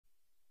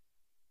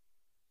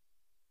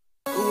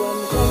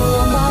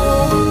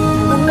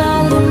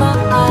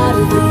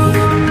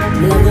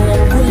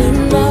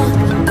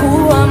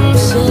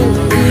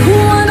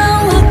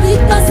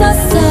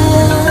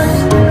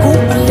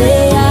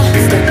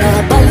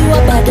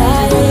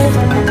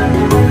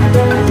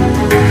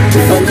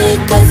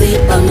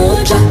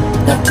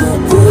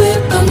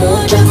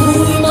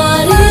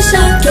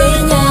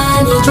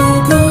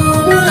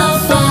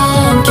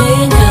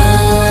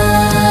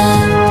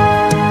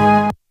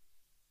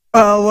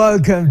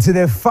Welcome to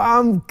the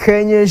Farm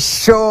Kenya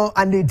show,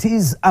 and it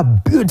is a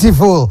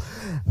beautiful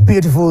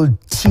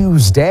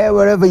Tuesday.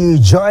 Wherever you're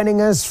joining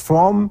us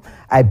from,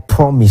 I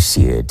promise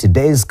you,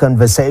 today's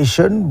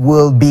conversation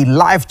will be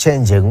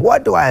life-changing.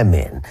 What do I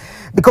mean?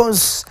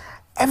 Because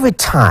every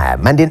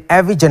time and in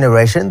every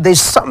generation,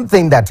 there's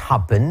something that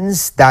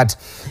happens that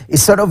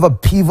is sort of a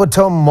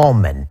pivotal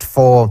moment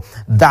for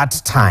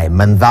that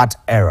time and that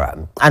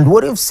era. And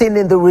what we've seen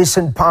in the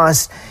recent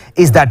past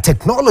is that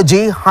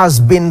technology has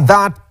been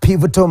that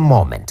pivotal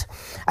moment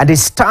and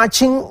is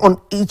touching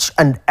on each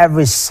and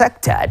every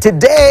sector.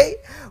 Today,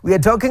 we are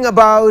talking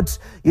about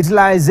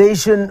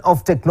utilization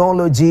of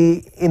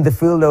technology in the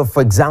field of,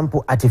 for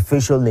example,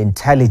 artificial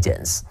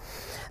intelligence.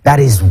 That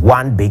is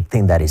one big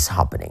thing that is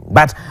happening.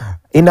 But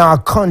in our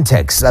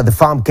context at the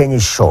Farm Kenya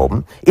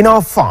show, in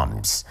our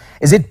farms,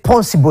 is it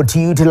possible to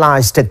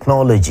utilize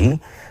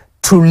technology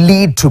to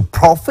lead to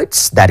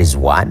profits? That is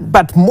one.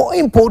 But more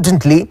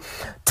importantly,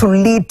 to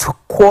lead to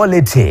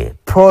quality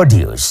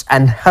produce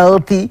and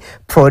healthy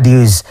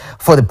produce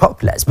for the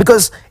populace.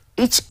 Because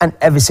each and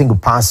every single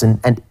person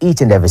and each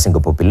and every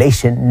single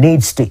population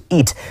needs to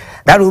eat.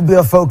 That will be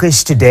our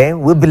focus today.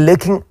 We'll be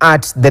looking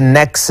at the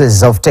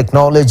nexus of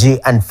technology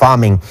and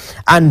farming.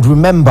 And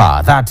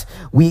remember that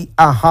we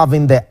are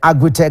having the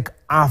Agritech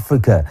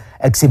Africa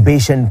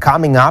exhibition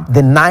coming up,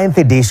 the 9th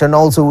edition.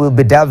 Also, we'll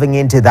be delving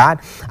into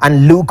that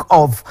and look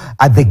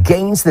at the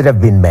gains that have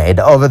been made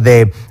over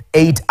the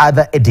 8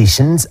 other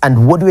editions,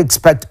 and what do we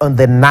expect on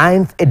the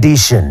 9th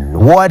edition?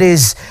 What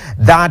is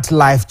that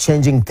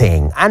life-changing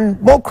thing? And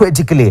more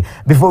critically,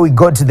 before we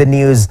go to the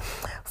news,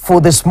 for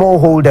the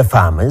smallholder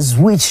farmers,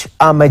 which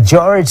are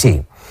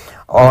majority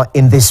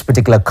in this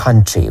particular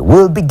country,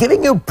 we'll be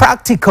giving you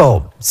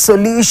practical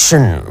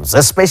solutions,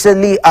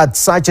 especially at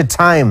such a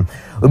time.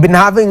 We've been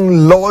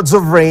having loads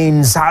of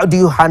rains. How do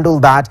you handle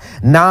that?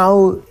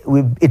 Now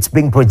it's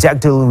being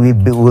projected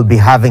we'll be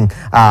having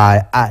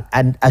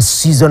a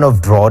season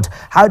of drought.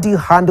 How do you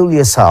handle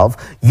yourself?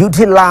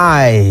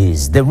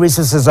 Utilize the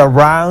resources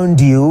around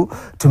you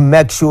to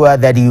make sure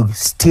that you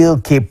still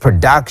keep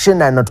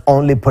production, and not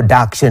only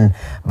production,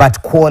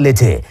 but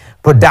quality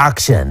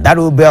production. That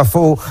will be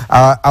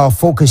our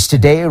focus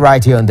today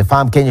right here on the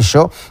Farm Kenya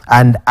show.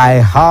 And I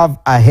have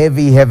a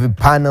heavy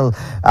panel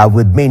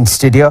with me in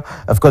studio.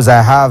 Of course,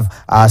 I have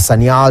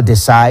Sanyal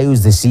Desai,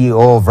 who's the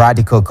CEO of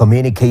Radical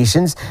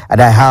Communications,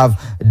 and I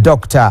have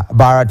Dr.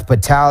 Bharat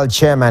Patel,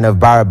 chairman of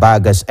Bharat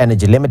Biogas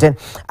Energy Limited,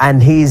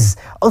 and he's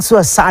also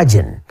a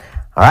surgeon.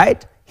 All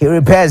right, he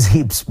repairs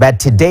hips, but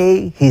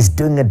today he's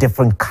doing a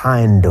different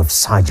kind of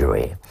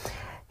surgery.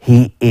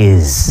 He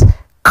is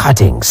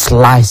cutting,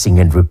 slicing,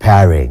 and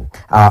repairing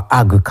our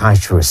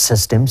agricultural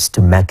systems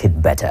to make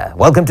it better.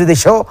 Welcome to the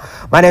show.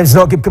 My name is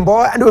Nokip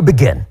Kimboy, and we'll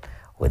begin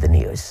with the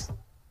news.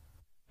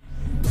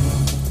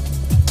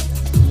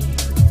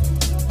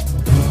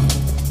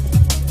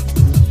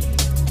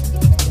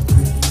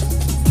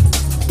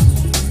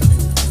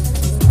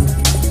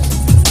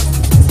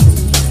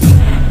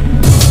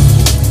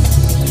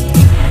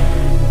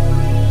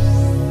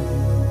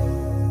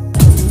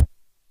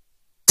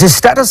 The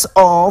status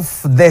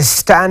of the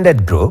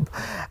Standard Group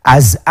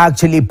has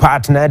actually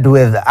partnered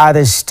with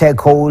other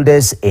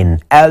stakeholders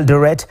in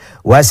Eldoret,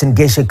 Western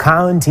Geisha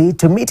County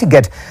to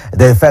mitigate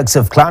the effects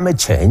of climate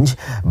change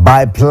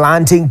by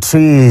planting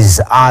trees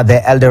at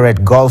the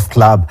Eldoret Golf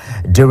Club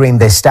during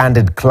the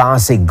Standard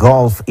Classic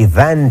Golf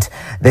event.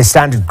 The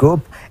Standard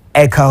Group,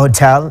 Eka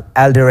Hotel,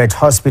 Eldoret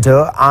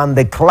Hospital, and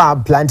the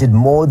club planted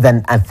more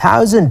than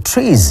 1,000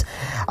 trees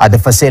at the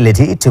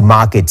facility to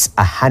mark its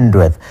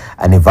 100th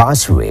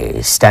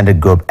anniversary. Standard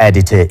Group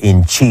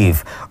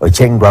Editor-in-Chief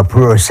Ochengra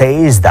Puro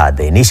says that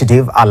the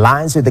initiative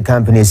aligns with the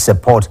company's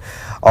support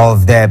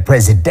of the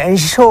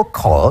presidential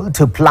call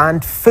to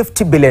plant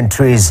 50 billion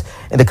trees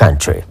in the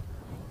country.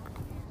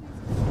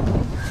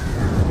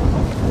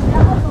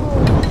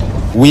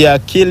 We are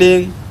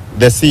killing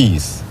the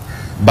seas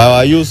by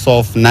our use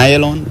of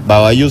nylon, by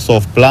our use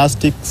of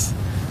plastics.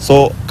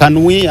 So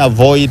can we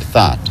avoid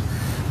that?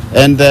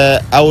 And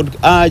I would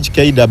urge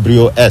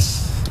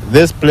KWS,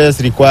 this place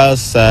requires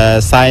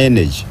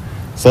signage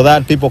so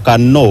that people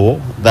can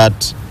know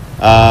that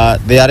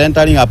they are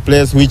entering a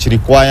place which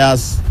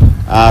requires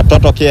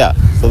total care,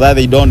 so that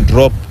they don't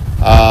drop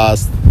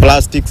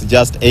plastics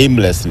just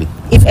aimlessly.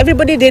 If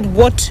everybody did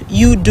what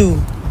you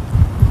do,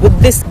 would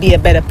this be a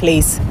better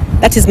place?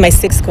 That is my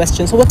 6th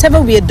question. So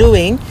whatever we are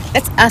doing,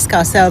 let's ask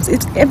ourselves,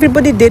 if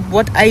everybody did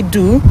what I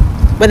do,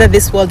 whether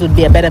this world would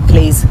be a better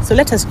place. So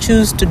let us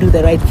choose to do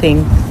the right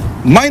thing.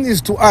 Mine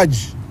is to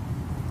urge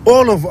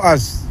all of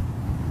us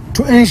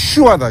to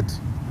ensure that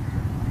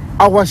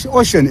our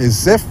ocean is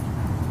safe,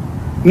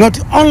 not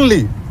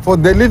only for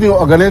the living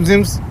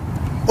organisms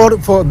or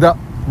for the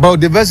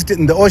biodiversity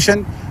in the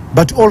ocean,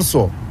 but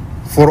also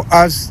for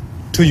us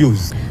to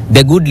use.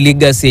 The good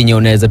legacy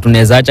yenye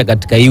tunaweza acha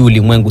katika hii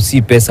ulimwengu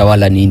si pesa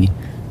wala nini.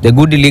 The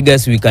good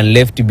legacy we can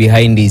left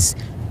behind is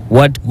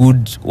what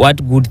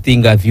good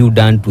thing have you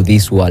done to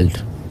this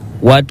world?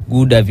 What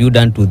good have you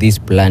done to this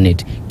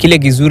planet? Kile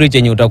kizuri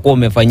chenye utakuwa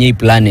umefanyia hii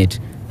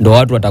planet ndo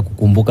watu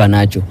watakukumbuka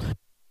nacho.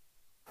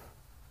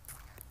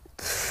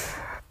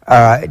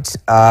 All right.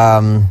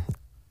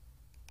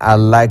 I'd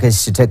like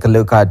us to take a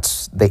look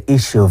at the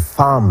issue of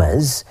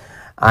farmers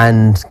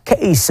and a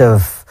case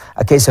of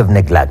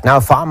neglect. Now,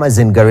 farmers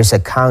in Garissa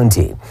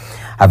County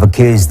have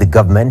accused the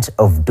government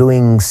of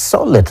doing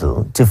so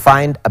little to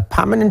find a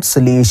permanent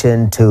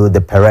solution to the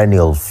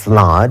perennial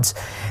floods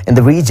in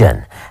the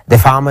region. The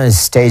farmers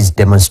staged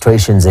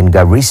demonstrations in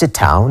Garissa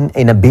town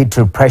in a bid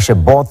to pressure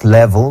both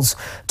levels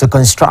to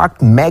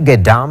construct mega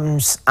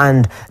dams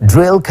and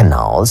drill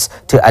canals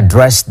to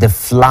address the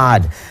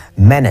flood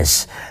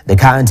menace. The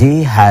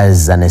county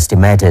has an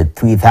estimated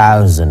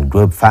 3,000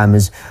 group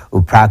farmers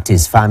who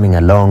practice farming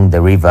along the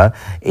river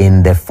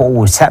in the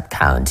 4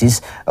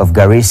 sub-counties of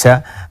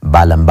Garissa,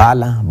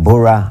 Balambala,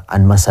 Bura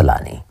and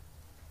Masalani.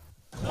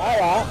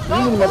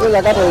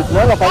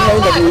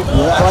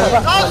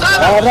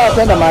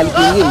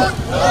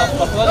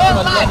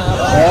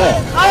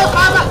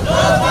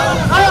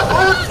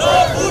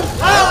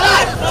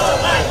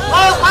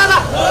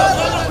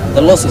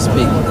 The loss is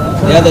big.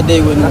 The other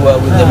day when we were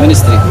with the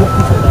ministry,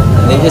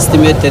 they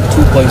estimated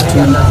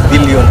 2.2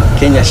 billion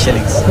Kenya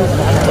shillings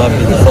to have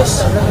been the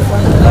loss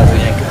of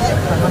acres.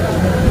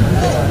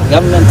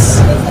 Governments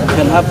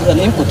can have an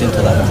input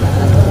into that.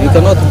 You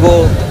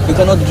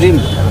cannot dream.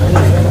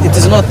 It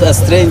is not a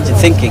strange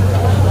thinking.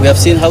 We have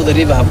seen how the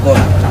river have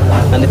gone,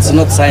 and it's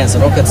not science,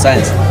 rocket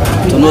science,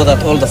 to know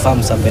that all the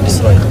farms have been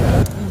destroyed.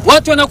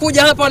 Watu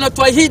wanakuja hapa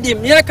wanatuahidi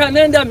miaka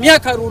nenda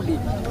miaka rudi.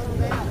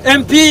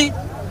 MP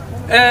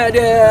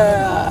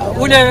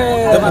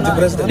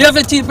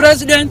Deputy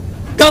President,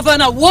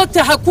 Governor, wote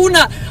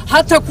hakuna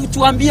hata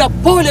kutuambia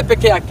pole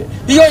peke yake.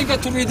 Hiyo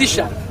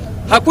ingeturidhisha.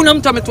 Hakuna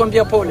mtu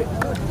ametuambia pole.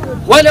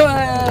 Wale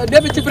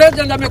Deputy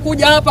President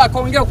amekuja hapa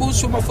akaongea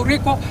kuhusu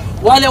mafuriko,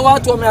 wale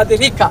watu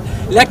wameathirika.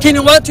 Lakini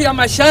watu ya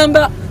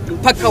mashamba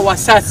mpaka wa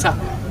sasa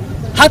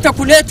hata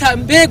kuleta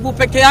mbegu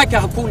peke yake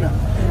hakuna.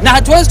 Na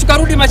hatuwezi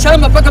tukarudi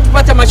mashamba mpaka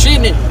tupate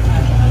mashini.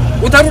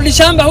 Utarudi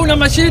shamba huna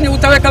mashini,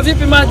 utaweka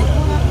vipi maji?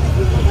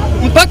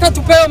 Mpaka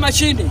tupewe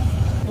mashini.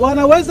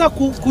 Wanaweza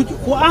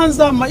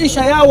kuanza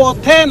maisha yao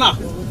tena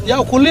ya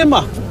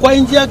ukulima kwa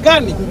njia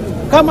gani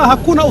kama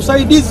hakuna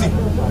usaidizi?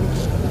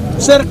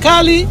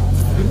 Serikali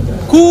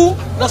kuu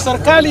na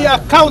serikali ya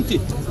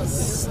county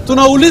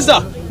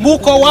tunauliza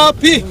muko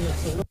wapi?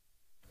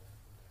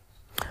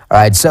 All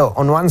right, so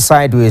on one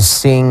side we're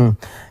seeing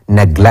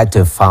neglect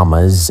of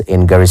farmers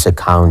in Garissa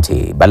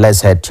County, but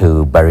let's head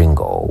to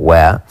Baringo,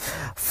 where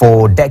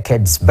for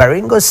decades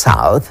Baringo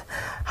South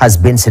has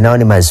been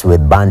synonymous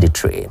with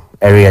banditry.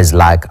 Areas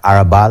like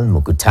Arabal,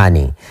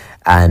 Mukutani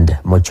and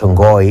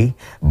Mochongoi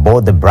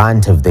bore the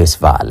brunt of this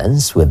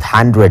violence, with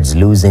hundreds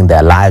losing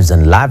their lives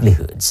and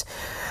livelihoods.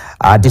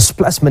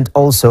 Displacement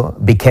also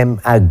became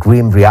a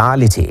grim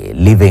reality,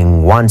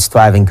 leaving once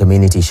thriving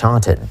community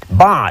shattered.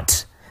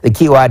 But, the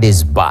key word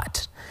is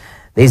but,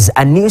 there's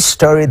a new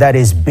story that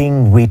is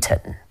being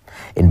written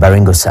in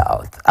Baringo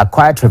South. A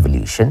quiet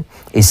revolution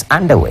is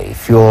underway,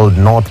 fueled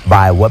not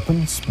by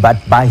weapons but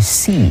by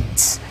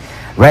seeds.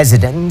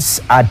 Residents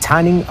are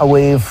turning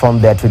away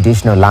from their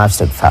traditional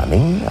livestock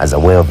farming as a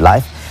way of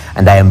life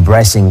and are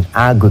embracing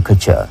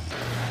agriculture.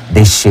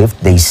 This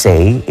shift, they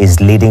say, is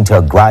leading to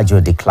a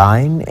gradual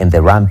decline in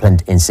the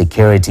rampant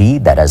insecurity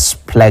that has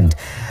plagued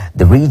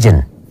the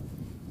region.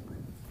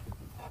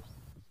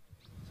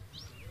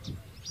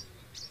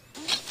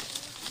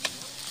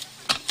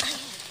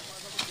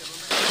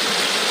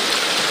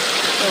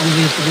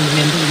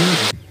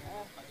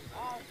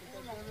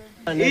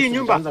 Hii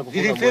nyumba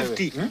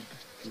 350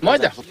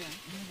 moja.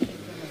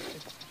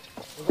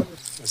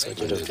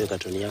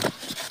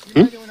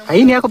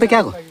 Haini yako peke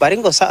yako?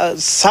 Baringo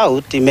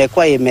South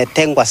imekuwa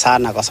imetengwa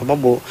sana kwa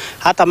sababu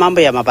hata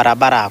mambo ya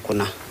mabarabara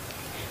hakuna.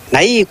 Na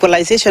hii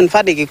equalization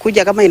fund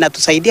ikikuja kama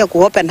inatusaidia ku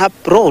open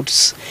up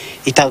roads,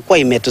 itakuwa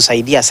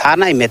imetusaidia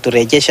sana,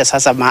 imeturejesha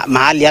sasa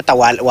mahali hata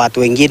watu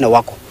wengine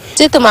wako.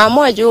 Sisi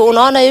tumeamua juu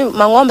unaona hii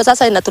mang'ombe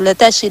sasa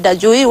inatuletea shida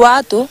juu hii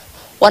watu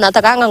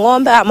wanatakanga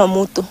ng'ombe ama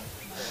mtu.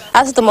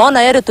 Sasa tumeona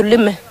heri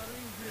tulime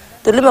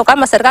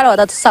kama serikali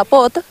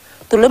watatusupport,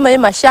 tulime hii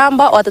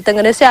mashamba,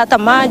 watatengenezea hata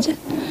maji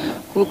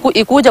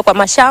ikuja kwa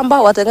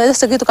mashamba,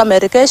 watengeneze kitu kama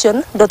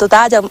irrigation, ndio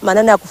tutaaja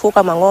maneno ya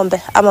kufuka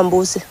mang'ombe ama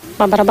mbuzi.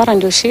 Barabara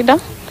ndio shida,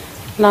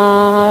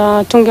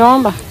 na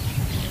tungeomba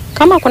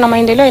kama kuna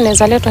maendeleo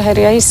inaweza letwa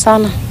area hii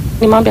sana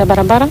ni mambo ya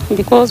barabara,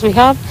 because we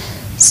have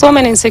so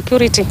many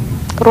insecurity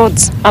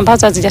roads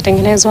ambazo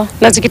hazijatengenezwa,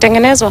 na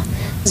zikitengenezwa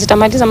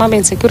zitamaliza mambo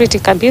insecurity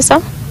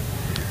kabisa,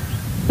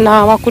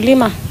 na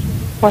wakulima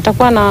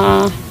watakuwa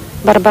na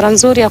barabara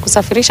nzuri ya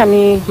kusafirisha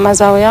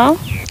mazao yao.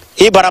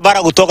 Hii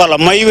barabara kutoka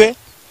Lamaiwe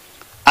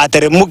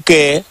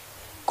ateremuke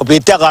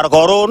kupitia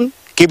Karkoron,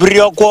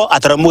 Kibrioko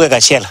ateremuke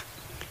Kashela,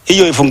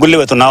 hiyo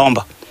ifunguliwe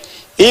tunaomba.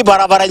 Hii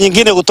barabara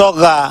nyingine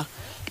kutoka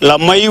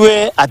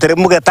Lamaiwe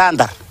ateremuke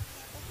Tandar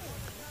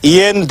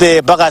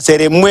iende mpaka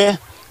Seremwe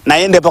na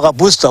iende mpaka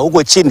Busta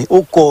huko chini,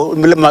 huko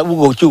mlima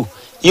huko juu.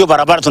 Hiyo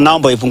barabara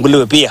tunaomba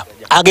ifunguliwe pia.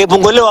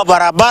 Akifunguliwa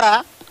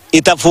barabara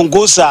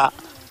itafunguza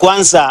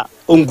kwanza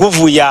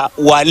nguvu ya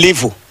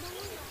uhalifu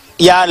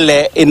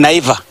yale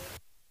inaiva.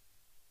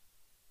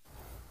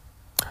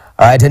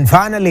 All right, and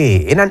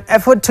finally, in an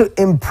effort to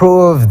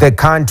improve the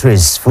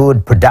country's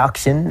food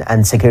production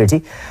and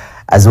security,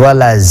 as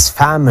well as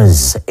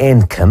farmers'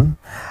 income,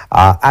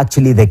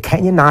 actually the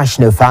Kenya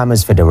National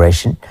Farmers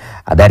Federation,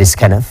 that is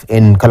KENF,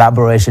 in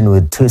collaboration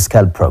with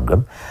Two-Scale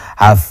Program,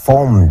 have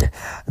formed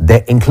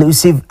the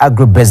Inclusive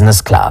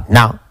Agribusiness Club.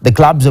 Now, the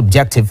club's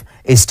objective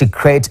is to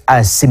create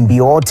a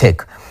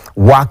symbiotic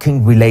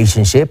working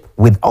relationship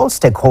with all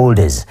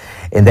stakeholders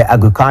in the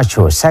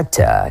agricultural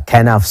sector.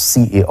 KENF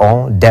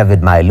CEO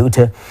David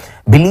Mailuta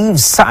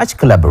believes such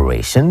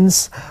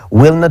collaborations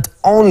will not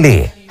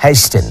only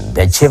hasten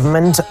the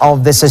achievement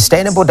of the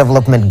Sustainable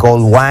Development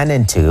Goal 1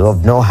 and 2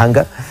 of no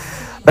hunger,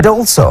 but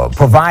also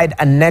provide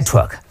a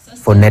network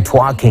for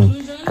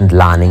networking and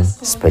learning,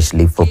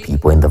 especially for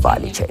people in the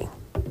value chain.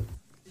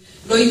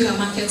 Low-income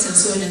markets and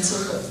so on and so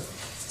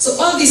forth. So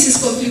all this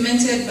is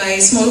complemented by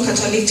small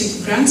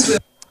catalytic grants.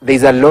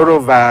 There's a lot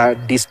of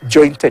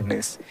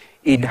disjointedness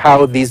in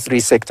how these three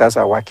sectors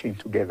are working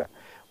together.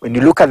 When you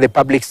look at the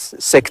public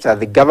sector,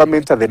 the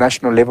government at the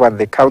national level and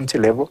the county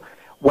level,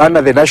 one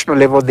at the national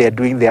level, they are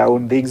doing their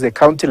own things. The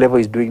county level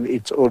is doing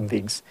its own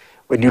things.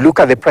 When you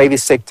look at the private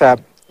sector,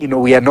 you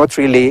know, they are not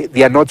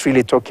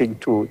really talking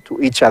to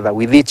each other,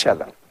 with each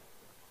other.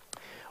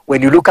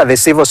 When you look at the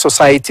civil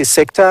society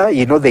sector,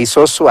 you know, there's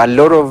also a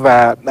lot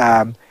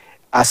of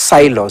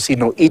silos, you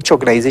know, each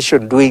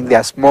organization doing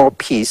their small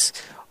piece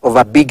of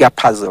a bigger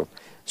puzzle.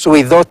 So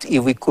we thought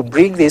if we could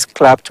bring this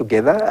club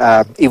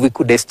together, if we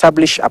could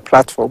establish a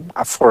platform,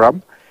 a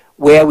forum,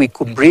 where we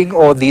could bring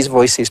all these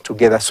voices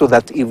together so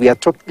that if we are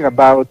talking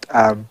about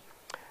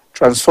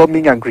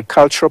transforming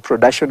agricultural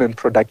production and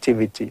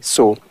productivity,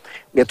 so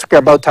we are talking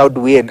about how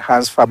do we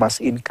enhance farmers'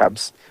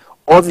 incomes,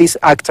 all these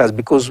actors,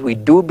 because we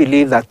do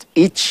believe that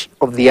each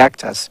of the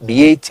actors,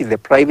 be it in the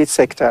private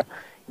sector,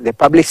 in the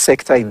public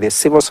sector, in the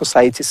civil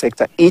society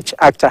sector, each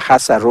actor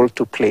has a role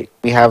to play.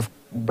 We have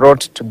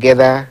brought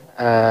together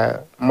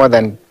more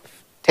than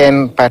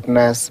 10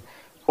 partners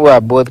who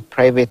are both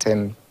private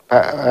and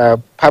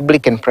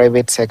public and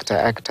private sector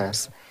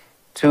actors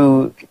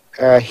to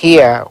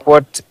hear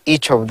what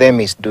each of them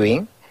is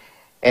doing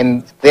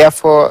and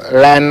therefore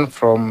learn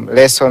from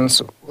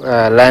lessons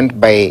learned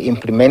by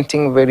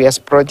implementing various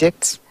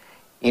projects,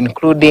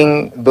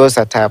 including those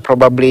that are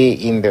probably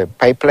in the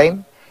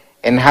pipeline,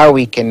 and how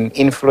we can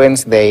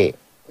influence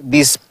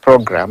these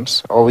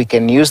programs, or we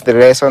can use the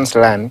lessons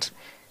learned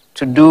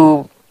to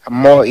do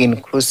more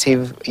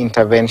inclusive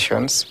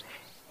interventions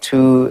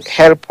to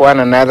help one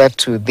another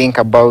to think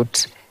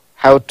about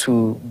how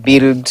to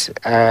build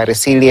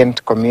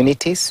resilient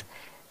communities,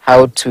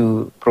 how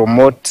to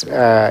promote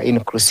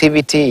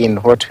inclusivity in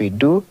what we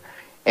do,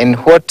 and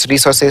what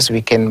resources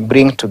we can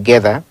bring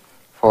together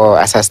for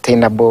a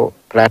sustainable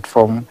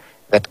platform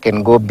that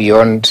can go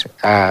beyond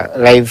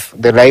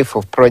the life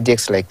of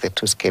projects like the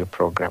Two-Scale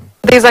Program.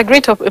 There's a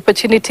great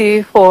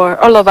opportunity for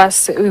all of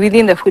us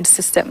within the food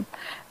system.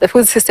 The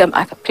food system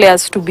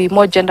players to be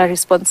more gender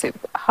responsive.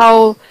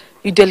 How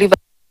you deliver.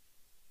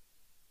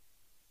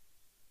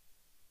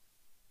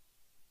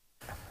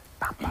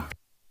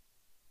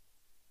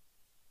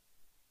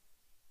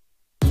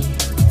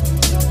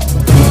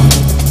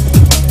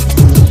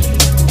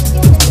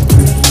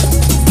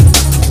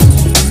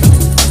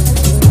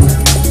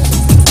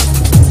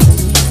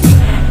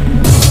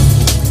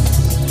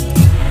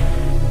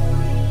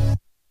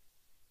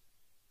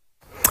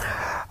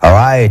 All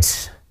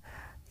right.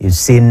 You've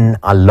seen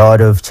a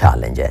lot of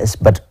challenges,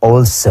 but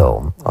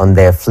also on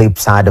the flip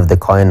side of the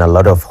coin, a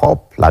lot of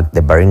hope, like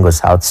the Baringo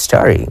South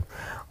story,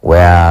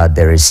 where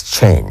there is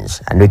change.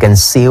 And we can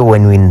see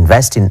when we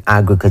invest in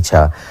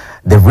agriculture,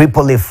 the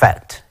ripple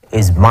effect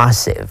is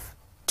massive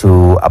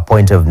to a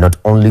point of not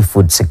only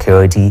food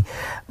security,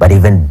 but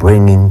even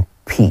bringing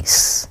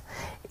peace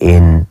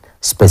in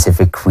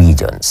specific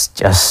regions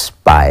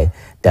just by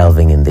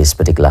delving in this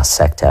particular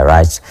sector,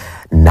 right?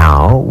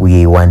 Now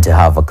we want to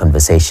have a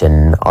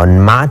conversation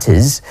on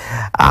matters,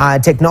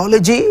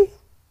 technology,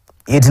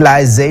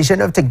 utilization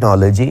of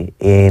technology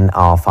in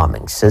our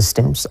farming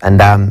systems.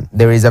 And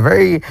there is a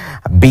very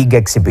big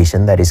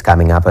exhibition that is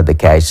coming up at the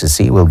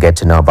KICC. We'll get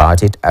to know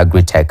about it,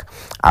 Agritech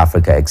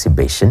Africa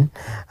exhibition.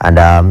 And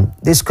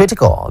this is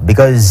critical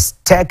because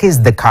tech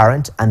is the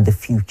current and the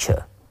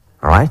future.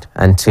 All right,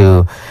 and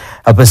to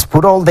help us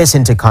put all this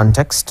into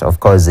context,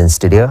 of course, in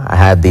studio, I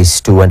have these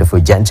two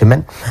wonderful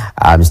gentlemen.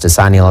 Mr.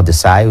 Sanil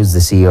Desai, who's the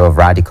CEO of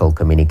Radical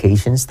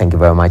Communications. Thank you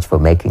very much for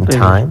making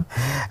time.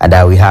 And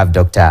we have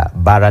Dr.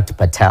 Bharat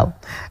Patel,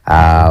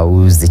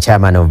 who's the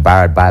chairman of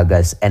Bharat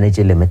Biogas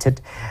Energy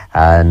Limited,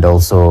 and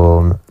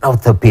also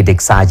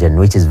orthopedic surgeon,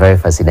 which is very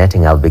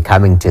fascinating. I'll be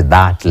coming to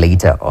that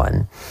later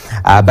on.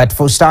 But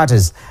for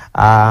starters,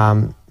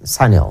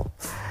 Sanil,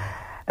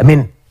 I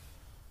mean,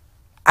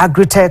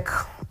 Agritech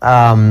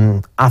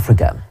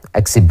Africa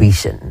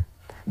exhibition.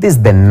 This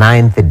is the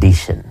 9th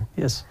edition.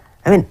 Yes.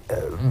 I mean,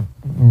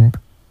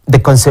 the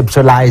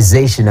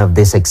conceptualization of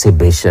this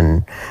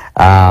exhibition,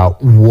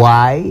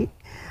 why,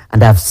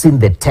 and I've seen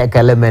the tech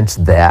elements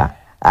there.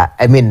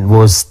 I mean,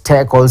 was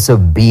tech also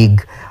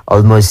big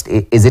almost,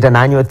 is it an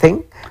annual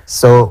thing?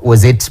 So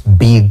was it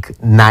big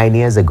 9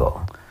 years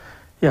ago?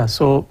 Yeah,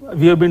 so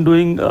we have been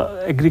doing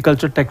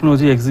agriculture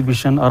technology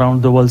exhibition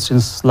around the world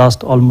since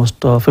last almost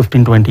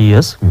 15-20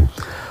 years.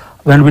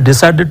 When we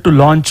decided to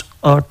launch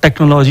a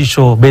technology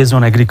show based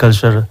on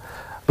agriculture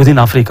within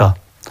Africa,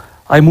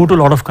 I moved to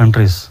a lot of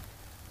countries,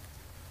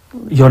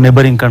 your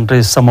neighboring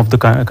countries, some of the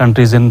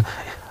countries in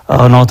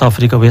North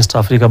Africa, West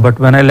Africa. But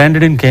when I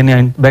landed in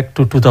Kenya back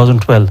to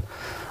 2012,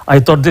 I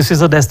thought this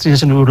is a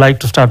destination we would like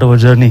to start our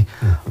journey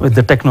with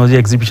the technology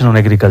exhibition on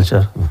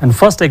agriculture. And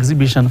first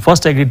exhibition,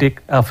 first Agritech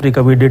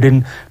Africa we did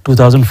in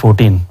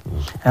 2014.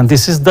 And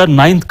this is the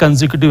 9th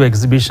consecutive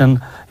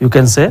exhibition, you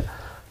can say.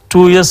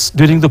 2 years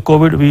during the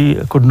COVID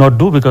we could not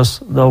do because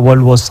the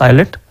world was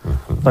silent.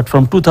 But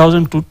from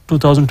 2000 to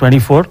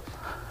 2024,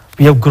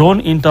 we have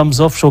grown in terms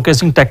of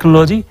showcasing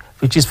technology,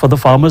 which is for the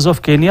farmers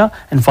of Kenya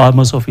and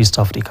farmers of East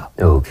Africa.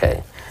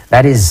 Okay,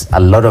 that is a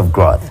lot of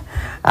growth.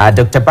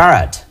 Dr.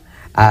 Bharat,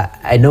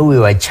 I know we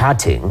were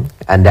chatting,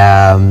 and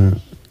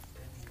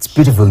it's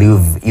beautiful.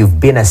 You've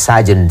been a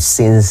surgeon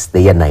since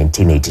the year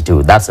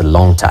 1982. That's a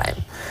long time.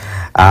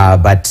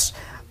 But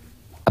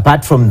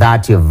apart from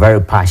that, you're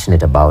very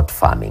passionate about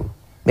farming.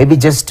 Maybe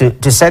just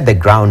to set the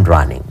ground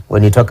running,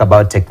 when you talk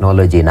about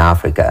technology in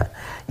Africa,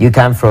 you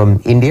come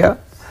from India.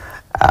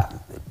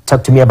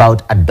 Talk to me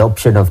about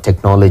adoption of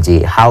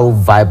technology. How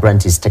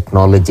vibrant is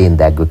technology in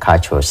the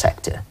agricultural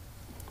sector?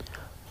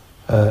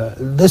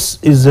 This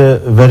is a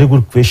very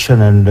good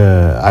question, and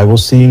I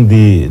was seeing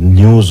the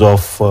news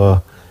of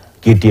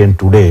KTN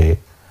today.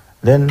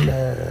 Then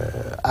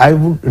I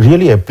would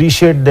really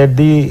appreciate that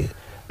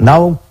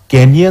now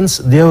Kenyans,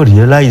 they have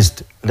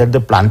realized that the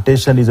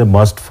plantation is a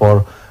must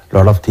for a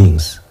lot of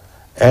things.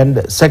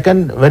 And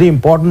second, very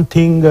important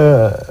thing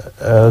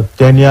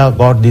Kenya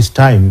got this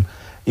time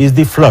is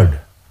the flood.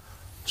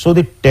 So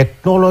the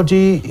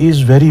technology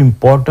is very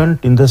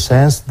important in the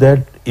sense that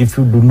if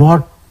you do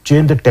not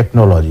change the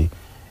technology,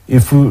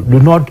 if you do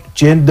not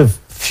change the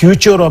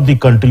future of the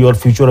country or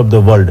future of the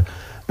world,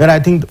 then I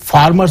think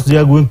farmers, they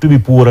are going to be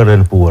poorer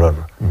and poorer.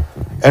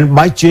 And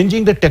by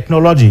changing the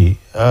technology,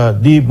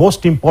 the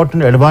most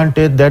important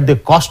advantage that the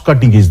cost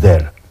cutting is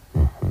there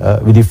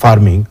with the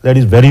farming, that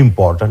is very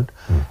important.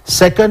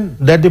 Second,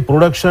 that the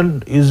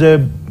production is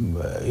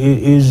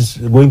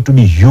going to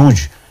be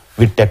huge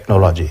with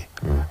technology.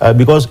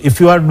 Because if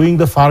you are doing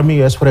the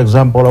farming as for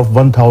example of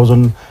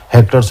 1,000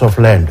 hectares of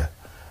land,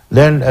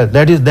 then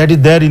that is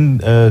there in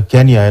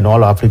Kenya and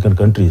all African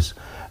countries,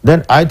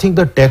 then I think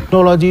the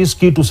technology is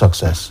key to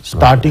success,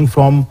 starting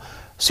from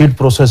seed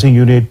processing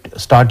unit,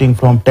 starting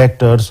from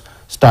tractors,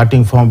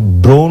 starting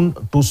from drone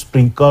to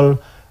sprinkle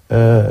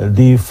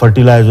the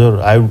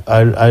fertilizer.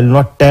 I'll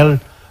not tell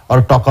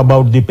or talk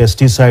about the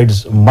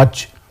pesticides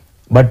much,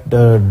 but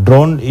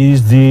drone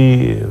is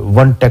the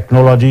one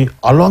technology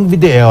along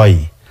with the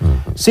AI.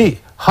 See,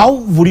 how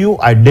would you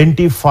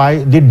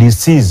identify the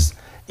disease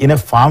in a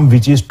farm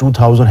which is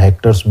 2,000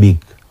 hectares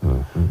big?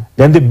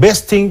 Then the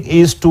best thing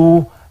is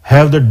to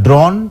have the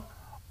drone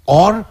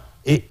or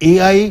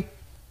AI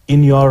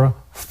in your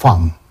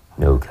farm.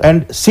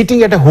 And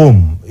sitting at a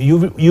home, you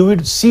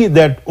will see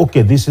that,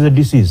 okay, this is a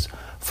disease,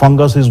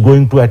 fungus is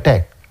going to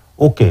attack.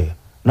 Okay,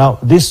 now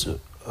this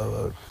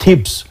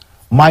thrips,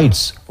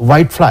 mites,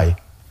 whitefly,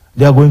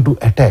 they are going to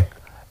attack.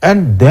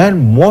 And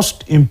then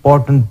most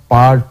important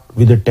part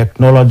with the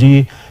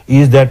technology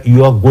is that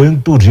you are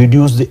going to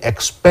reduce the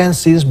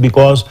expenses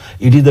because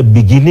it is the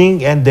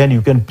beginning and then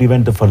you can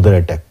prevent the further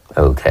attack.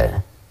 Okay,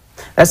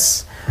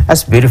 that's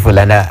beautiful,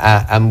 and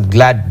I'm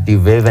glad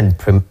you've even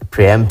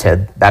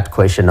preempted that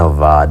question of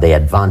the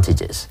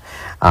advantages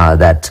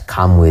that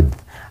come with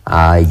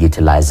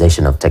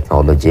utilization of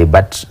technology.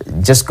 But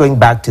just going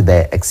back to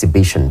the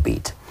exhibition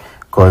bit,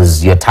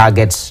 because your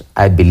target,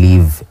 I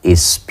believe,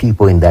 is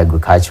people in the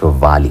agricultural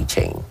value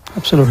chain.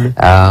 Absolutely.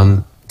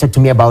 Talk to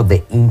me about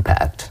the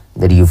impact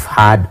that you've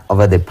had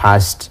over the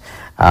past,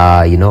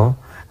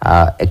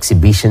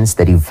 exhibitions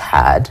that you've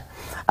had.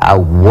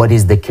 What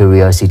is the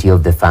curiosity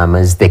of the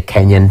farmers, the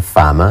Kenyan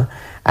farmer,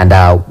 and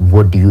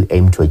what do you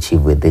aim to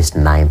achieve with this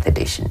 9th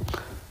edition?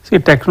 See,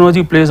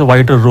 technology plays a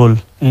vital role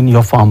in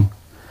your farm.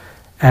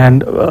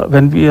 And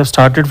when we have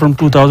started from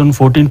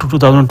 2014 to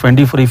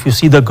 2024, if you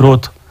see the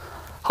growth,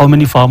 how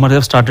many farmers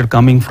have started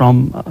coming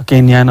from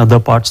Kenya and other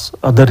parts,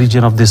 other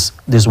region of this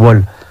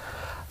world.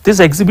 This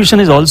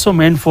exhibition is also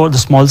meant for the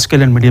small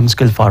scale and medium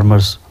scale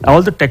farmers.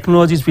 All the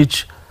technologies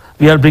which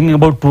we are bringing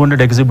about 200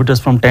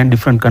 exhibitors from 10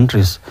 different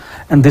countries.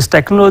 And this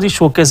technology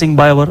showcasing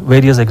by our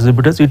various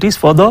exhibitors, it is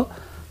for the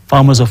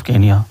farmers of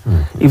Kenya.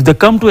 If they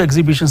come to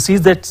exhibition, see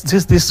that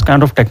this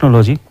kind of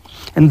technology,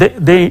 and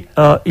they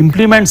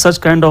implement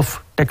such kind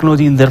of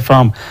technology in their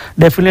farm,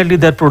 definitely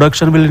their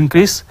production will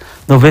increase,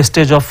 the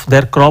wastage of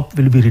their crop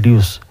will be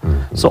reduced.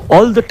 So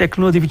all the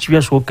technology which we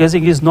are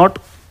showcasing is not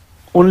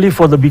only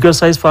for the bigger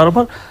size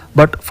farmer,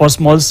 but for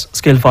small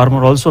scale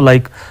farmer also.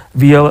 Like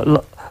we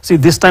are, see,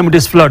 this time it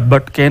is flood,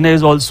 but Kenya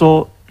is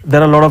also,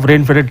 there are a lot of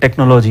rain-fed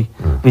technology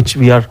which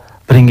we are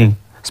bringing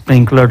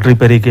sprinkler,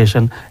 drip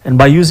irrigation, and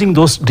by using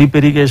those drip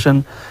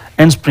irrigation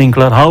and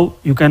sprinkler, how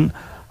you can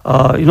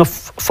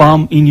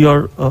farm in your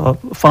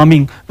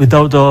farming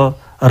without the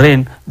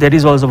rain. That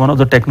is also one of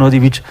the technology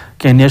which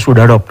Kenya should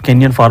adopt,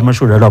 Kenyan farmers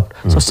should adopt.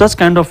 So such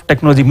kind of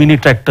technology, mini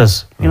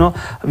tractors,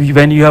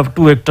 when you have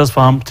 2 hectares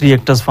farm, 3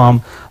 hectares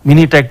farm,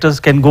 mini tractors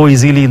can go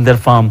easily in their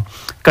farm,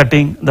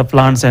 cutting the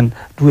plants and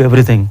do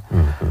everything.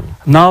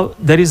 Now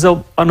there is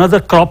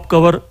another crop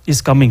cover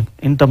is coming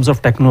in terms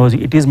of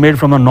technology. It is made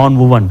from a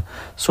non-woven.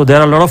 So there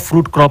are a lot of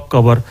fruit crop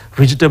cover,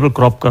 vegetable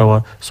crop cover.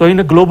 So in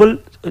a global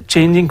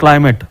changing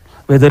climate,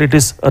 whether it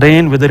is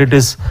rain, whether it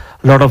is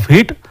a lot of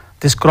heat,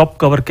 this crop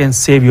cover can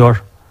save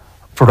your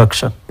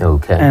production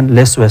and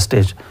less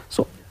wastage.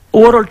 So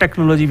overall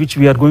technology which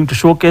we are going to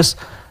showcase,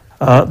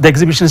 the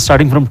exhibition is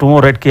starting from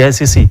tomorrow at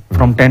KICC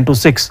from 10 to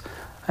 6.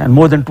 And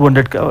more than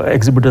 200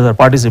 exhibitors are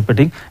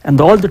participating,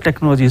 and all the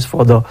technology is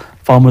for the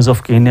farmers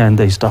of Kenya and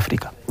the East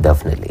Africa.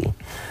 Definitely.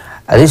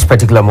 At this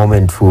particular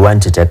moment, we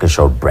want to take a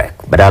short break,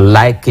 but I'd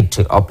like it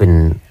to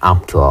open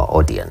up to our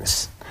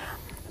audience,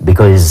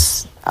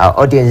 because our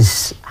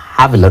audience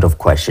have a lot of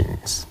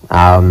questions.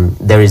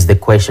 There is the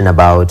question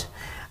about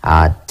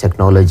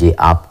technology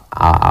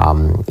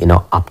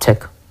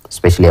uptake,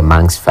 especially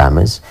amongst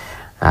farmers.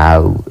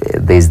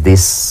 There's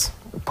this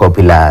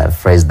popular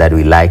phrase that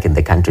we like in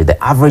the country: the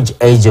average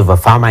age of a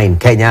farmer in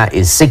Kenya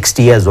is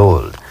 60 years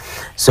old.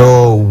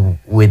 So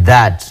with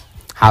that,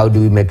 how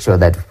do we make sure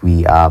that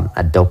we are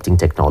adopting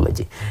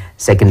technology?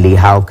 Secondly,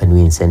 how can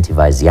we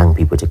incentivize young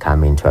people to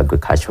come into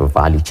agricultural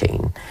value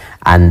chain?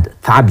 And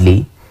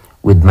thirdly,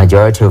 with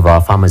majority of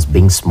our farmers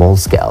being small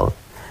scale,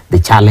 the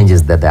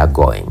challenges that they are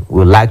going. We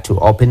would like to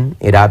open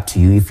it up to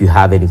you. If you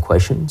have any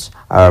questions,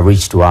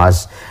 reach to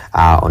us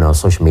on our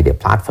social media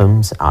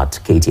platforms at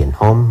KTN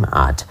Home,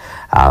 at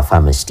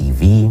Farmers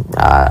TV,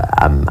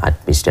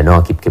 at Mr.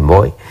 Noah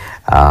Kipkemboy,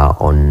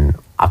 on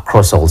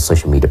across all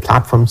social media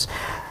platforms.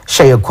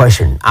 Share your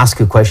question, ask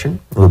your question.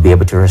 We'll be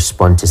able to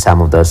respond to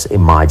some of those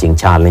emerging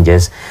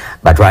challenges.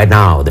 But right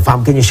now, the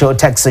Farm Kenya Show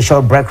takes a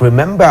short break.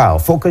 Remember, our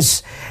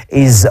focus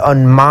is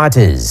on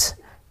matters,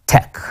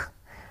 tech,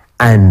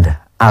 and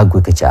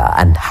agriculture,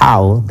 and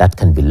how that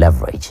can be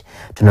leveraged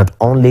to not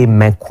only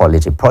make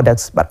quality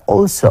products, but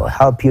also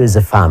help you as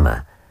a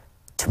farmer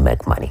to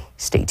make money.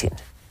 Stay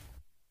tuned.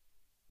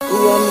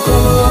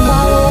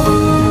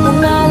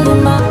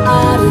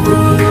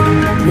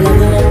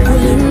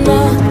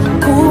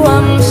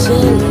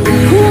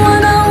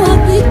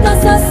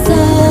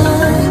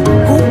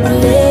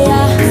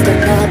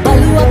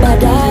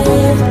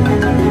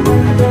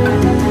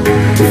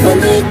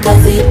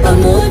 Kazi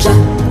pamoja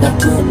na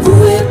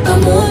tukue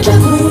pamoja,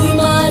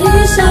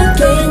 kuimarisha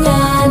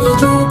Kenya ni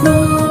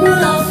jukumu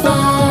la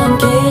Farm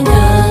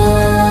Kenya.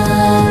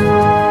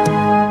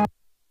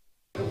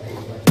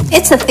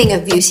 It's a thing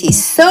of beauty,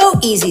 so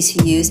easy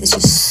to use. It's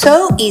just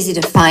so easy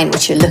to find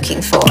what you're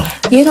looking for.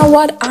 You know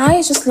what?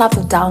 I just love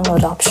the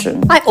download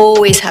option. I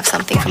always have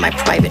something for my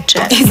private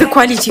jet. Is the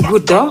quality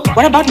good though?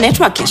 What about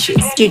network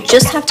issues? You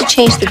just have to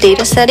change the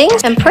data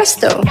settings and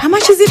presto. How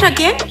much is it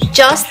again?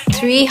 Just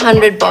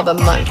 300 bob a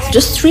month.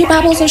 Just 3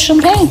 bubbles of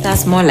champagne.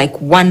 That's more like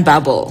 1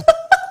 bubble.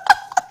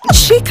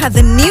 Shika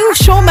the new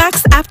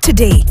Showmax app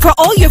today for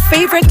all your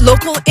favorite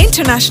local,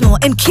 international,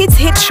 and kids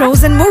hit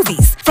shows and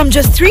movies from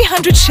just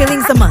 300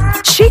 shillings a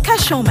month. Shika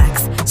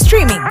Showmax,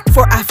 streaming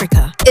for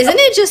Africa. Isn't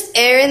it just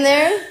air in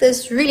there?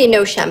 There's really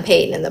no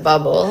champagne in the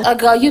bubble.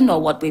 Girl, you know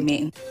what we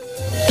mean.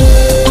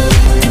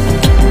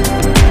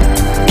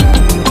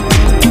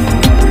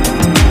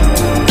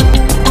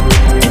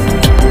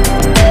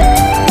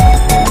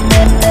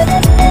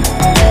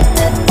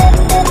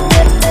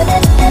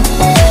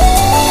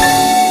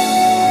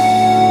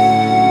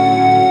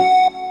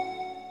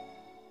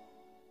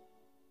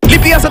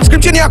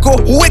 Subscription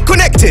yako uwe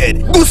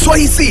connected. Guswa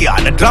hisia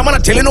na drama na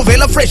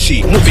telenovela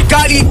freshi, movie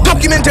kali,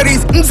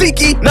 documentaries,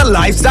 mziki na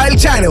lifestyle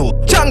channel.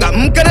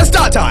 Changamka na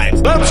Star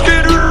Times. Let's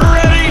get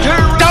ready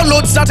to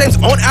download Star Times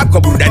on app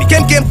kwa burudani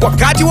kemkem kwa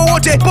wakati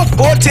wowote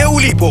popote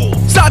ulipo.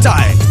 Star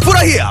Times,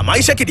 furahia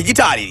maisha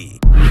kidijitali.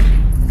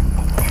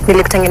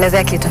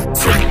 Nilikutengenezea kitu.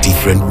 From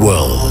different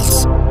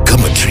worlds,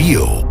 come a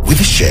trio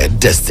with a shared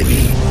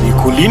destiny.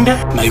 Nikulinde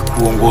na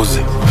ikuongoze.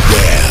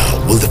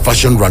 Where will the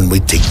fashion runway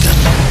take them?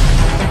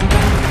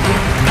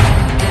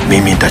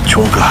 Mimi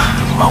nitachunga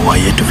maua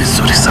yetu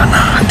vizuri sana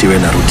hadi wewe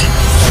narudi.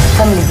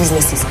 Family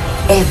business is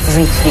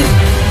everything.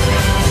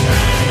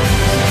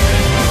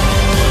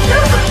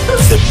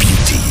 The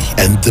beauty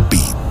and the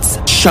beats.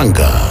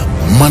 Shanga,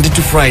 Monday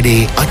to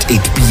Friday at 8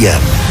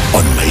 p.m.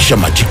 on Maisha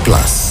Magic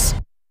Plus.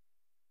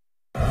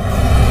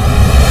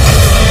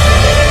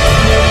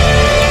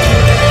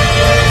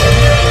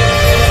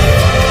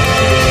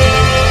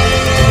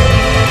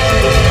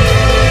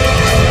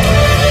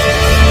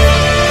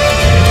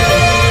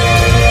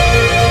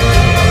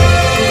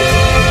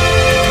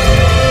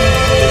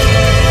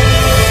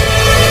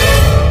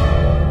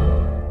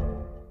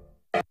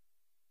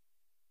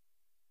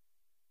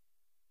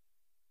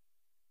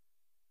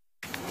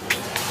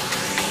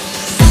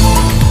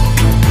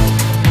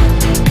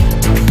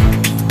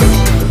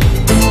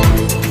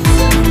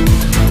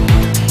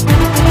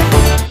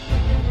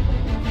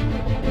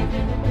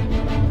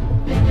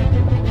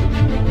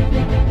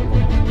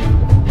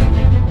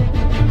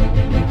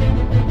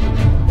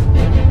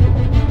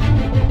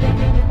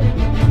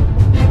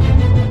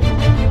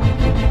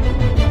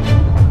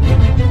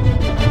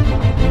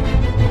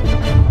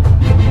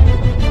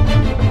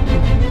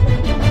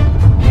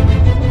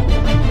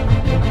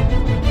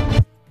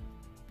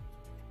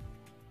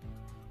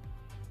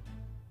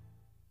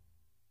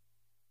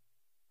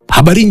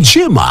 Habari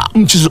njema,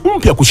 mchezo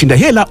mpya kushinda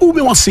hela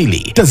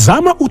umewasili.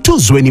 Tazama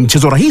Utuzwe ni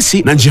mchezo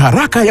rahisi na njia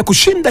haraka ya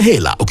kushinda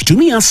hela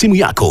ukitumia simu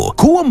yako.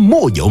 Kuwa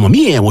mmoja wa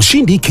mamia ya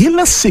washindi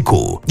kila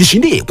siku.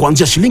 Jishindie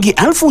kuanzia shilingi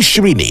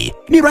 20,000.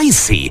 Ni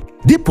rahisi.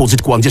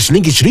 Deposit kuanzia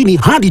shilingi 20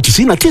 hadi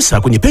 99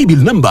 kwenye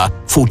paybill number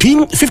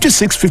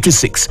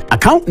 145656.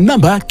 Account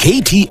number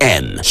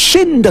KTN.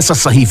 Shinda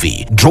sasa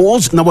hivi.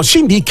 Draws na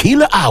washindi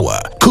kila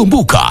hour.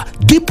 Kumbuka,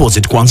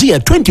 deposit kuanzia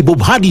 20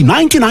 bob hadi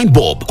 99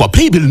 bob kwa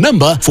paybill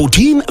number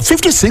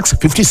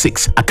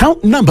 145656.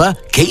 Account number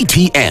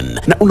KTN.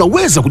 Na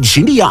unaweza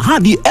kujishindia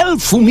hadi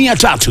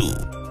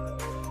 1,300.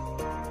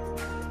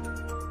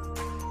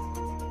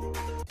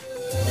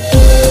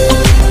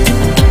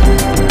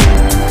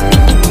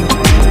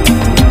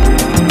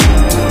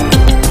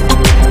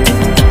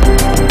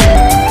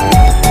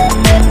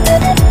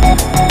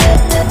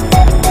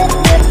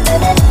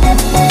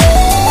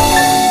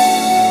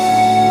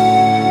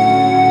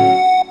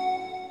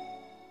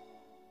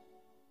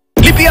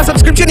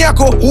 Subscription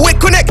yako uwe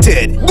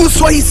connected.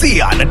 Guswa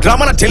hisia na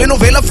drama na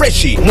telenovela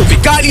freshi, movie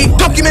kali,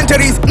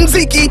 documentaries,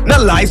 mziki na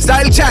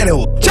lifestyle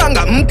channel.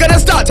 Changamka na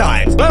Star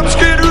Times. Let's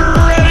get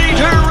ready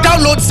to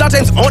download Star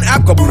Times on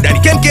app kwa burudani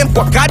kemkem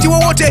wakati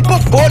wowote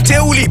popote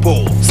ulipo.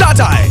 Star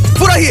Times,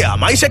 furahia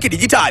maisha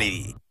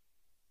kidijitali.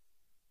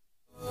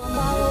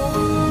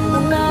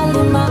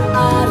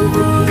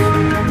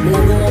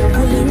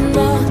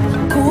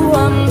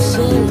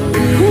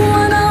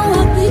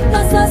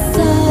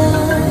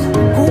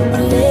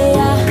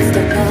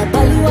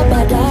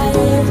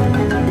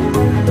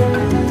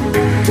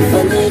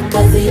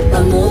 Kazi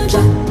pamoja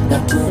na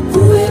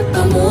tukue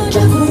pamoja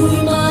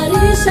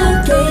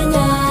kuimarisha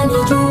Kenya, ni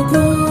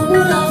jukumu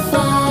la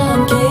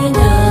Farm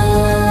Kenya.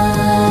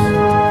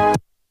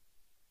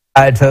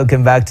 Alright,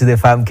 welcome back to the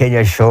Farm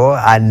Kenya show,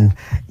 and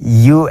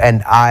you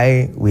and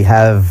we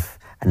have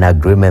an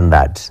agreement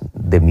that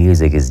the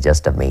music is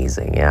just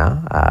amazing.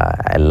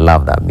 I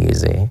love that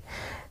music.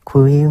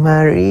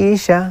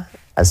 Kuimarisha.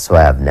 That's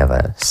why I've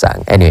never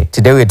sung. Anyway,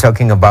 today we're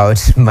talking about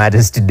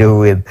matters to do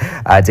with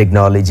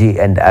technology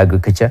and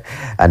agriculture.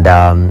 And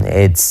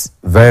it's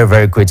very,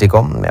 very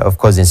critical. Of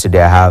course, in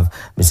studio I have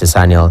Mr.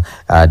 Sanyal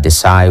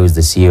Desai, who is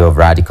the CEO of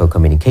Radical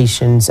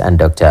Communications, and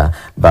Dr.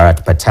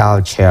 Bharat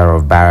Patel, Chair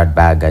of Bharat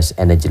Bagas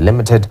Energy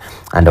Limited,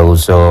 and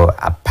also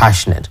a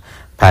passionate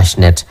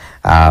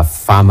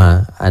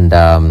farmer, and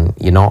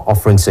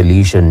offering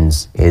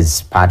solutions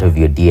is part of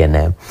your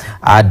DNA.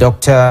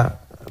 Dr.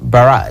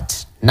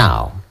 Bharat,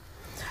 now,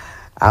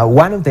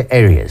 one of the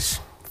areas,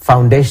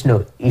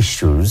 foundational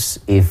issues,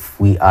 if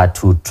we are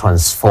to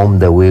transform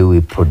the way we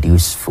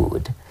produce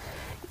food,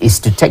 is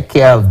to take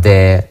care of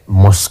the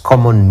most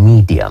common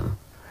medium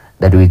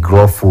that we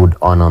grow food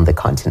on the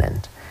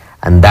continent,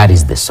 and that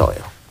is the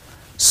soil.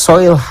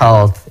 Soil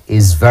health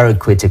is very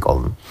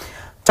critical.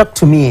 Talk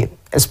to me,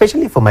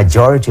 especially for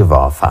majority of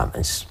our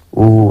farmers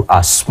who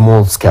are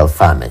small-scale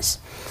farmers.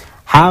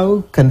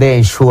 How can they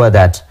ensure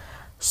that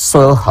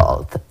soil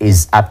health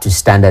is up to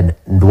standard,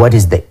 and what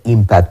is the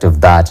impact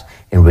of that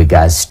in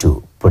regards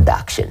to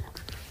production?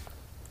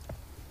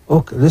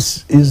 Okay,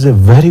 this is a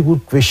very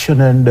good question,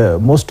 and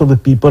most of the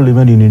people,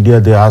 even in India,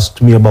 they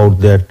asked me about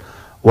that,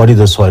 what is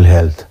the soil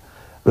health?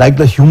 Like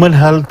the human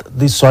health,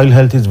 the soil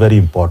health is very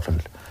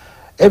important.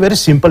 A very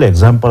simple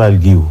example I'll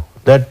give,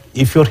 that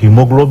if your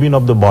hemoglobin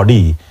of the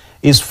body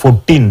is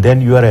 14,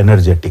 then you are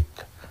energetic.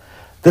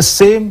 The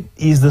same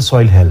is the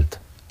soil health.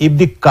 If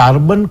the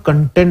carbon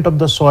content of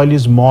the soil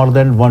is more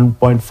than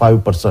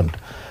 1.5%,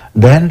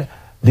 then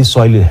the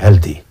soil is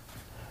healthy.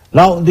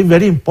 Now, the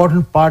very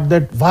important part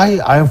that why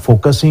I am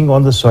focusing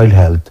on the soil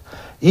health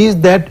is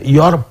that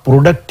your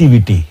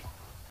productivity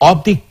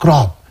of the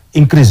crop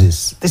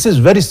increases. This is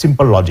very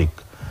simple logic,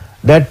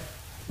 that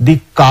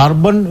the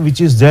carbon which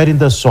is there in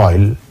the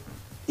soil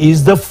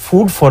is the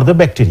food for the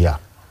bacteria.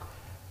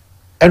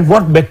 And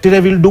what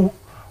bacteria will do?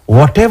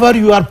 Whatever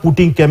you are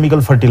putting chemical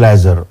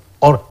fertilizer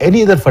or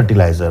any other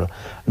fertilizer,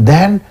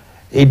 then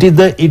it is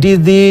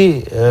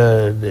the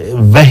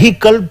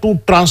vehicle to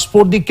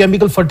transport the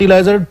chemical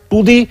fertilizer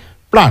to the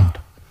plant.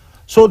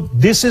 So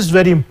this is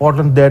very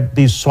important, that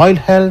the soil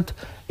health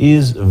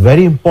is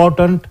very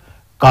important.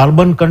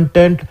 Carbon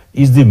content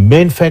is the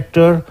main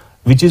factor,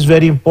 which is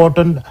very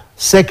important.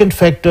 Second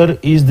factor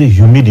is the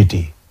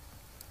humidity.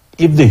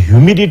 If the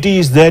humidity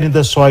is there in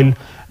the soil,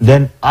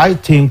 then I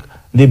think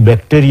the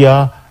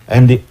bacteria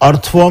and the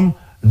earthworm,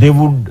 they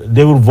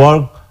would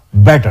work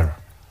better.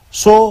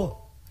 So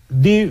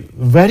the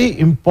very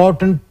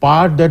important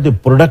part, that the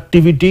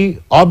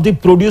productivity of the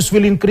produce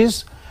will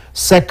increase.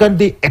 Second,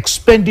 the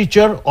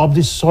expenditure of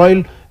the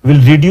soil will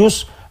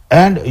reduce,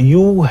 and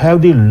you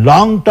have the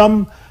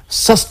long-term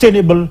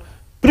sustainable,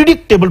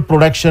 predictable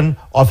production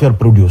of your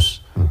produce.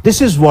 This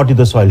is what is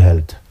the soil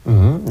health.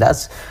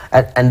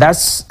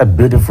 That's a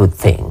beautiful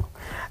thing.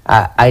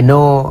 I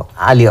know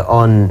earlier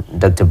on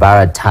Dr.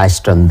 Bharat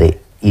touched on the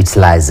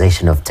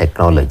utilization of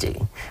technology,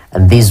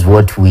 and this is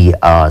what we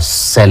are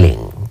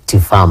selling to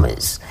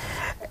farmers.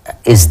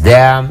 Is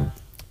there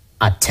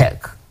a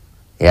tech,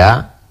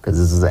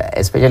 Because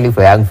especially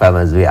for young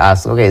farmers, we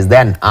ask, okay, is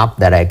there an app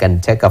that I can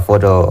take a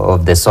photo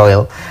of the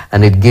soil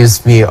and it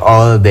gives me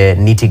all the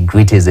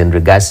nitty-gritties in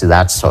regards to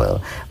that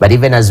soil? But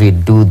even as we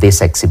do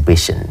this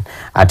exhibition,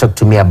 talk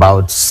to me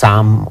about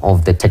some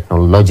of the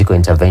technological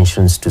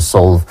interventions to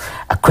solve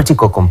a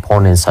critical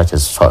component such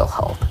as soil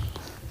health.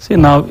 See,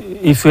 now,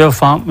 if you have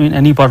farm in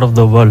any part of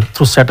the world,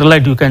 through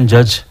satellite you can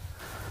judge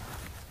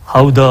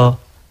how the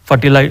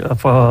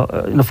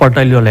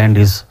fertile your land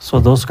is. So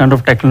those kind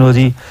of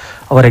technology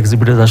our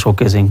exhibitors are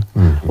showcasing.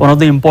 One of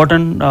the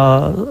important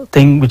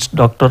thing which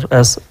doctor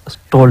has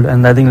told,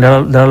 and I think there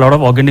are a lot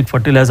of organic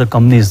fertilizer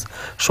companies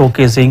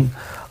showcasing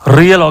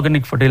real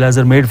organic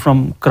fertilizer made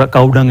from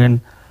cow dung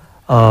and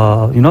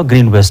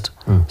green waste.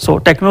 So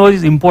technology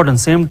is important.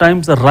 Same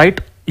time, the right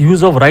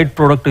use of right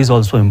product is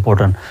also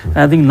important. And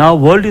I think now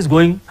world is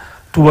going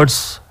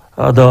towards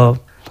the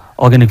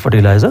organic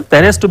fertilizer.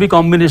 There has to be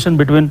combination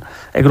between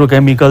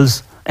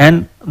agrochemicals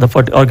and the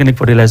organic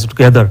fertilizer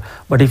together.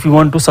 But if you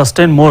want to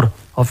sustain more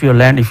of your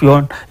land, if you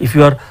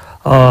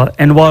are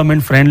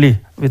environment friendly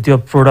with your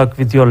product,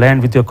 with your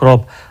land, with your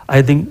crop,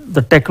 I think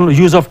the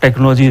use of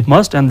technology is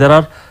must. And there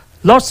are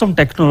lots of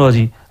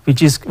technology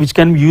which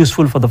can be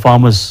useful for the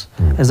farmers.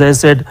 As I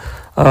said,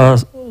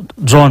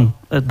 drone,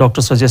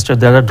 doctor suggested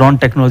there are drone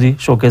technology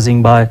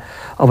showcasing by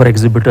our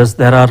exhibitors.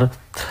 There are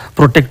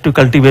protective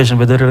cultivation,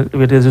 whether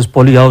it is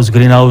polyhouse,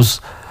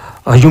 greenhouse,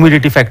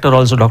 humidity factor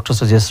also doctor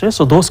suggested.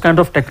 So those kind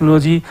of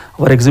technology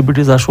our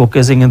exhibitors are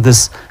showcasing in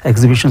this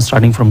exhibition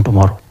starting from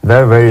tomorrow.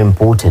 Very, very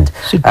important.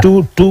 See,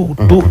 to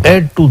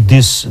add to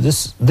this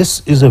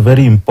is a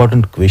very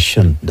important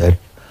question that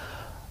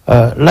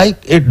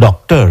like a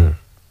doctor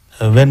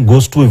when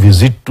goes to a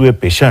visit to a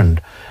patient,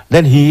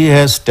 then he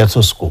has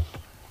stethoscope,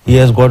 he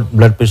has got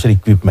blood pressure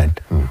equipment,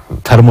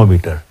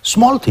 thermometer,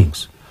 small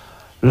things.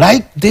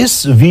 Like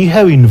this we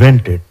have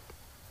invented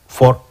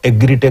for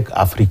Agritech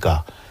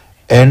Africa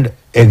and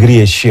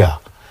Agri-Asia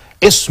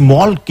a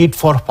small kit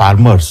for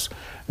farmers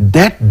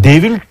that they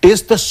will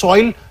test the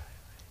soil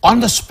on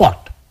the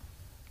spot.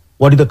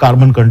 What is the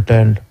carbon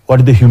content, what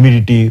is the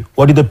humidity,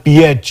 what is the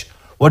pH,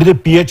 what is the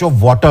pH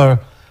of water.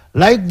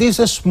 Like this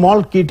a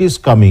small kit is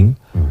coming.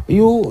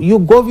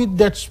 You go with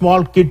that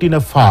small kit in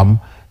a farm,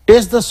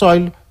 test the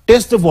soil,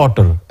 test the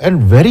water,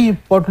 and very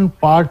important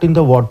part in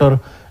the water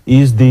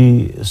is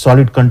the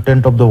solid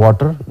content of the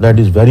water. That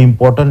is very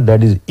important.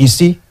 That is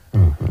EC.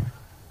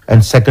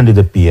 And second is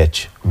the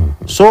pH.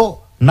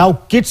 So now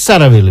kits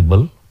are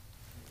available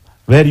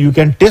where you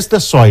can test the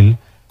soil,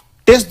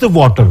 test the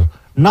water.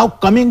 Now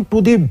coming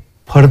to the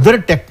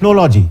further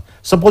technology,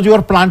 suppose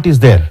your plant is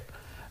there,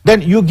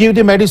 then you give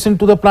the medicine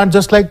to the plant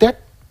just like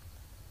that.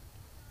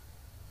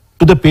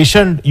 To the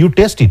patient, you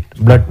test it.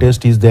 Blood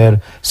test is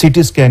there,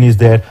 CT scan is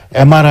there,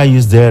 MRI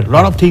is there,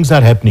 lot of things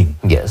are happening.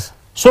 Yes.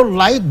 So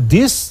like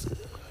this,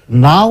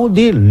 now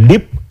the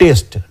leaf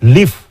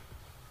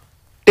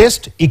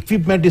test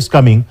equipment is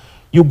coming.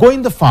 You go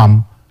in the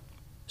farm,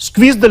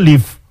 squeeze the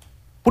leaf,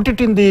 put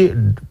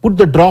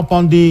the drop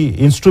on the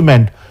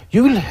instrument.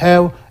 You will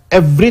have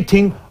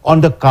everything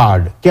on the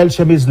card.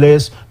 Calcium is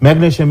less,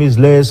 magnesium is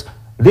less,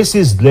 this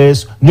is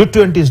less,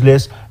 nutrient is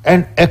less,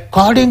 and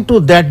according to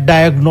that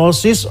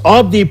diagnosis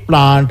of the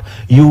plant,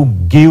 you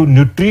give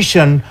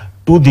nutrition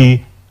to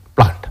the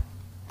plant.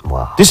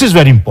 Wow. This is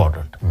very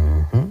important.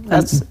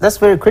 That's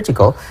very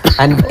critical.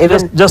 And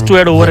even just to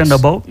add over and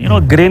above,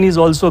 grain is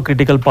also a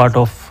critical part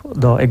of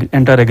the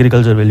entire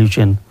agriculture value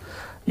chain.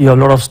 You have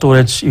a lot of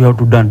storage you have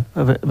to done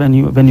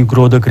when you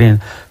grow the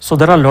grain. So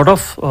there are a lot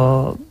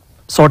of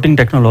sorting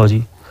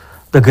technology,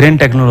 the grain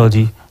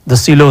technology, the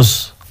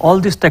silos. All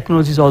these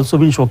technologies also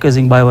been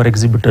showcasing by our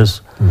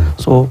exhibitors.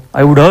 So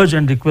I would urge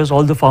and request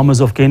all the farmers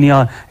of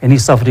Kenya and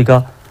East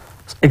Africa,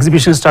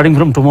 exhibition starting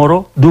from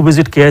tomorrow, do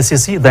visit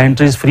KICC, the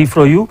entry is free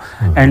for you,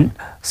 and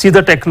see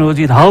the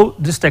technology, how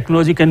this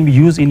technology can be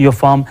used in your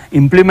farm,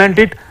 implement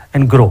it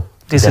and grow.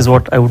 This is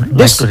what I would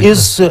like to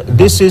request.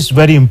 This is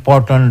very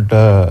important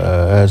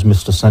as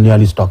Mr.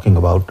 Sanyal is talking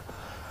about.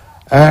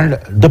 And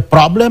the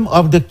problem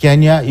of the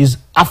Kenya is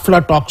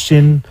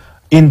aflatoxin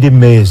in the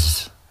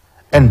maize.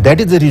 And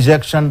that is the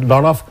rejection,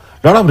 lot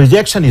of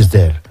rejection is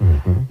there.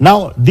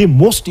 Now, the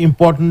most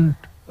important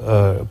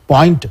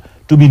point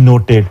to be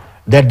noted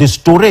that the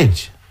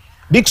storage,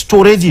 big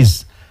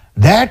storages,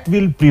 that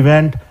will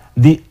prevent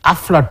the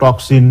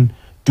aflatoxin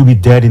to be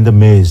there in the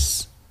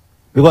maize.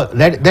 Because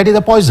that is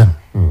a poison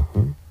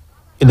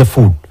in the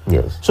food.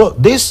 Yes. So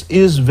this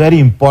is very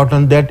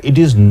important, that it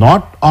is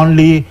not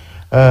only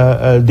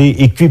the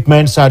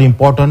equipments are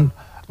important,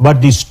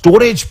 but the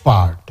storage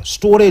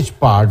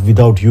part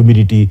without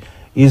humidity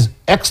is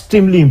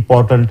extremely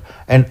important.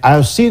 And I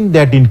have seen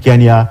that in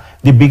Kenya,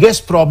 the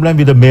biggest problem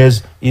with the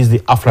maize is the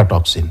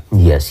aflatoxin.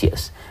 Yes,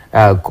 yes.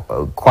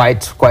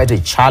 Quite a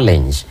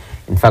challenge.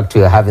 In fact,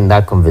 we were having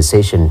that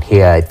conversation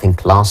here, I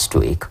think, last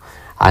week.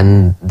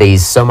 And there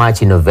is so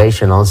much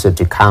innovation also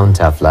to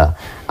counter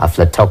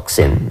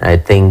aflatoxin. I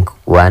think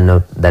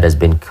one that has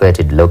been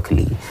created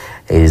locally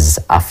is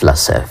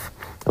Aflaserve,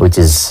 which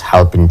is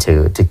helping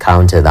to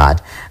counter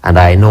that. And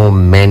I know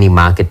many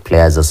market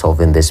players are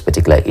solving this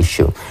particular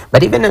issue.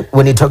 But even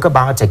when you talk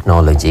about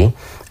technology,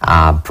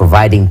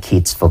 providing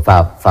kits for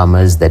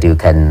farmers that you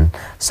can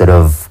sort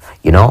of,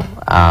 you know,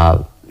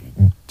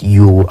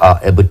 you are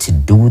able to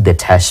do the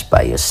test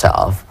by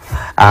yourself.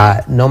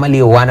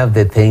 Normally, one of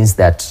the things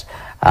that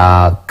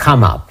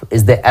come up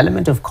is the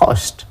element of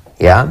cost.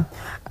 Yeah.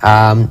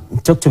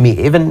 Talk to me,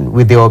 even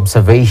with your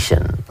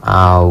observation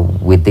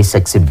with these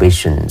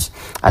exhibitions,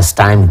 as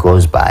time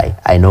goes by,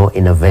 I know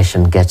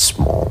innovation gets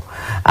more.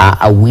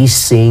 Are we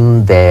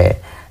seeing the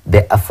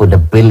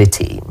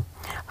affordability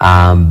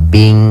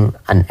being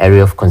an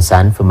area of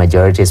concern for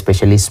majority,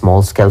 especially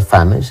small-scale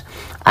farmers?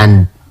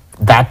 And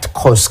that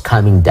cost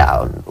coming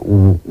down,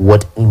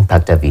 what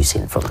impact have you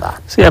seen from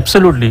that? See,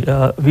 absolutely.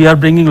 We are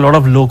bringing a lot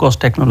of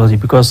low-cost technology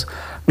because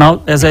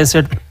now, as I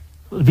said,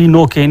 we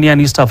know Kenya and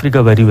East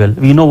Africa very well.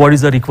 We know what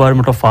is the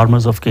requirement of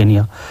farmers of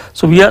Kenya.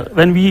 So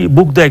when we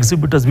book the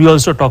exhibitors, we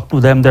also talk to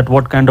them that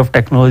what kind of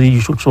technology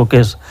you should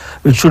showcase,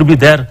 which should be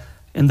there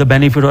in the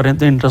benefit or in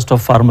the interest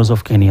of farmers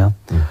of Kenya.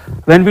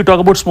 When we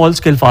talk about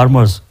small-scale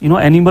farmers, you know,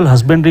 animal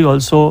husbandry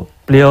also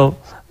play a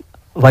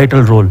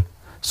vital role.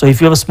 So if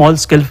you have a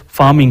small-scale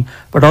farming,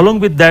 but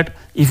along with that,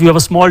 if you have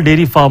a small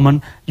dairy farmer,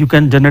 you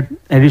can generate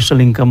additional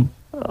income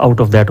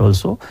out of that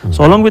also.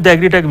 So along with the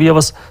agri-tech, we have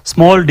a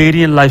small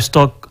dairy and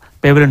livestock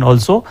pavilion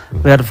also,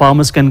 where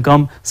farmers can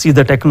come, see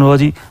the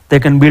technology.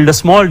 They can build a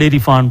small dairy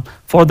farm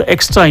for the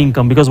extra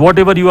income, because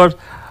whatever you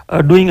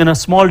are doing in a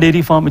small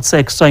dairy farm, it's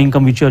extra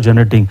income which you are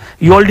generating.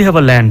 You already have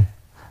a land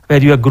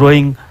where you are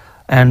growing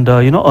and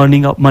you know,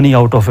 earning money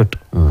out of it.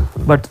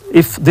 But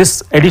if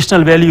this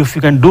additional value, if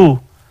you can do,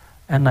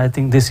 and I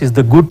think this is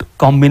the good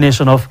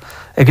combination of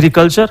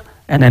agriculture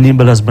and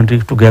animal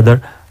husbandry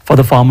together for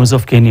the farmers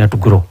of Kenya to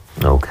grow.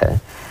 Okay.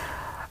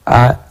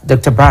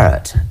 Dr.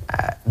 Barrett,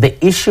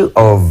 the issue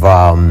of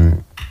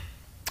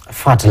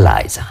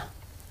fertilizer,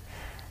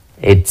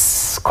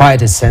 it's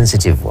quite a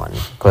sensitive one,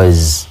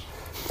 because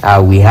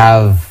we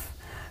have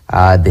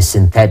the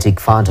synthetic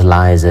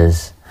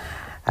fertilizers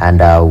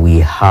and we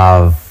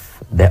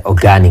have the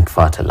organic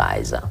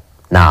fertilizer.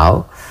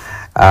 Now,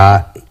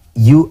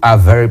 you are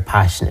very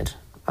passionate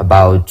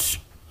about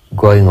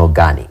growing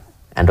organic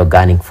and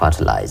organic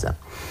fertilizer.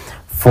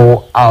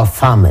 For our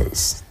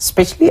farmers,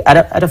 especially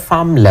at a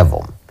farm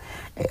level,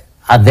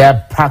 are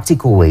there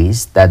practical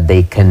ways that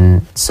they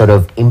can sort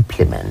of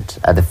implement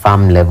at the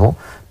farm level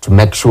to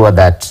make sure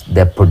that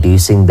they're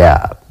producing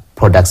their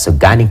products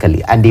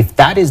organically? And if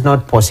that is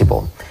not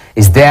possible,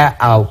 is there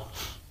a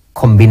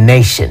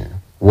combination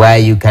where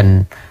you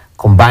can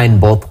combine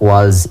both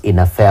worlds in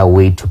a fair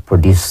way to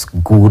produce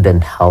good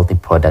and healthy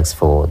products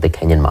for the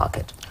Kenyan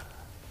market?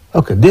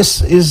 Okay,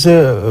 this is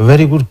a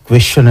very good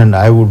question, and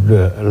I would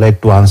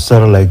like to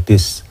answer like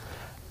this.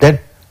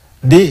 That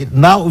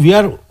now we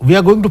are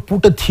going to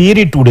put a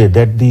theory today,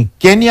 that the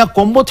Kenya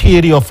combo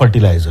theory of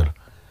fertilizer.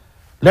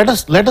 Let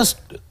us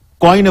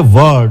coin a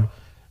word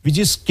which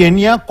is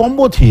Kenya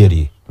combo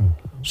theory.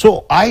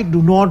 So I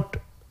do not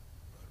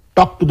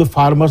talk to the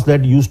farmers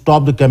that you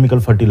stop the chemical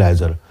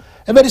fertilizer.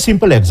 A very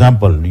simple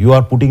example: you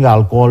are putting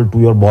alcohol to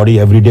your body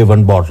every day,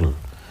 1 bottle.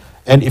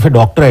 And if a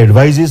doctor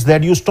advises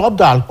that you stop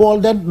the alcohol,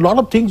 then a lot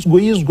of things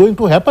is going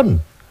to happen.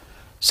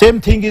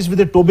 Same thing is with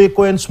the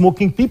tobacco and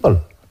smoking people.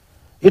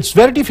 It's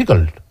very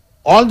difficult.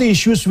 All the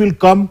issues will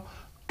come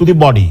to the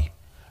body.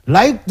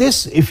 Like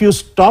this, if you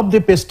stop the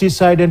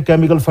pesticide and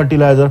chemical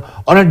fertilizer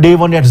on a day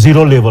one at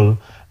 0 level,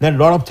 then a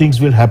lot of things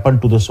will happen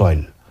to the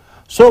soil.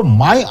 So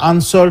my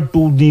answer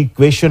to the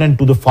question and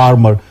to the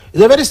farmer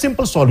is a very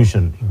simple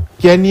solution.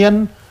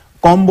 Kenyan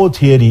combo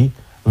theory,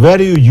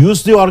 where you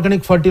use the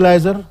organic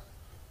fertilizer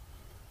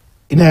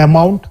in an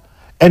amount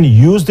and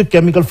use the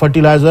chemical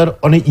fertilizer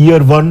on a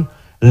year one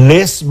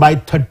less by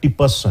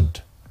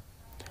 30%.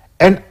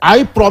 And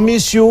I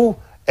promise you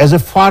as a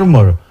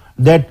farmer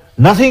that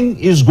nothing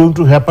is going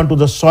to happen to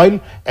the soil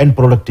and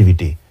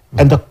productivity,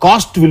 and the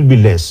cost will be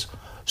less.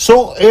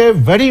 So a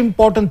very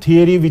important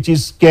theory, which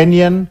is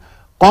Kenyan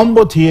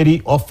combo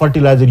theory of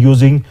fertilizer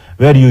using,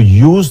 where you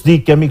use the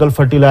chemical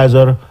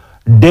fertilizer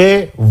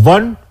day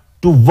 1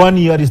 to 1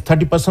 year is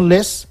 30%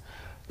 less,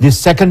 the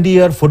second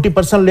year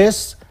 40%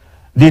 less,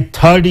 the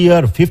third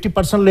year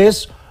 50%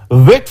 less.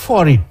 Wait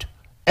for it,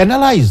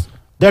 analyze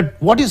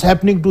that what is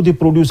happening to the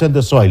produce and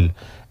the soil,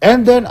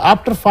 and then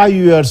after 5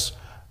 years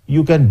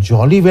you can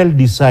jolly well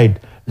decide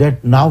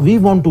that now we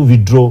want to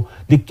withdraw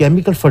the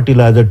chemical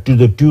fertilizer to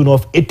the tune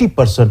of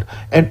 80%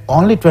 and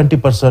only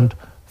 20%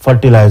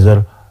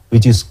 fertilizer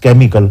which is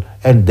chemical,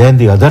 and then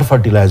the other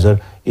fertilizer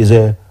is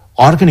a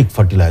organic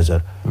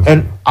fertilizer.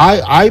 And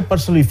I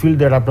personally feel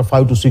that after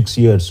 5 to 6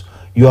 years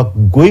you are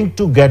going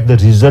to get the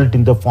result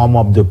in the form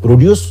of the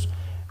produce,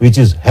 which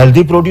is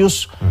healthy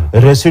produce,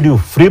 residue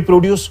free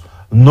produce,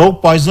 no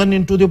poison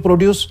into the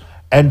produce,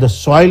 and the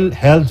soil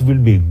health will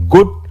be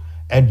good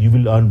and you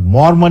will earn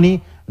more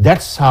money.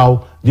 That's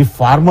how the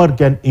farmer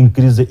can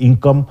increase the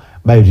income,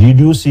 by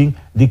reducing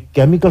the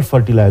chemical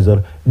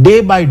fertilizer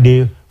day by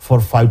day for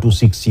 5 to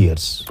 6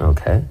 years.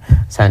 Okay.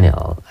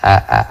 Samuel,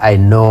 I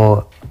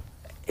know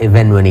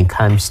even when it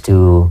comes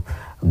to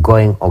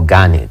going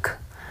organic,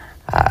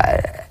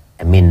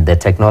 I mean, the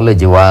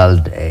technology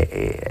world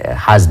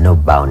has no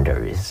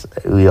boundaries.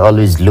 We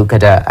always look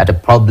at a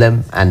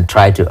problem and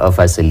try to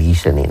offer a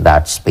solution in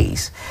that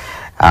space.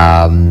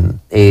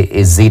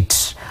 Is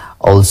it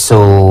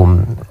also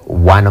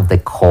one of the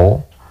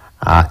core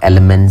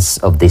elements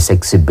of this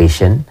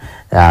exhibition,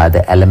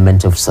 the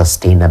element of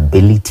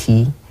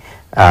sustainability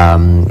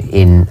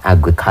in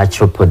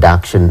agricultural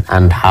production,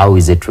 and how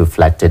is it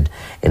reflected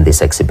in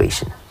this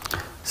exhibition?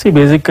 See,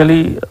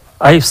 basically,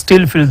 I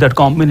still feel that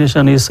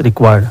combination is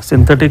required,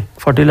 synthetic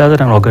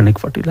fertilizer and organic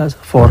fertilizer,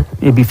 for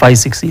maybe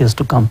 5-6 years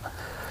to come.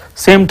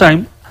 Same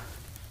time,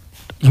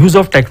 use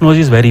of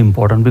technology is very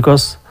important,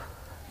 because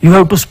you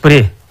have to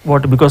spray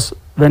because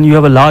when you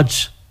have a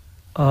large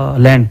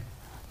land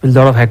with a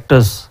lot of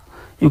hectares,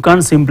 you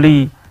can't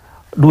simply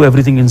do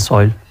everything in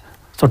soil.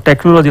 So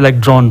technology like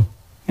drone,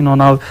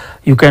 now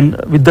you can,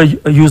 with the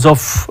use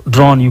of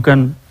drone, you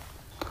can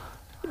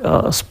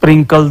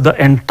sprinkle the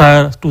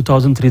entire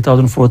 2,000,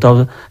 3,000,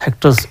 4,000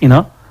 hectares in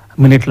a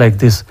minute like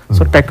this.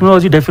 So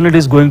technology definitely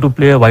is going to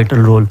play a vital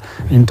role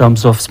in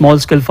terms of small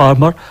scale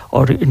farmer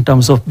or in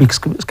terms of big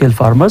scale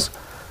farmers.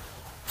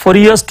 For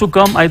years to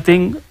come, I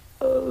think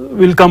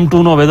we'll come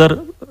to know whether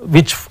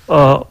which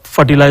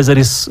fertilizer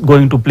is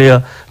going to play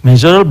a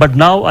major role. But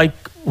now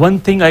one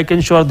thing I can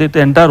assure that the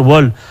entire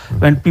world,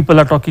 when people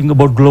are talking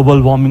about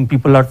global warming,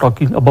 people are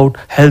talking about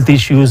health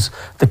issues,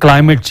 the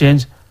climate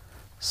change,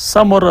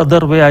 some or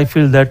other way I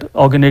feel that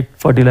organic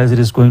fertilizer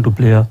is going to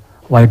play a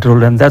vital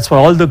role. And that's why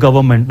all the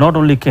government, not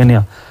only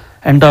Kenya,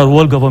 entire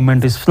world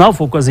government is now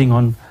focusing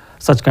on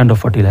such kind of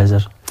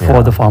fertilizer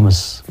for the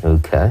farmers.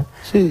 Okay.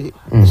 See,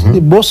 the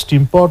most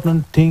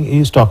important thing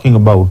is talking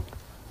about,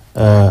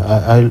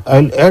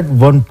 I'll add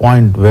one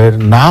point where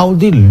now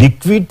the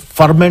liquid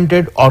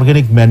fermented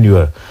organic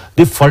manure,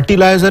 the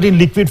fertilizer in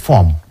liquid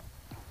form.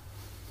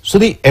 So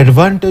the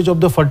advantage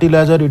of the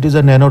fertilizer, it is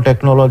a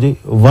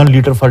nanotechnology, 1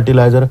 liter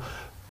fertilizer,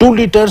 2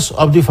 liters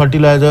of the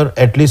fertilizer,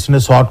 at least in a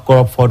short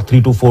crop for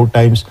 3 to 4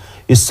 times,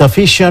 is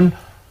sufficient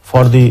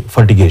for the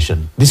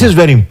fertigation. This is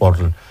very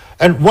important.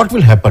 And what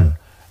will happen?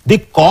 The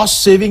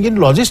cost saving in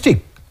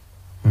logistic.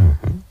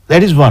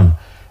 That is one.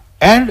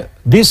 And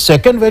the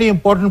second very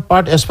important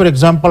part, as for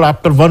example,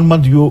 after 1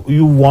 month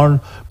you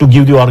want to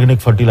give the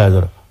organic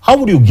fertilizer. How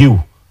would you give?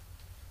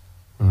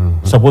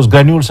 Suppose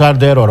granules are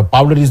there or a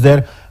powder is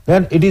there,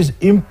 then it is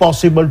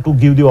impossible to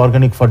give the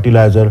organic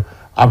fertilizer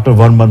after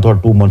 1 month or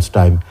 2 months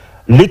time.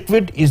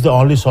 Liquid is the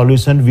only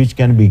solution which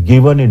can be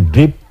given in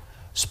drip,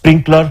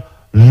 sprinkler,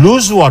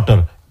 loose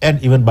water,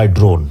 and even by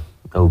drone.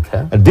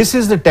 Okay. And this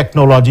is the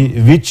technology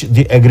which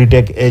the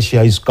Agritech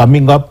Asia is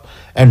coming up,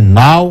 and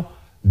now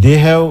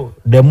they are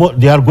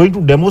going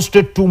to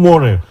demonstrate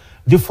tomorrow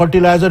the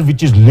fertilizer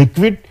which is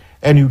liquid,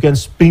 and you can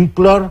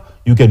sprinkler,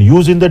 you can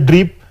use in the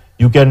drip,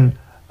 you can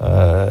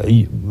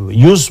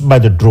use by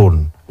the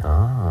drone.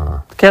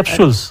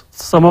 Capsules.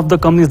 Some of the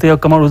companies, they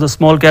have come out with the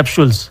small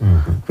capsules,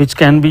 which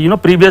can be,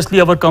 previously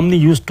our company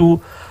used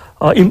to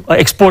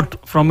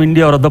export from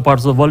India or other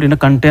parts of the world in a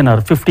container,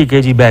 50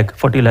 kg bag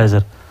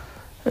fertilizer.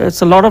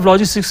 It's a lot of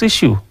logistics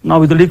issue. Now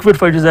with the liquid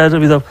fertilizer,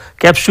 with a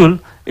capsule,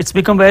 it's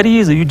become very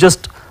easy. You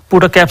just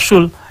put a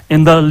capsule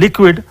in the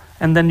liquid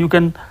and then you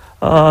can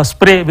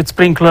spray with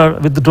sprinkler,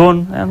 with the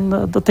drone, and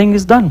the thing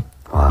is done.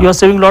 Wow. You are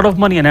saving a lot of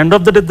money, and end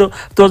of the day,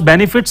 those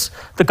benefits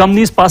the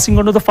company is passing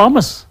on to the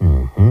farmers.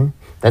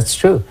 That's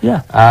true.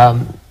 Yeah.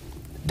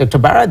 Dr.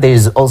 Bara, there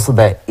is also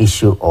the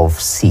issue of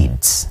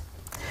seeds,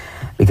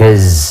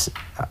 because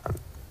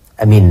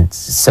I mean,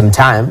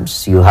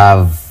 sometimes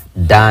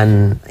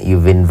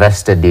you've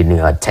invested in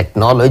your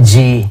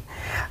technology,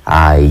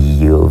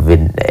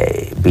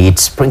 be it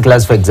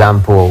sprinklers, for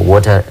example,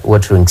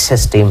 watering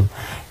system,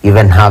 you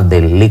even have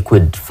the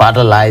liquid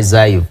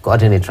fertilizer, you've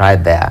gotten it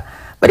right there,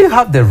 but you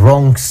have the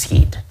wrong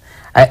seed.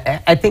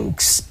 I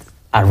think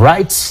a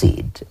right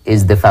seed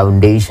is the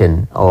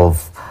foundation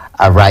of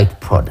a right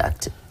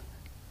product.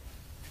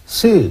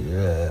 See,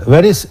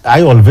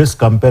 I always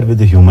compare with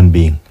the human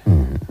being.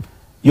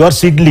 Your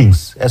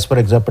seedlings, as for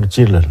example,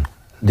 children,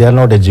 they are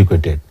not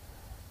educated.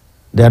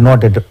 They are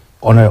not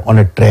on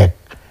a track.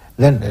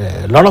 Then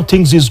a lot of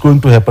things is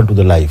going to happen to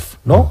the life,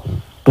 no?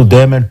 To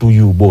them and to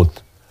you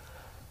both.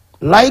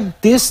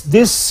 Like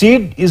this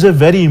seed is a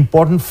very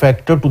important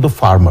factor to the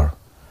farmer.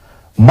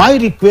 My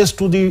request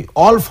to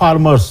all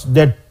farmers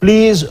that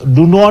please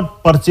do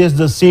not purchase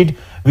the seed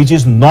which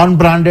is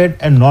non-branded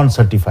and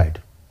non-certified.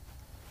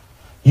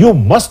 You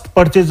must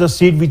purchase the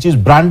seed which is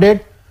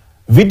branded,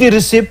 with the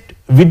receipt,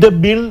 with the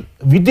bill,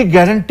 with the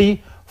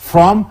guarantee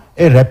from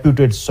a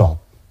reputed shop.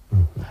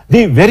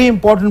 The very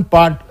important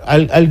part,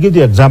 I'll give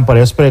the example.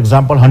 As per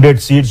example,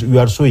 100 seeds we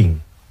are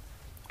sowing,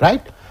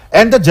 right?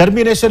 And the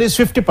germination is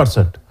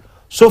 50%.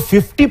 So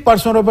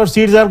 50% of our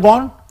seeds are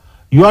gone.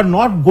 You are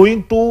not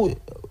going to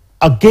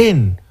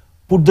again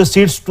put the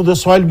seeds to the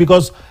soil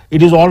because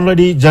it is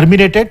already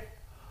germinated.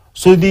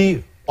 So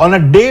on a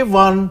day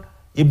one,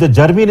 if the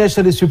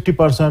germination is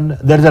 50%,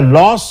 there is a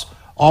loss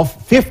of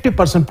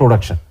 50%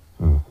 production.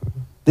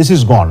 This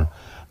is gone.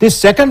 The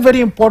second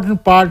very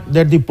important part,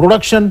 that the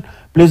production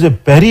plays a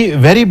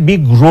very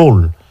big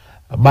role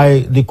by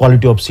the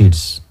quality of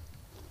seeds.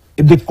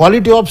 If the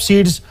quality of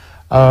seeds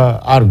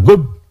are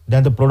good,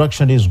 then the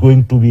production is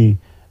going to be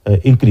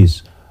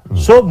increased.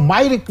 So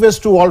my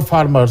request to all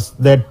farmers,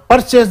 that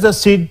purchase the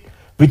seed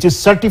which is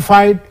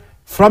certified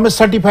from a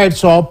certified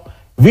shop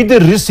with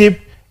the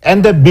receipt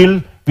and the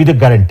bill with a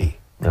guarantee.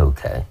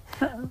 Okay.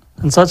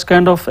 And such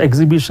kind of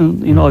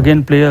exhibition,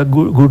 again play a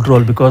good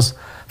role, because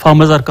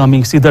farmers are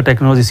coming, see the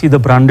technology, see the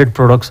branded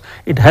products.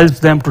 It helps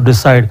them to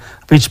decide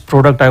which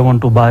product I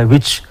want to buy,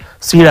 which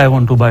seed I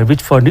want to buy,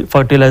 which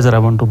fertilizer I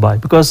want to buy,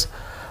 because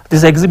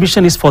this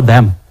exhibition is for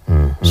them.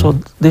 So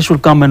they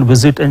should come and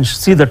visit and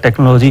see the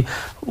technology,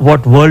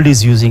 what world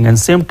is using, and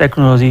same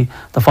technology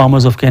the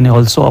farmers of Kenya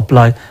also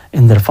apply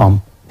in their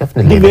farm.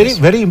 Definitely.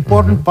 The very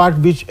important part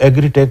which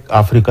Agritech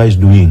Africa is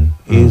doing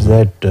is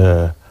that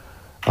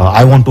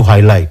I want to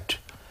highlight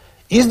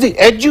is the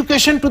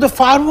education to the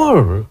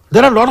farmer.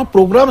 There are a lot of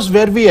programs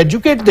where we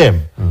educate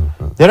them.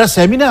 There are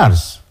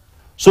seminars.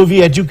 So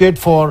we educate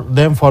for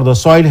them for the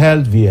soil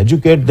health, we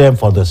educate them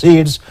for the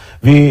seeds,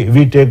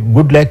 we take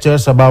good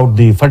lectures about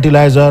the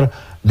fertilizer.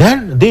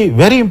 Then the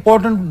very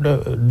important,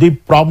 the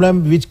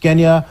problem which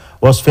Kenya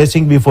was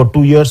facing before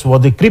 2 years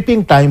was the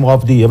creeping time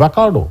of the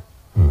avocado.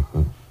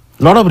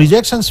 Lot of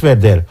rejections were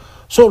there.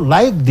 So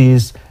like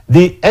this,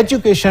 the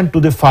education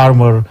to the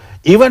farmer,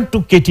 even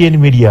to KTN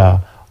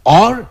media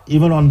or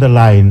even on the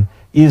line,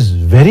 is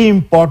very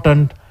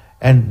important,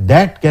 and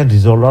that can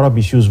resolve a lot of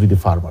issues with the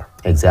farmer.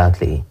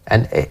 Exactly.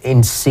 And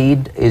in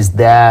seed, is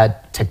there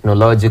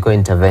technological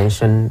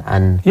intervention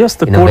and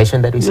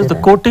innovation that you say? Yes, the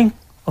coating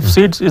of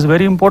seeds is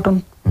very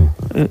important.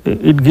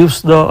 It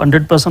gives the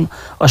 100%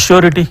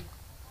 assurity.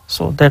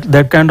 So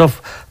that kind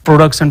of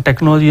products and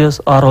technologies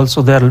are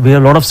also there. We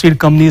have a lot of seed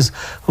companies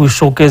who are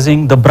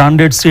showcasing the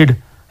branded seed,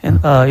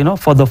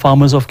 for the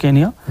farmers of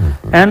Kenya.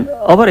 And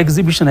our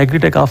exhibition,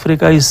 Agritech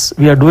Africa,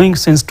 we are doing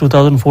since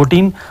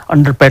 2014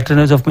 under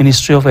patronage of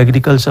Ministry of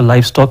Agriculture,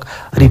 Livestock,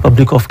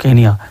 Republic of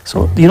Kenya.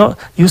 So,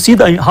 you see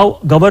how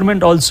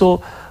government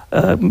also,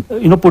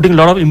 putting a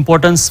lot of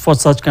importance for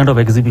such kind of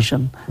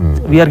exhibition.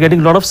 We are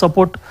getting a lot of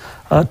support.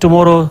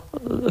 Tomorrow,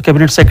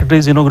 Cabinet Secretary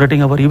is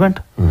inaugurating our event.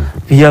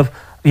 We have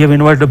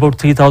invited about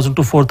 3,000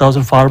 to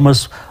 4,000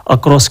 farmers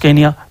across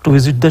Kenya to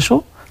visit the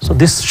show. So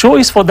this show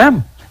is for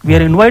them. We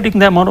are inviting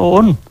them on our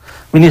own.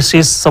 Ministry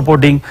is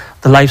supporting,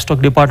 the livestock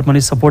department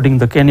is supporting,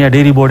 the Kenya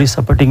Dairy Board is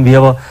supporting. We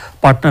have a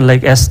partner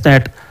like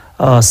SNET,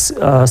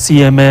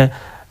 CMA,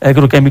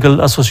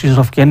 Agrochemical Association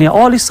of Kenya,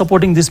 all is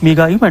supporting this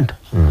mega event.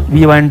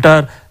 We have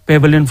entire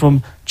pavilion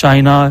from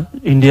China,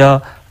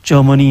 India,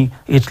 Germany,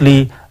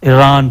 Italy,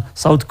 Iran,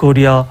 South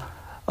Korea,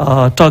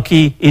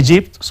 Turkey,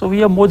 Egypt. So we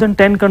have more than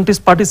 10 countries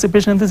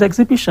participation in this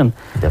exhibition.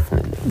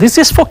 Definitely. This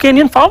is for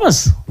Kenyan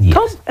farmers. Yes.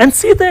 Come and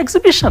see the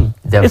exhibition.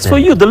 Definitely. It's for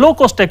you, the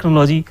low-cost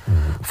technology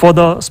for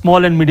the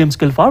small and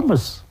medium-scale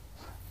farmers.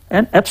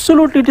 And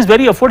absolutely, it is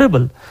very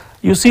affordable.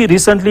 You see,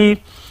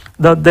 recently,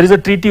 there is a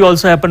treaty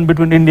also happened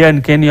between India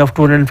and Kenya of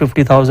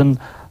 250,000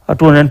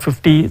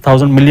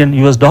 million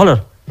US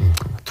dollar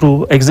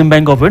through Exim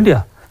Bank of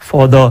India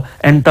for the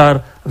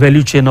entire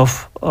value chain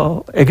of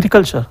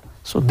agriculture.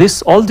 So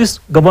all this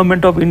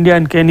government of India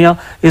and Kenya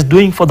is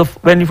doing for the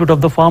benefit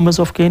of the farmers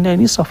of Kenya and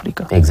East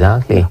Africa.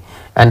 Exactly.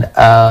 And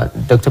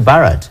Dr.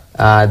 Bharat,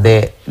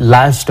 the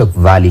livestock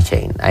value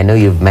chain, I know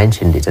you've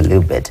mentioned it a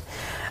little bit.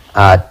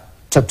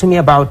 Talk to me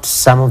about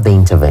some of the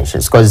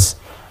interventions, because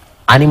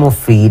animal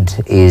feed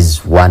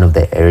is one of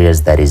the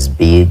areas that is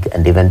big,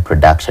 and even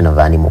production of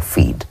animal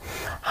feed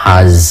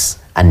has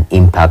an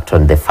impact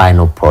on the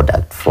final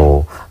product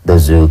for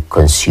those who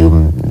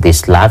consume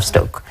this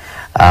livestock.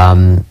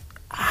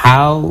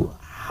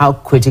 How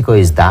critical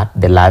is that,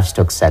 the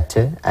livestock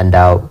sector, and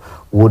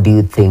what do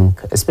you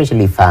think,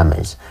 especially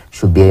farmers,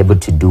 should be able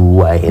to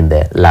do in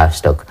the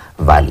livestock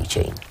value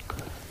chain?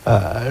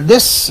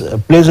 This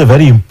plays a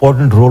very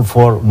important role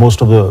for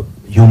most of the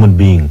human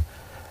being.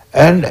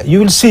 And you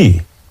will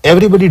see,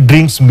 everybody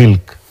drinks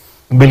milk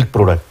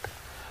product.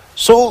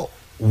 So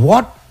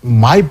what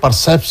my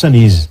perception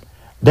is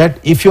that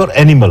if your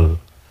animal,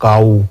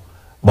 cow,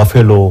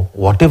 buffalo,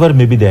 whatever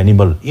may be the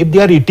animal, if they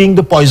are eating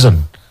the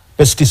poison,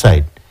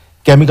 pesticide,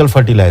 chemical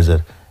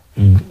fertilizer,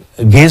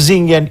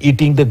 grazing and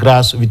eating the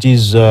grass which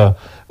is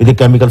with the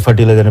chemical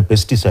fertilizer and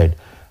pesticide,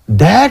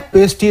 that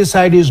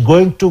pesticide is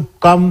going to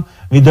come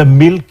with the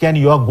milk, and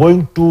you are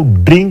going to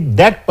drink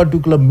that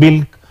particular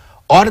milk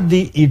or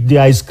eat the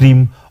ice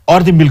cream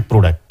or the milk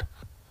product.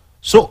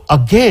 So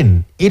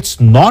again, it's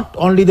not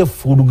only the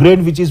food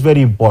grain which is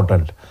very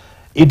important.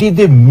 It is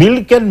the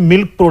milk and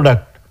milk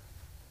product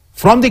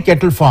from the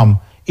cattle farm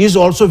is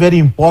also very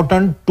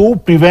important to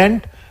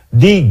prevent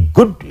the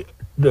good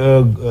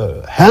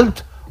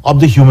health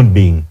of the human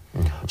being.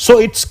 So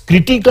it's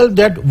critical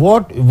that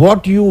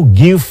what you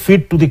give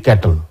feed to the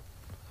cattle,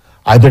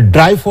 either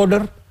dry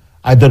fodder,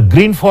 either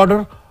green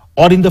fodder,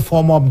 or in the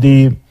form of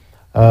the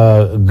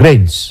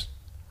grains.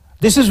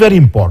 This is very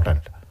important.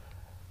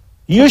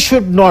 You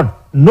should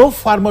not, no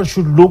farmer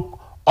should look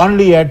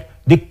only at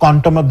the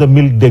quantum of the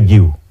milk they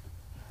give.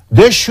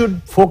 they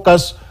should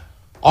focus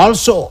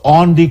also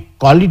on the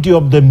quality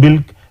of the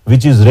milk,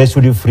 which is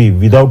residue free,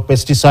 without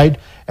pesticide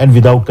and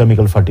without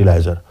chemical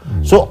fertilizer.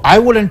 So I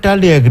would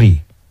entirely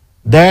agree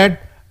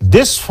that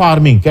this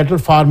farming, cattle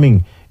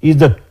farming, is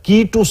the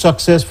key to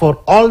success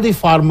for all the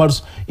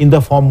farmers in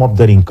the form of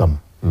their income.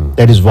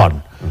 That is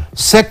one.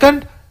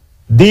 Second,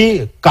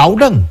 the cow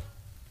dung.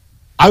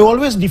 I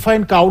always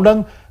define cow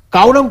dung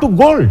to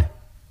gold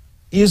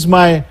is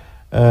my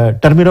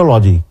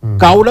terminology.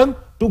 Cow dung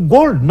to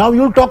gold. Now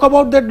you'll talk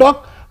about that,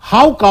 Doc.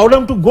 How cow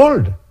dung to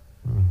gold?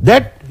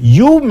 That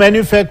you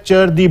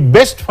manufacture the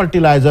best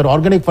fertilizer,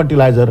 organic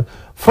fertilizer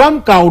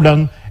from cow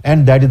dung,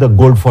 and that is the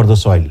gold for the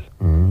soil.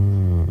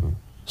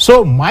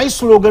 So my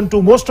slogan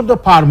to most of the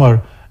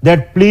farmer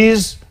that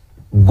please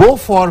go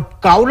for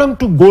cow dung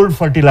to gold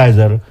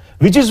fertilizer,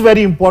 which is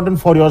very important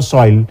for your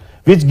soil,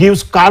 which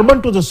gives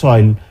carbon to the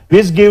soil,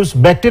 which gives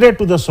bacteria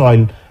to the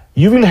soil.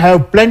 You will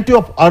have plenty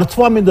of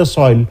earthworm in the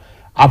soil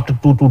after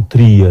 2 to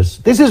 3 years.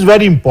 This is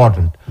very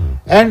important.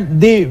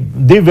 And the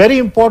very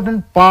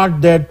important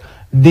part that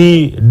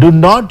do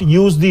not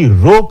use the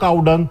raw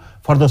cow dung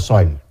for the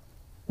soil.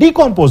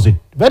 Decompose it.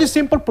 Very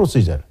simple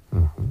procedure.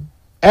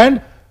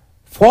 And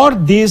for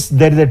this,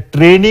 there is a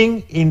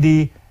training in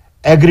the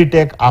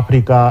Agritech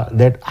Africa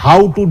that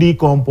how to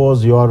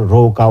decompose your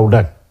raw cow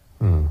dung.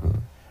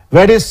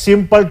 Very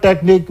simple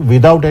technique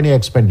without any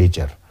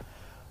expenditure.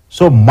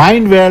 So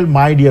mind well,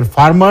 my dear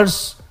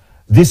farmers,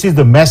 this is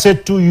the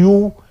message to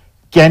you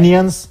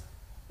Kenyans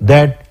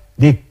that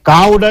the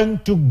cow dung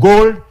to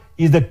gold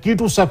is the key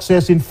to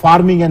success in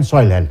farming and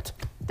soil health.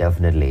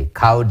 Definitely.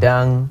 Cow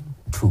dung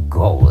to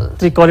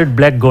gold. We call it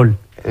black gold.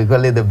 We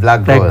call it the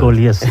black Black gold. gold,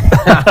 yes.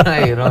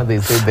 You know, they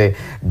say the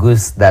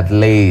goose that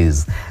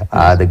lays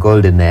the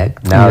golden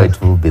egg. Now Yes.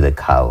 it will be the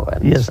cow.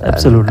 And, Yes,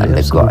 absolutely, And the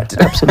absolutely,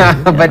 goat.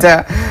 absolutely, But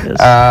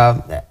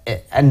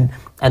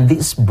and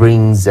this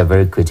brings a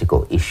very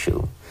critical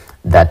issue,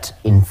 that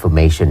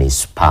information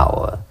is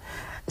power,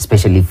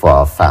 especially for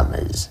our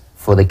farmers,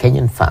 for the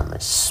Kenyan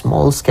farmers,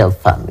 small-scale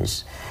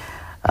farmers.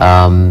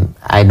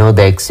 I know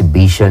the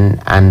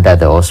exhibition, under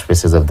the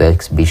auspices of the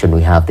exhibition,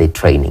 we have the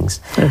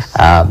trainings. Yes.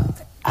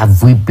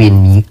 Have we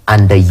been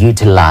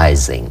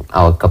underutilizing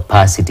our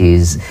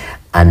capacities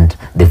and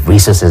the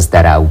resources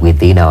that are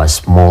within our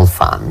small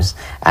farms?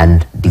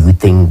 And do you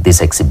think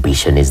this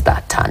exhibition is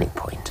that turning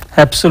point?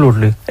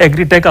 Absolutely.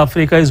 Agritech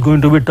Africa is going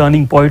to be a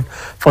turning point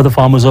for the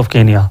farmers of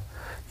Kenya.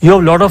 You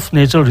have a lot of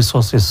natural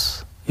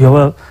resources. You have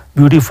a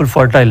beautiful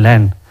fertile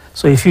land.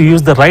 So if you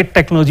use the right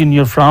technology in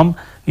your farm,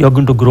 you are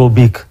going to grow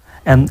big.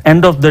 And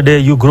end of the day,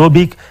 you grow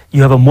big,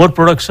 you have a more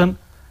production,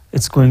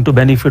 it's going to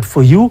benefit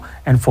for you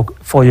and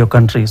for your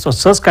country. So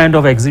such kind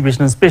of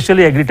exhibition,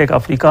 especially Agritech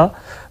Africa,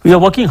 we are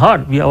working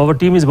hard. Our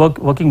team is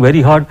working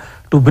very hard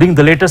to bring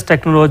the latest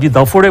technology, the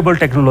affordable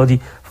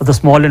technology for the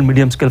small and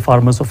medium scale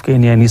farmers of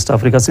Kenya and East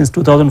Africa since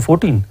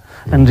 2014.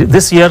 And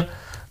this year,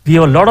 we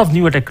have a lot of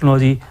newer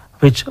technology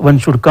which one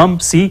should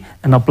come, see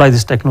and apply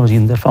this technology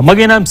in their farm.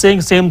 Again, I'm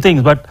saying same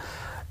things, but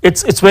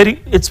it's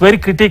very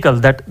critical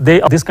that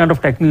this kind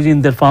of technology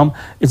in their farm,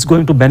 it's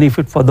going to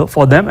benefit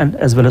for them and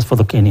as well as for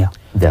the Kenya.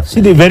 Definitely.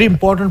 See, the very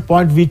important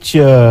point which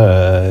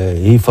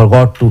he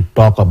forgot to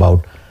talk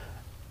about,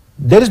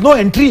 there is no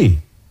entry.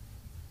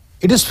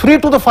 It is free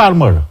to the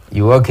farmer.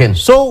 You work in.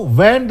 So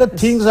when the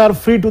things are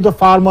free to the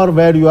farmer,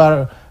 where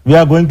we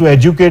are going to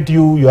educate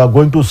you, you are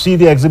going to see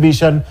the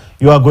exhibition,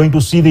 you are going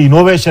to see the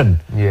innovation.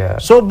 Yeah.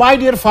 So my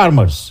dear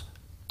farmers,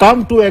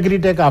 come to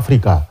Agritech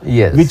Africa,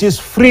 Yes. which is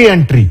free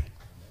entry.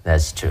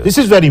 That's true. This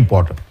is very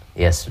important.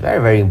 Yes, very,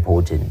 very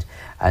important.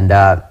 And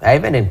I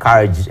even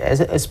encourage,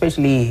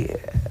 especially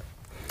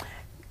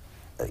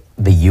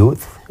the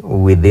youth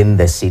within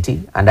the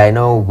city. And I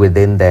know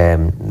within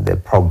the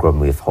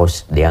program we've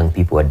hosted, the young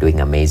people are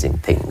doing amazing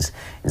things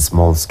in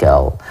small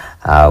scale.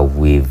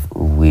 We've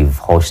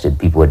hosted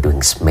people who are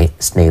doing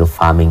snail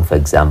farming, for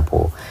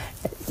example,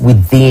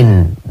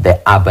 within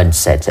the urban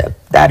setup.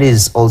 That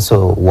is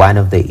also one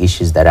of the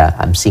issues that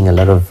I'm seeing a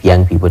lot of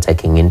young people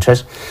taking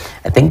interest.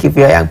 I think if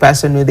you're a young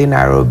person within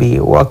Nairobi,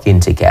 walk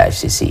into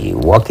KICC,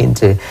 walk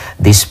into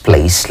this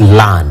place,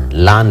 learn.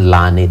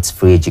 It's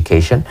free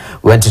education.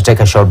 We want to take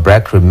a short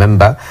break.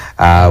 Remember,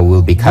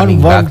 we'll be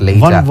coming back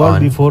later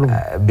on.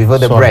 Before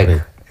the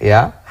break.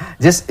 Yeah?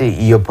 Just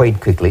your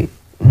point quickly.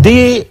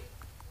 There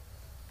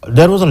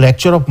was a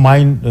lecture of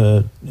mine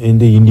in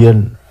the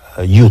Indian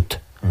youth.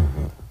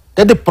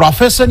 That the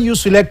profession you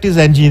select is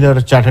engineer,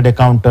 chartered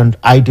accountant,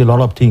 IT, a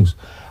lot of things.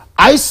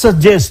 I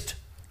suggest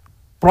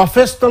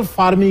professional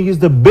farming is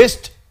the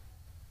best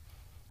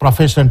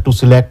profession to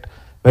select,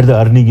 where the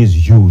earning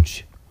is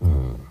huge.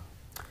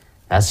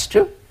 That's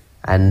true.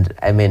 And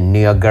I mean,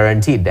 you're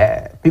guaranteed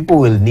that people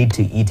will need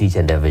to eat each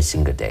and every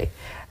single day.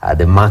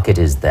 The market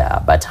is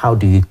there, but how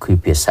do you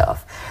equip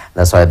yourself?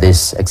 That's why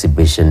this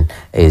exhibition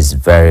is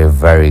very,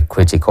 very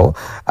critical.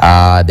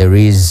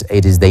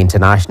 It is the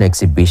International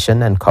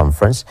Exhibition and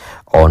Conference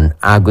on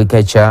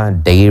Agriculture,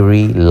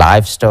 Dairy,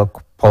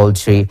 Livestock,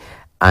 Poultry,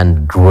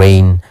 and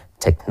Grain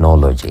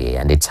Technology.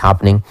 And it's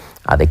happening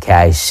at the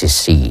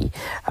KICC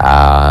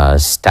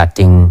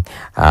starting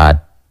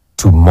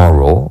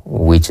tomorrow,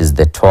 which is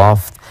the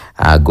 12th,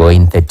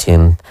 going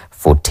 13th,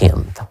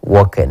 14th.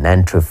 Walk-in,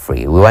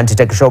 entry-free. We want to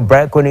take a short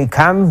break. When we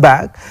come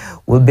back,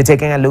 we'll be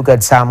taking a look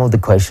at some of the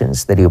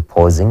questions that you're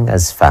posing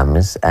as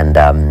farmers and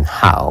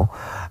how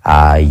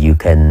you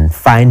can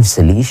find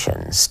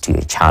solutions to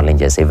your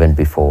challenges even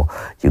before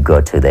you go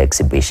to the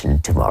exhibition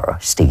tomorrow.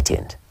 Stay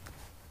tuned.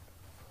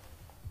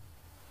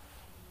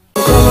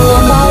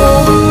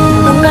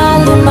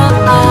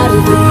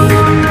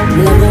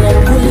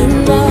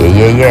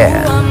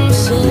 Yeah.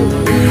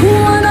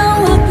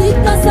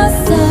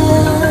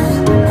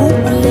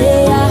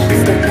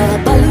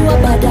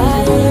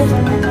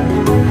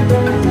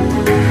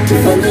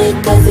 Tufanye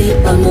kazi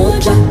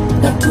pamoja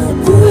na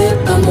tukue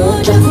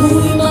pamoja,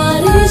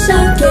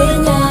 kuimarisha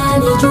Kenya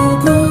ni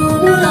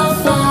jukumu la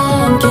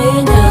Farm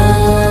Kenya.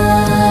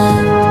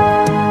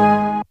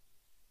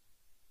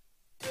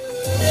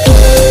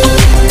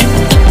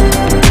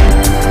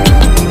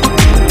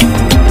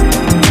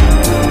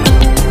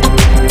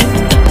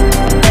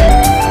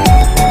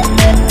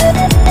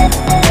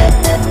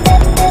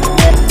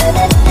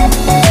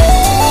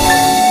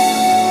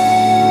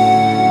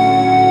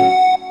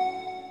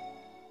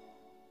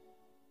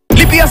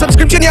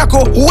 Subscription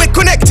yako uwe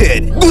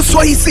connected.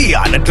 Guswa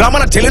hisia na drama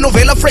na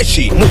telenovela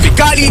freshi, movie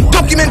kali,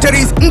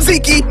 documentaries,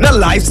 mziki na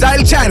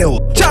lifestyle channel.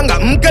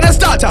 Changamka na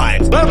Star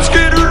Times. Let's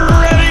get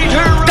ready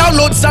to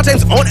download Star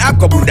Times on app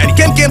kwa burudani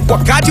kemkem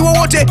wakati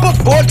wowote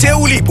popote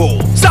ulipo.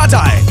 Star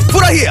Times,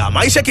 furahia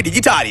maisha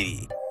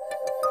kidijitali.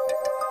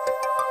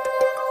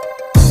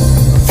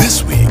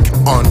 This week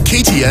on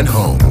KTN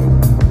Home.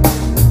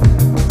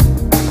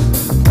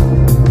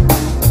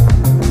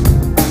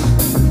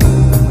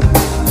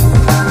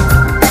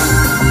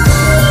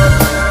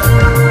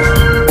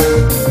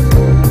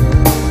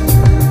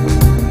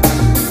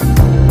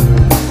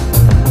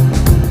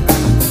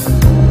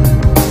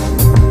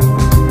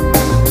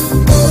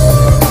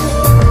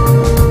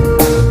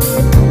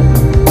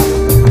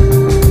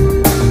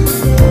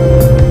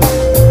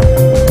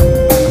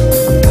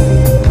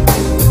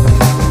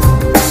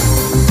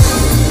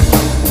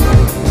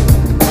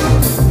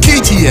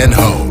 KTN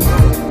Home,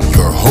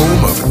 your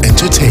home of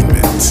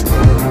entertainment.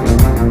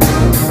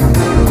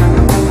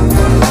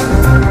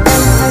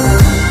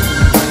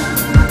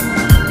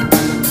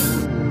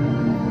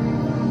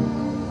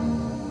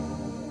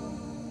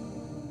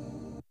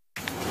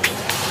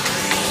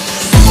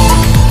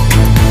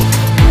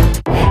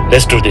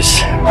 Let's do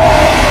this.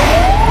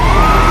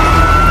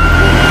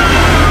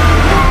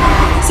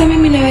 Sasa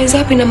mimi naweza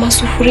wapi na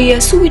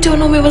masufuria? Si uite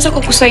wanaume waweza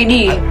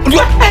kukusaidia.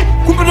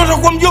 Kumbe ndo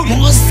kwa mjogi.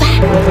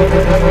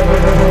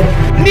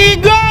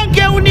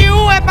 Nigonge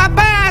uniue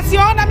baba,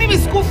 siona mimi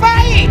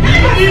sikufai.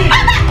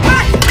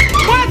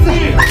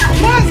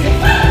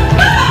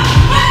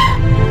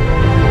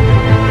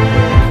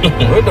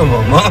 Wewe ndo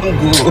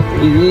mamangu.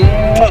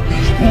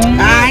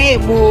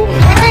 Aibu.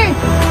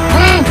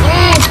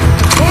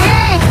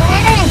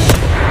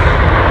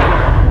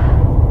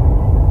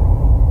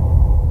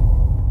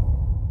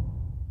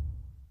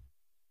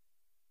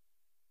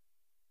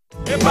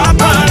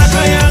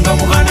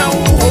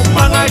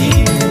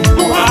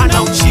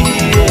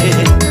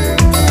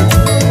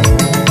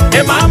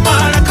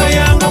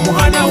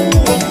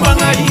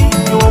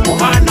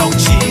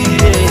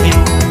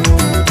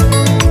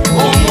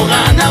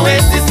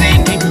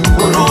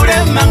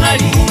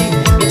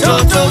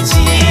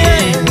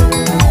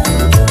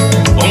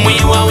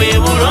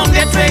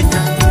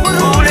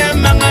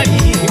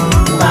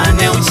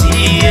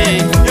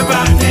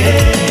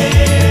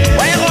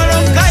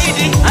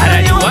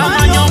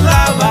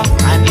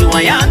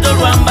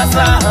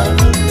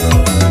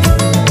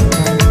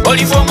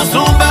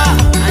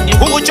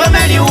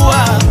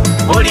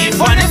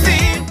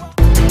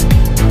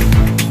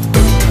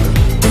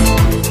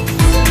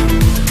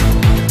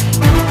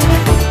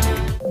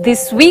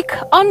 This week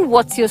on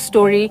What's Your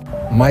Story?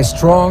 My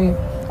strong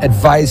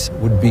advice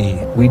would be,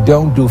 we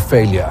don't do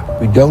failure,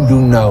 we don't do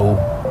no,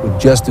 we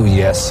just do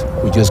yes,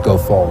 we just go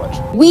forward.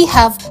 We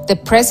have the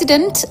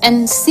president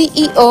and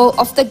CEO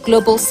of the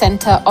Global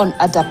Center on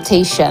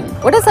Adaptation.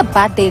 What does a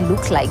bad day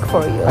look like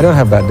for you? I don't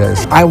have bad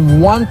days. I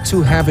want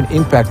to have an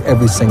impact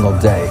every single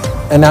day.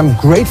 And I'm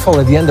grateful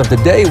at the end of the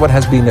day what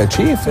has been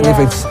achieved. And if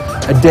it's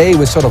a day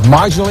with sort of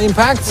marginal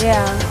impact,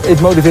 it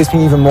motivates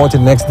me even more to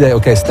the next day.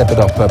 Okay, step it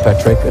up,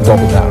 Patrick, and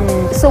double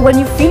down. So when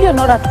you feel you're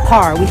not at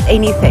par with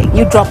anything,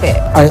 you drop it.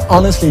 I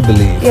honestly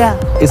believe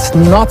it's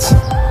not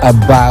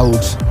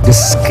about the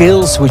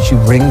skills which you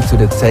bring to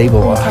the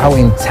table or how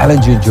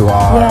intelligent you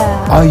are.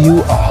 Are you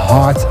a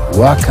hard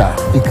worker?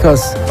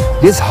 Because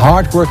this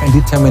hard work and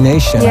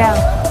determination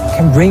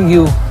can bring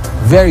you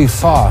very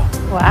far.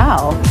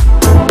 Wow.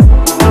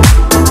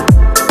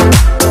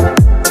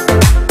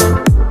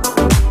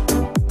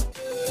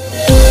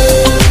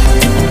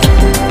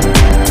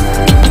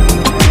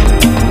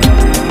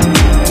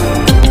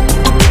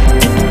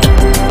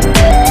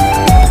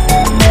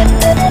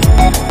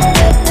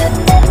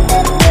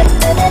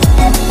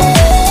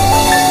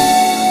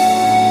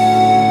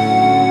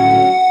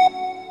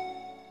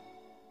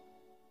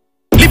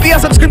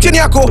 subscription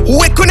yako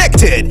uwe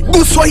connected.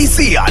 Guswa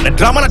hisia na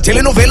drama na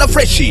telenovela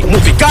freshi,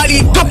 movie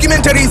kali,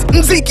 documentaries,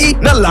 mziki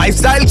na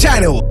lifestyle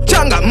channel.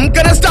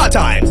 Changamka na Star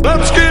Times.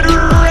 Let's get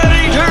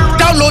ready to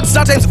download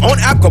Star Times on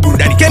app kwa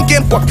burudani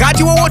kemkem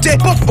wakati wowote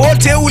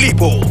popote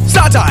ulipo.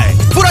 Star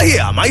Times,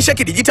 furahia maisha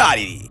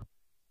kidijitali.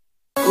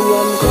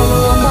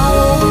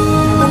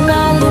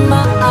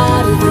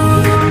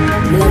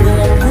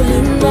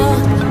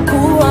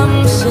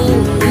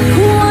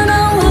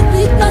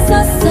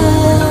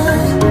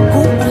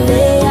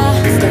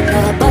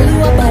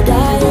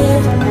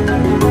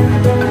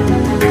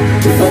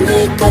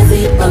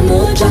 Kazi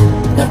pamoja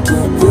na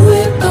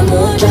tukue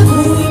pamoja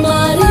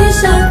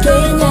kuimarisha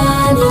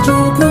Kenya, ni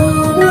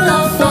jukumu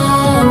la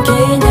Farm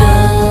Kenya.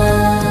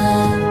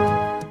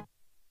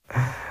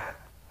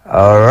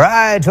 All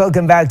right,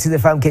 welcome back to the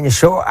Farm Kenya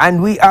show,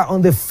 and we are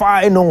on the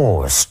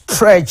final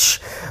stretch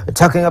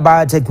talking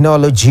about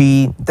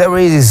technology. There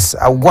is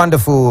a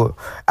wonderful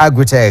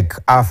Agritech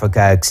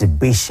Africa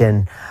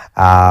exhibition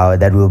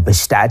that will be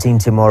starting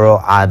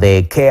tomorrow at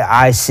the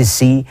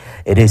KICC.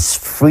 It is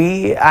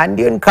free and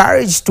you're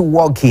encouraged to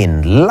walk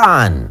in,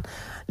 learn,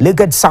 look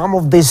at some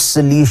of these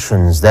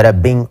solutions that are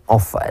being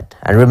offered.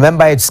 And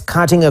remember, it's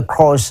cutting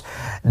across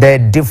the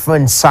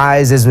different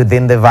sizes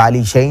within the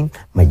value chain.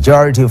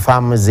 Majority of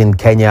farmers in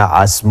Kenya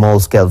are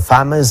small-scale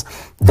farmers.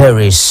 There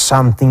is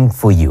something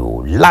for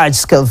you.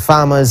 Large-scale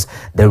farmers,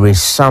 there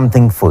is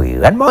something for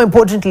you. And more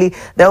importantly,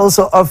 they're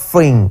also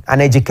offering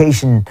an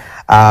education,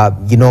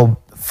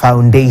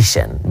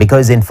 foundation,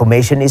 because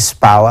information is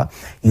power.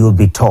 You will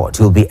be taught,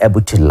 you'll be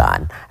able to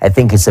learn. I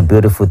think it's a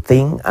beautiful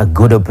thing, a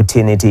good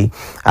opportunity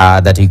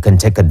that you can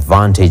take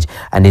advantage.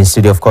 And in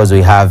studio, of course,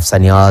 we have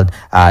Sanyal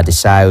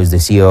Desai, who's the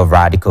CEO of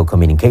Radical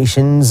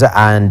Communications,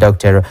 and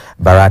Dr.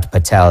 Bharat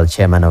Patel,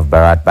 Chairman of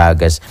Bharat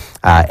Biogas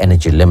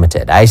Energy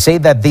Limited. I say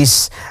that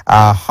this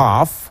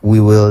half, we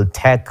will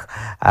take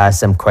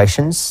some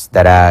questions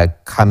that are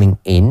coming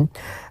in.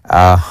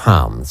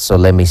 So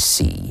let me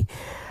see.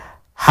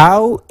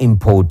 How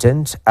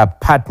important are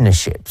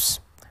partnerships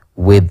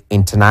with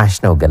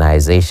international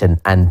organizations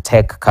and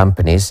tech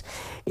companies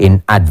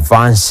in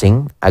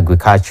advancing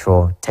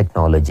agricultural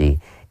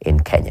technology in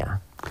Kenya?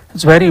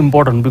 It's very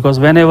important because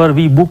whenever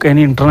we book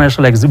any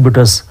international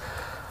exhibitors,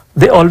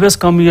 they always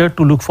come here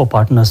to look for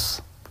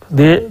partners.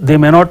 They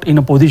may not in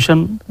a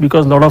position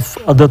because a lot of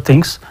other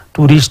things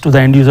to reach to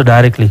the end user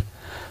directly.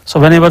 So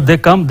whenever they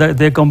come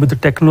with the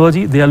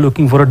technology, they are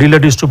looking for a dealer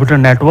distributor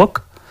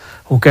network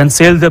who can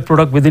sell their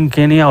product within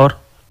Kenya or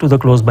to the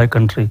close by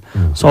country.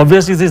 So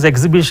obviously this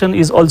exhibition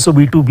is also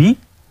B2B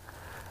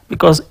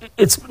because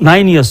it's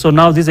 9 years. So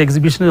now this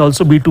exhibition is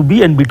also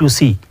B2B and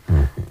B2C.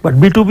 But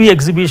B2B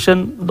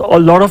exhibition, a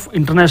lot of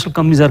international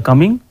companies are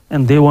coming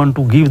and they want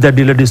to give their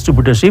dealer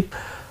distributorship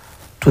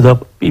to the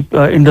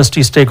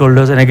industry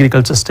stakeholders and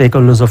agriculture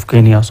stakeholders of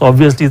Kenya. So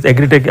obviously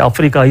Agritech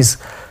Africa is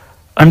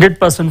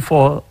 100%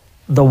 for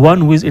the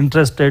one who is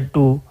interested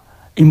to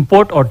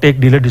import or take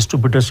dealer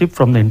distributorship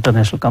from the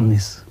international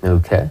companies.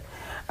 Okay.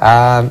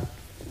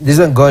 This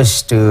one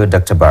goes to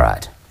Dr.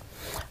 Bharat.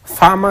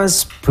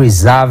 Farmers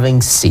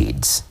preserving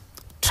seeds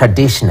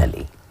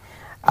traditionally,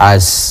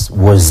 as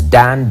was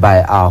done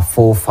by our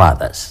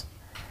forefathers,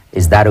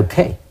 is that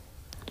okay?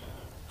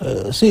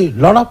 See, a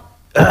lot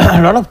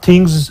of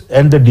things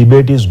and the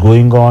debate is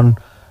going on.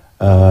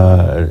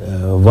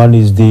 One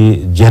is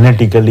the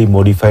genetically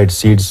modified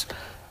seeds,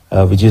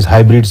 which is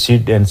hybrid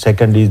seed, and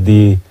second is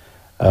the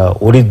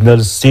original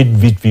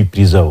seed which we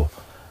preserve.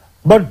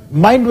 But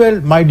mind well,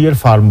 my dear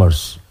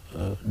farmers,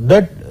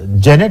 that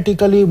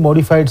genetically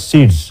modified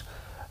seeds,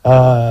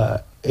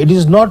 it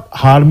is not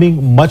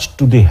harming much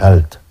to the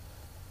health.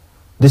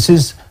 This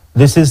is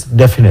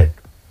definite.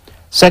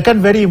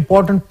 Second very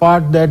important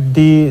part, that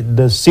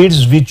the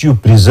seeds which you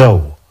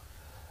preserve,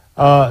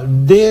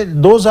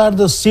 those are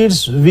the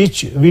seeds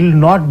which will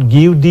not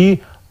give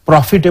the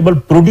profitable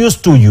produce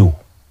to you.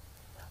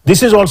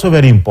 This is also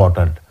very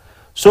important.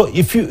 So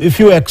if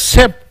you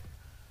accept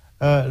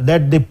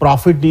that the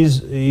profit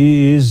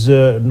is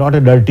not a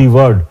dirty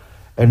word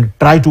and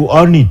try to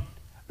earn it,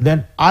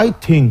 then I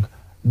think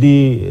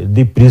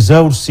the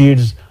preserved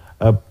seeds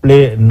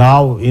play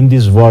now in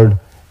this world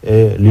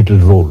a little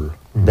role.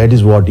 That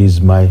is what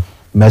is my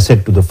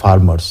message to the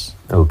farmers.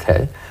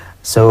 Okay.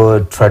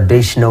 So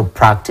traditional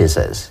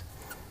practices,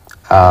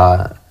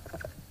 Dr.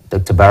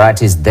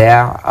 Bharat, is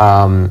there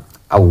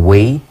a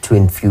way to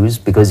infuse,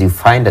 because you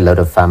find a lot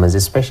of farmers,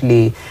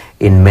 especially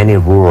in many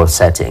rural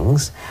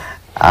settings,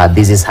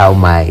 this is how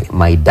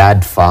my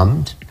dad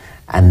farmed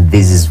and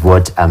this is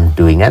what I'm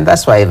doing. And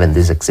that's why even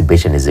this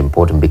exhibition is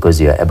important, because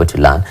you're able to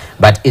learn.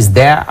 But is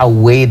there a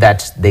way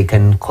that they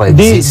can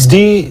coexist?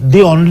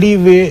 The only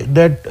way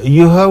that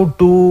you have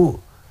to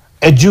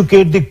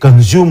educate the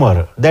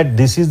consumer that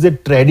this is the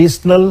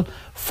traditional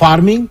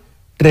farming,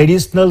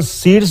 traditional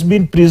seeds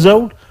being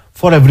preserved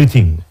for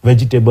everything,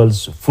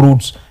 vegetables,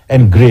 fruits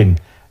and grain.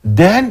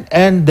 Then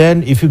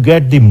if you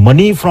get the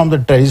money from the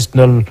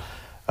traditional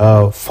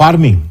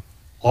farming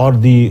or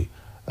the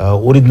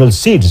original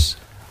seeds,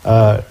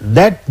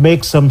 that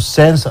makes some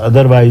sense.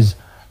 Otherwise,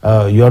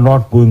 you are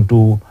not going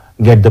to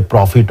get the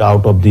profit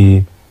out of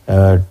the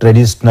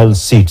traditional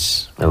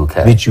seeds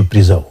which you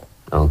preserve.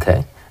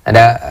 Okay. And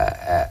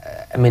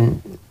I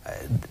mean,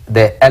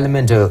 the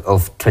element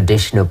of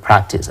traditional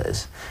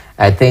practices,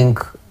 I think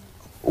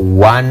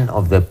one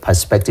of the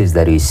perspectives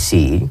that we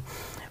see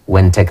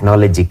when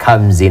technology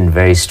comes in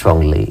very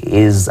strongly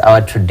is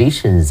our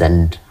traditions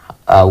and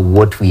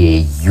what we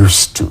are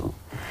used to.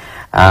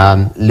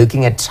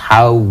 Looking at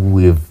how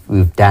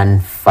we've done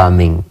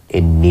farming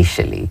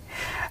initially,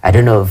 I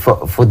don't know,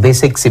 for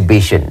this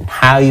exhibition,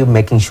 how are you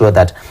making sure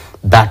that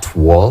that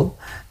wall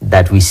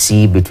that we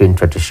see between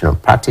traditional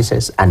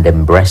practices and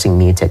embracing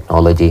new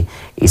technology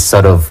is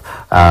sort of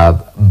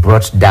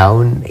brought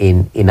down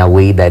in a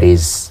way that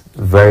is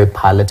very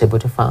palatable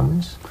to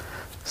farmers?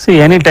 See,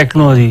 any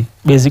technology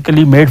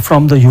basically made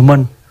from the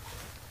human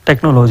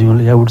technology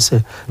only, I would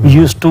say. We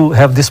used to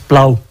have this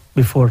plow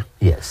before.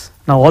 Yes.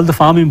 Now all the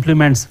farm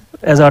implements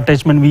as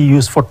attachment we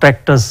use for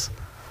tractors,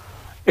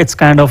 it's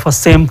kind of a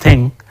same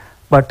thing,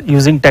 but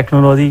using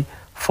technology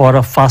for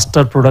a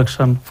faster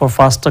production, for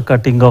faster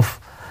cutting of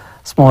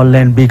small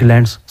land, big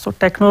lands. So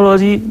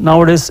technology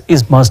nowadays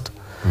is must.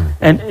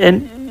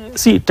 And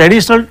see,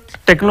 traditional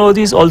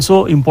technology is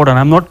also important.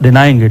 I'm not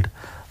denying it.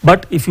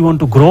 But if you want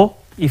to grow,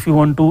 if you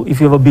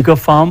have a bigger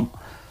farm,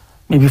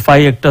 maybe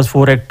 5 hectares,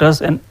 4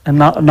 hectares, and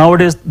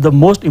nowadays the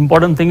most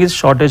important thing is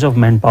shortage of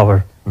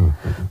manpower.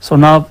 So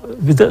now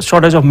with the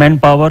shortage of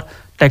manpower,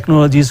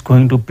 technology is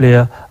going to play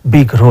a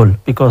big role,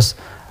 because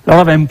a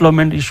lot of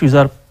employment issues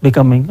are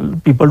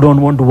becoming, people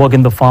don't want to work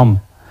in the farm.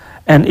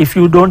 And if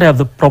you don't have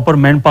the proper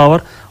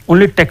manpower,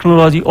 only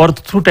technology or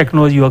through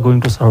technology you are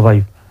going to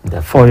survive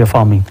for your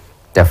farming.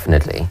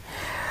 Definitely.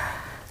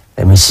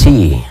 Let me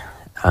see.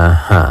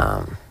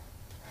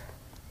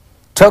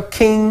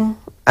 Talking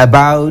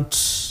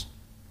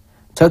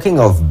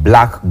of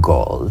black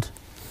gold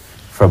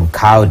from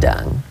cow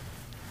dung,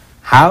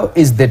 how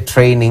is the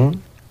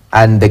training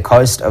and the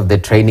cost of the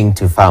training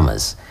to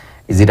farmers?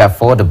 Is it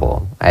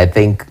affordable? I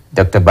think,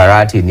 Dr.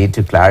 Bharat, you need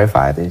to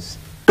clarify this.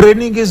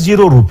 Training is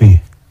 0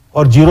 rupee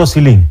or 0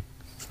 shilling.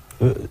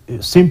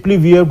 Simply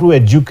we have to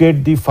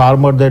educate the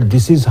farmer that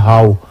this is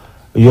how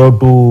you have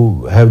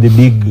to have the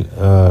big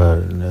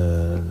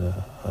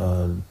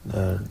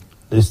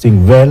this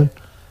thing well,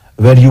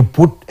 where you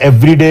put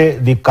every day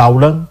the cow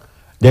dung,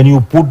 then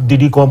you put the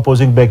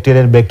decomposing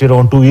bacteria and bacteria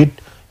onto it,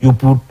 you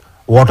put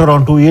water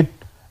onto it,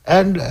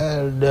 and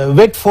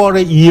wait for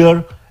a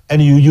year,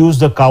 and you use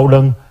the cow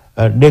dung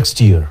next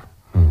year.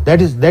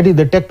 That is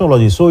the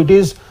technology. So it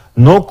is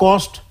no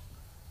cost,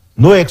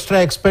 no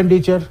extra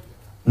expenditure,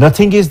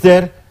 nothing is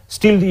there.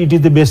 Still, it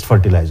is the best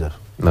fertilizer.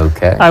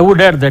 Okay. I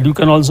would add that you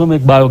can also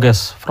make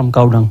biogas from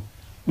cow dung,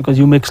 because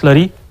you make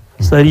slurry.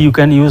 Slurry you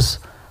can use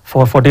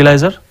for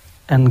fertilizer,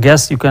 and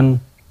gas you can.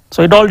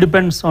 So it all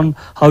depends on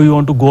how you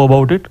want to go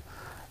about it.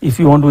 If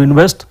you want to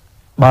invest,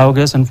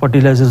 biogas and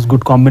fertilizer is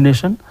good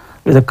combination.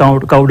 With the cow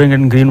dung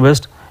and green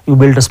waste, you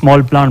build a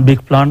small plant,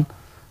 big plant.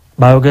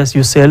 Biogas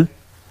you sell,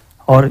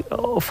 or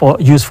for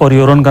use for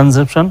your own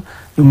consumption.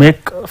 You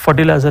make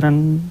fertilizer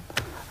and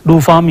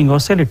do farming or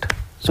sell it.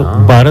 So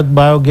Bharat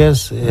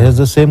Biogas has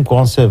the same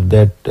concept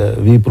that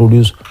we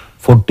produce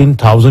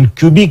 14,000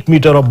 cubic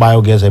meter of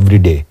biogas every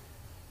day,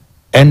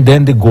 and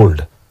then the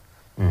gold.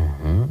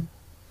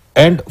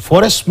 And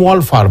for a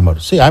small farmer,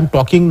 see, I'm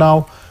talking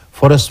now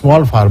for a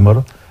small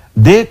farmer,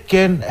 they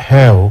can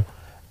have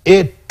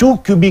a 2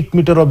 cubic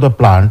meter of the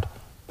plant,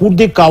 put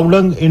the cow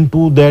dung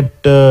into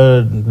that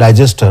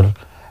digester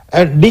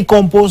and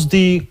decompose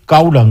the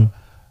cow dung,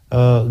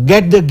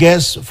 get the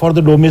gas for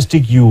the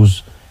domestic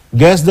use,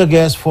 gas the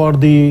gas for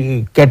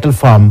the cattle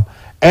farm,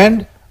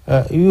 and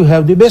you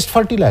have the best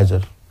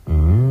fertilizer.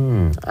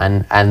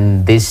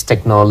 And this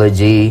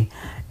technology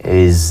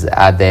is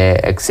at the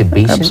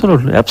exhibition?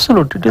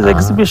 Absolutely. It is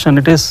exhibition.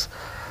 It is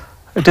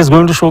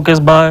going to showcase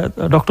by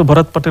Dr.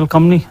 Bharat Patel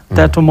company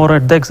there tomorrow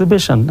at the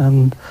exhibition.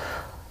 And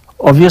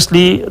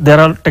obviously there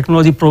are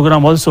technology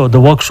program also,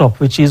 the workshop,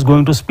 which is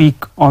going to speak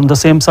on the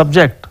same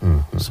subject.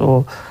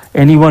 So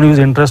anyone who is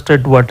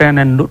interested to attend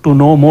and to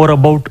know more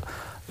about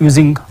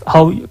using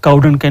how cow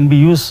dung can be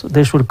used,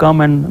 they should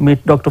come and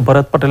meet Dr.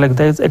 Bharat Patel at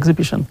the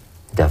exhibition.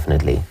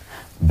 Definitely.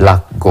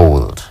 Black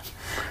gold,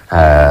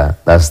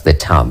 that's the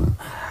term.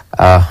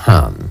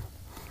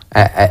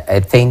 I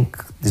think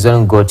this one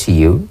will go to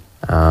you,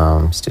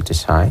 Mr.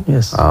 Desai.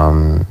 Yes.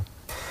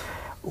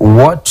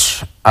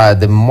 What are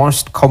the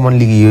most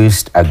commonly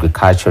used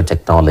agricultural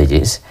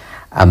technologies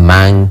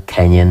among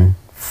Kenyan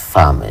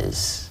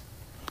farmers?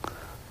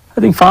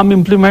 I think farm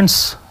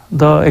implements,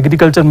 the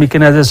agriculture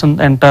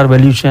mechanization, entire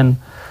value chain,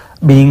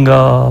 being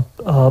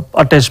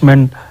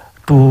attachment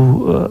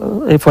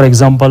to, for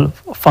example,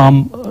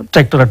 farm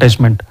tractor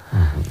attachment,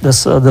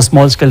 the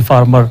small scale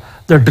farmer,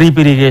 the drip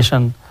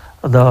irrigation,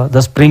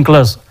 the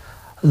sprinklers.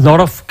 A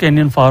lot of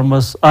Kenyan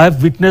farmers, I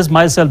have witnessed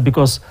myself,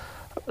 because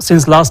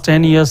since last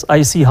 10 years,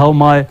 I see how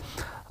my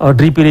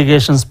drip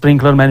irrigation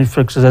sprinkler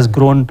manufacturers has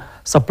grown,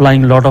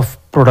 supplying a lot of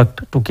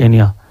product to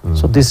Kenya.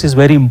 So this is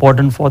very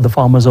important for the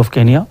farmers of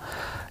Kenya.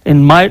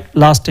 In my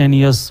last 10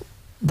 years,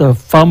 the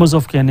farmers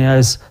of Kenya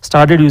has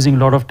started using a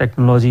lot of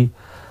technology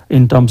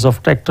in terms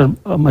of tractor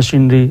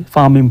machinery,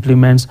 farm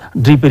implements,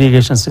 drip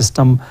irrigation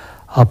system,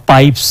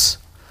 pipes,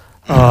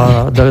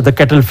 the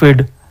cattle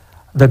feed,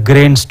 the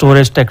grain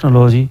storage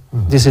technology.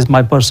 This is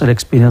my personal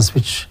experience,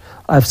 which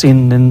I've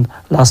seen in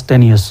last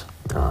 10 years.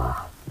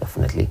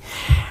 Definitely.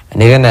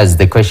 And even as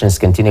the questions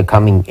continue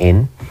coming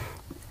in,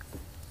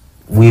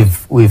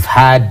 we've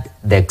had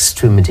the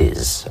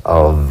extremities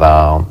of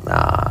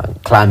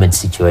climate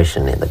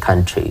situation in the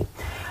country.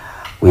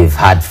 We've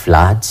had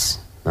floods,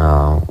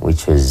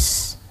 which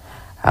was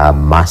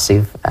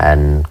massive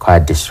and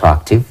quite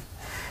destructive.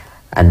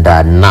 And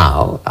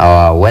now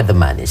our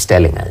weatherman is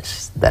telling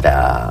us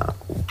that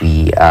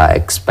we are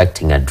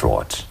expecting a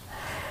drought.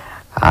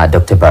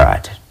 Dr.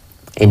 Bharat,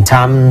 in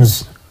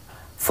terms,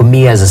 for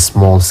me as a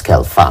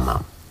small-scale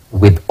farmer,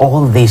 with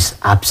all these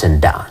ups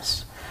and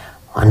downs,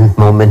 one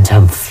moment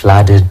I'm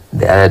flooded,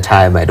 the other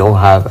time I don't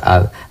have,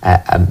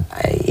 I'm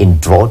in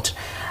drought.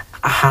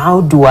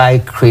 How do I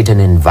create an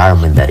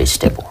environment that is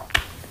stable?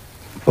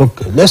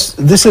 Okay,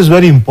 this is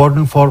very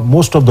important for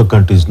most of the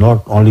countries,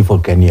 not only for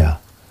Kenya.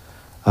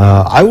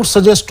 I would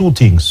suggest two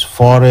things.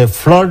 For a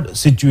flood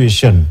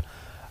situation,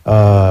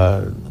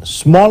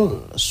 small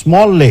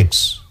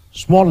lakes,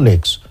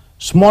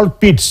 small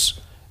pits.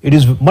 It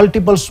is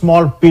multiple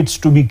small pits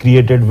to be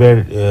created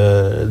where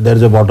there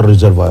is a water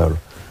reservoir.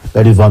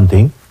 That is one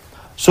thing.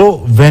 So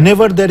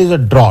whenever there is a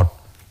drought,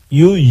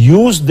 you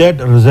use that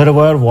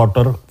reservoir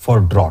water for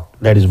drought.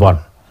 That is one.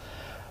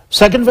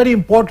 Second very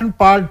important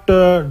part,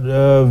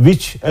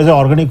 which as an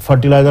organic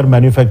fertilizer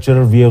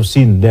manufacturer we have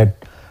seen that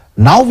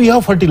now we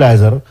have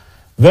fertilizer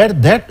where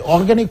that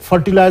organic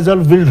fertilizer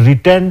will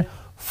retain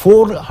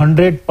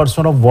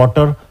 400% of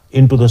water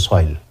into the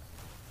soil.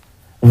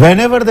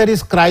 Whenever there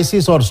is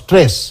crisis or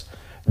stress,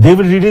 they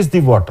will release the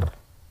water.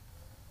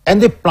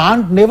 And the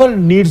plant never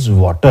needs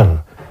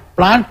water.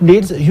 Plant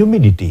needs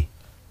humidity,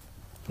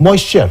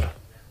 moisture.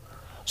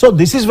 So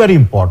this is very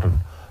important.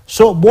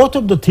 So both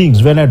of the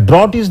things, when a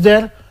drought is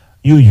there,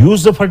 you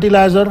use the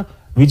fertilizer,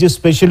 which is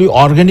specially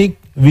organic,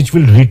 which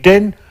will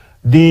retain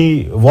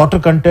the water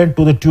content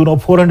to the tune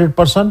of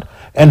 400%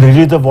 and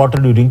release the water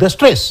during the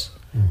stress.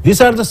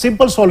 These are the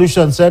simple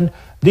solutions, and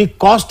the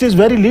cost is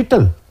very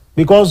little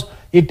because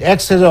it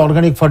acts as an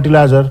organic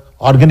fertilizer,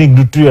 organic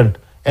nutrient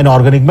and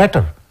organic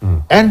matter,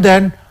 and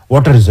then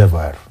water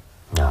reservoir.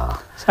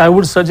 So I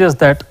would suggest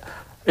that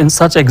in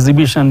such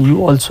exhibition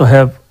you also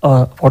have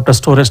water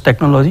storage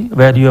technology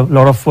where you have a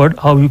lot of word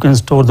how you can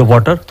store the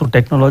water through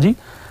technology,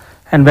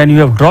 and when you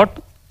have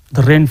drought,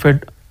 the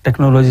rain-fed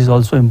technology is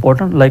also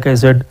important. Like I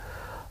said,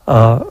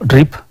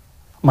 drip,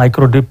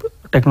 micro drip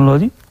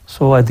technology.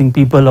 So I think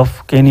people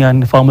of Kenya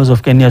and farmers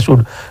of Kenya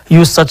should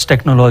use such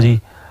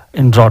technology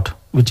in drought,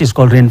 which is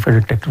called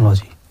rain-fed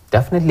technology.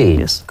 Definitely,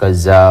 yes,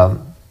 because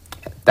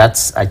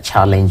that's a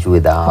challenge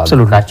with our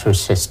agricultural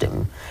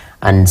system,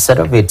 and sort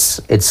of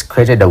it's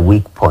created a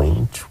weak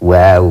point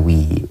where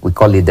we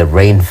call it the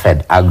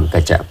rain-fed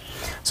agriculture.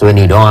 So when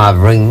you don't have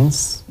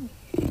rains,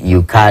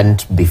 you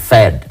can't be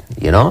fed,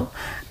 you know.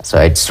 So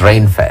it's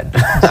rain-fed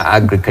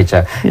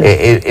agriculture.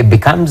 Yes. It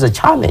becomes a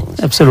challenge.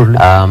 Absolutely.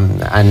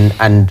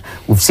 And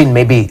we've seen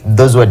maybe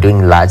those who are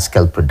doing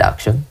large-scale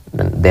production,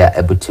 they are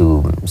able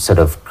to sort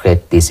of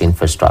create this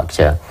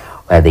infrastructure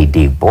where they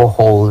dig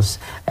boreholes,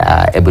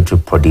 able to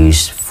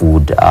produce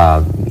food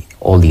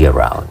all year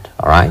round.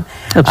 All right.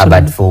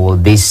 But for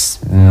these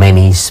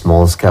many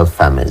small-scale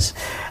farmers,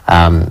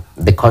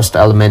 the cost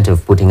element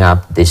of putting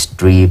up this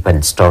drip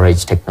and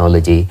storage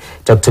technology,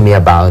 talk to me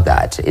about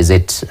that. Is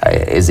it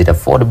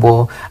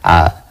affordable?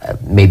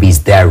 Maybe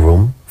is there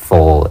room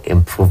for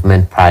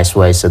improvement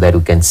price-wise so that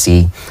we can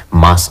see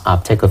mass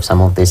uptake of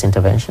some of these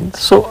interventions?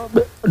 So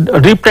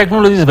drip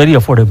technology is very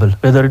affordable,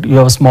 whether you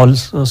have a small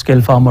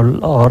scale farm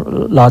or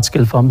large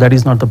scale farm, that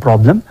is not the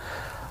problem.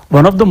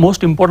 One of the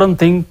most important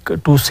thing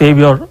to save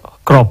your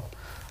crop,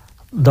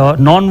 the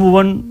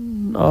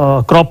non-woven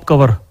crop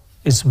cover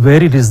is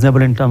very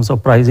reasonable in terms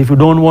of price. If you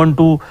don't want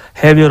to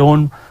have your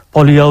own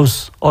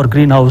polyhouse or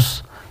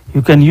greenhouse,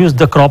 you can use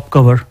the crop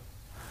cover.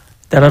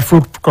 There are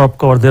fruit crop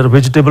cover, there are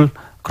vegetable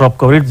crop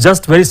cover. It's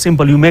just very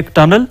simple. You make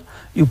tunnel,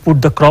 you put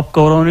the crop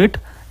cover on it,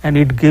 and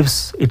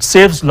it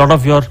saves a lot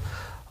of your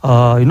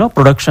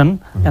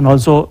production. And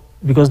also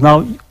because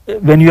now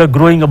when you are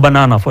growing a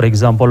banana, for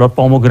example, or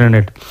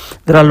pomegranate,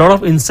 there are a lot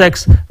of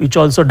insects which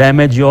also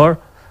damage your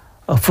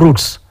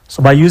fruits.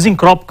 So by using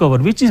crop cover,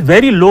 which is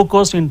very low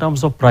cost in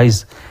terms of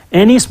price,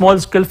 any small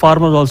scale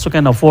farmers also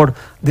can afford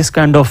this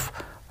kind of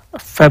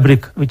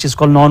fabric, which is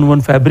called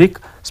non-woven fabric,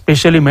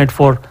 specially made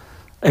for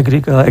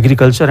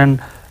agriculture.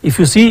 And if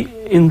you see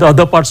in the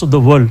other parts of the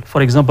world,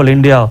 for example,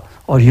 India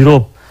or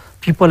Europe,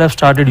 people have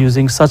started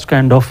using such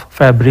kind of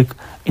fabric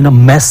in a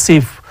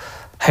massive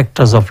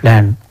hectares of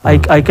land.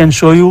 I can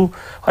show you,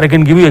 or I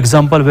can give you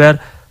example where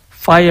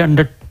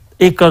 500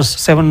 acres,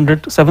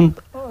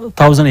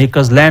 7,000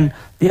 acres land,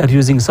 they are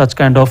using such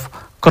kind of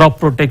crop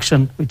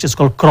protection, which is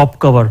called crop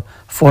cover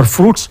for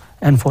fruits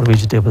and for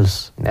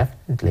vegetables.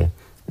 Definitely.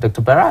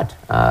 Dr. Bharat,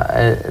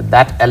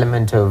 that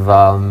element of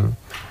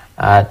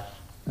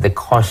the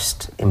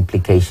cost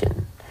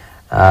implication.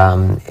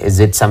 Is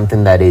it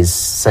something that is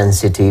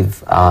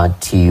sensitive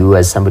to you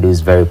as somebody who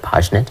is very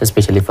passionate,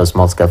 especially for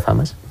small-scale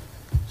farmers?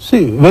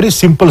 See, very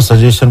simple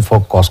suggestion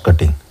for cost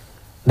cutting.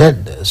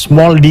 That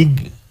small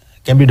dig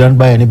can be done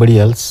by anybody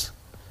else,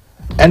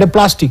 and a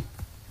plastic.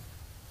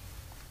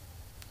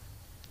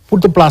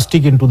 Put the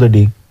plastic into the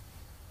dig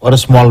or a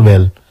small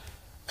well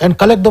and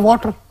collect the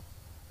water.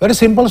 Very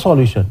simple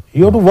solution.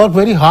 You have to work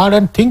very hard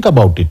and think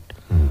about it.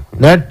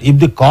 That if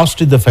the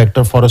cost is the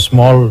factor for a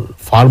small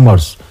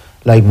farmers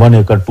like 1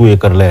 acre, 2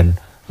 acre land,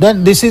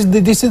 then this is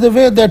the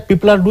way that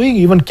people are doing.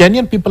 Even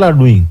Kenyan people are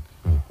doing.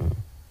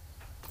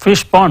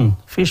 Fish pond.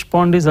 Fish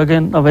pond is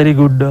again a very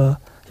good.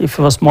 If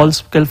you're a small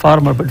scale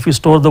farmer, but if you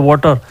store the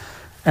water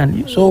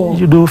and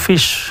you do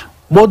fish.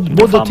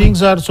 Both the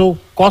things are, so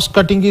cost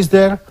cutting is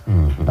there.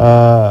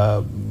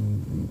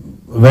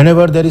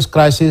 Whenever there is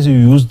crisis, you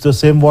use the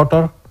same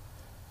water.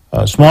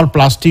 Small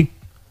plastic.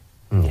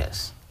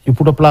 Yes. You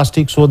put a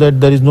plastic so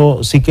that there is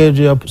no seepage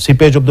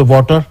of the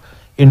water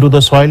into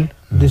the soil.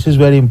 This is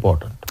very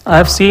important. I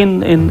have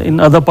seen in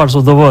other parts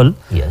of the world.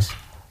 Yes.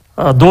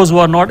 Those who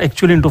are not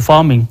actually into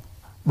farming,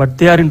 but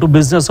they are into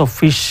business of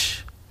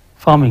fish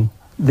farming.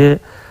 They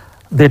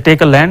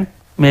take a land,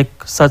 make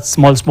such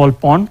small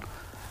pond,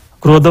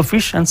 grow the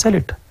fish and sell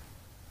it.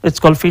 It's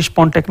called fish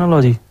pond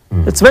technology.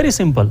 It's very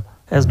simple,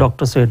 as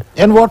doctor said.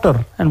 And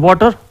water. And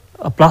water,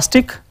 a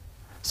plastic.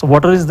 So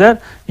water is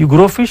there, you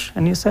grow fish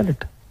and you sell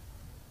it.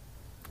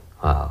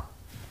 Wow.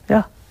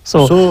 Yeah.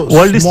 So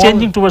world is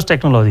changing towards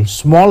technology.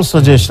 Small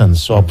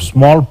suggestions of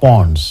small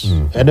ponds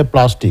and a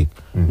plastic,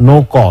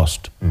 no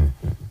cost.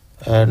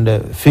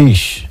 And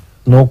fish,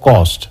 no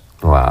cost.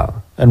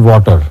 Wow. And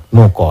water,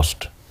 no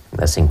cost.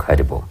 That's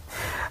incredible.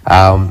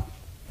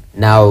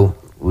 Now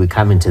we're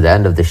coming to the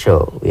end of the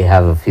show. We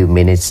have a few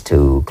minutes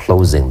to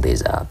closing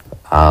this up.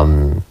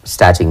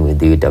 Starting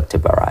with you, Dr.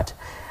 Bharat.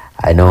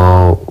 I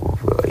know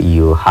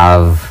you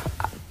have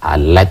a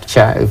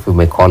lecture, if we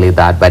may call it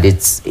that, but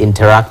it's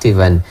interactive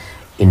and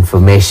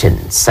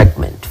information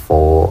segment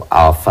for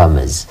our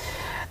farmers.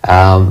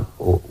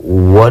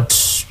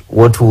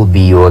 What will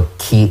be your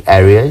key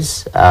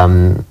areas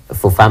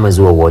for farmers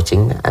who are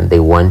watching and they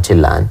want to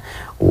learn?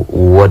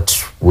 What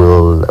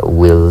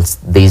will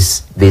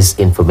this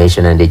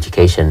information and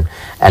education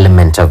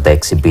element of the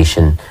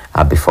exhibition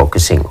be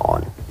focusing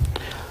on?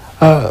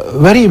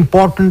 Very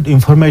important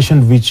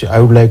information which I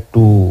would like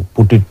to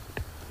put it,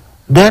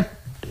 that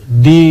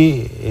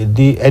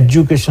the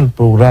education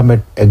program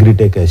at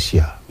Agritech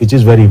Asia, which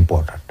is very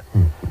important.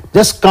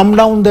 Just come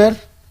down there,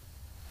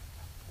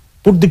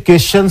 put the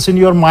questions in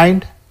your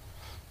mind.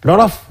 Lot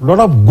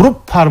of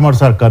group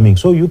farmers are coming,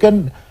 so you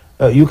can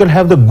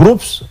have the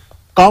groups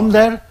come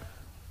there.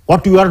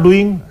 What you are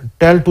doing,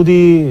 tell to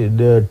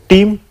the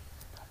team,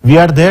 we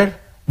are there,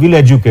 we'll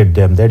educate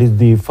them. That is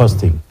the first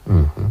thing.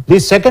 The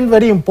second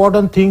very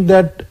important thing,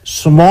 that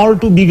small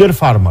to bigger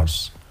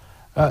farmers,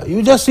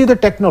 you just see the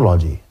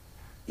technology.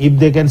 If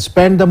they can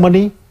spend the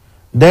money,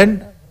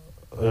 then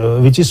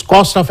which is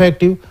cost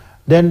effective,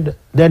 then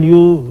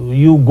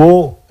you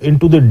go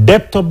into the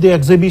depth of the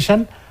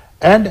exhibition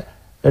and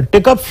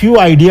take up few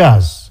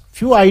ideas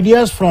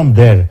from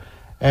there,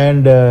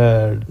 and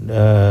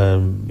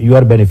you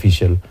are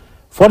beneficial.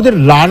 For the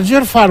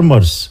larger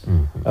farmers,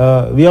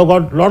 we have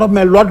got lot of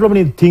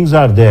many things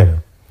are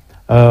there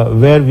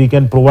where we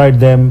can provide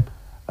them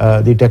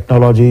the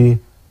technology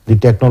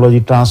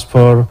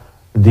transfer,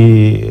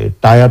 the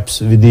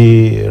tie-ups with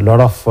the lot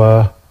of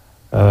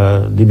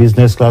the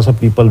business class of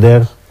people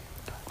there.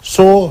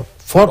 So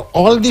for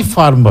all the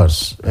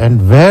farmers,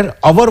 and where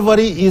our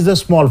worry is the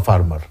small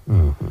farmer.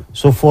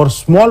 So for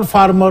small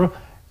farmer,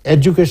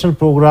 educational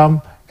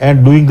program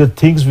and doing the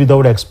things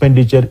without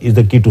expenditure is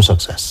the key to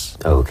success.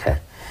 Okay.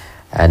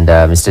 And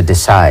Mr.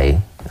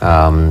 Desai,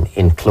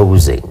 in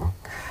closing,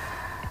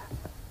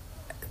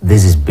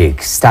 this is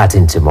big,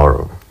 starting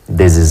tomorrow.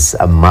 This is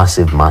a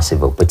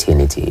massive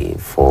opportunity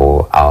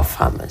for our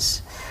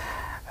farmers.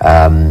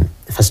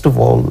 First of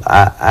all,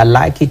 I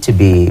like it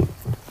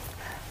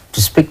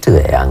to speak to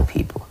the young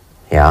people.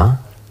 Yeah,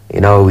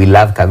 you know, we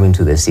love coming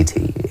to the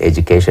city.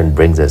 Education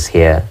brings us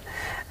here.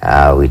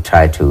 We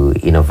try to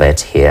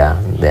innovate here.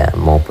 There are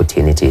more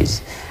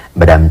opportunities,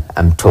 but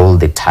I'm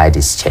told the tide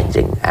is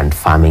changing, and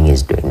farming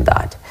is doing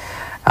that.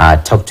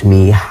 Talk to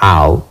me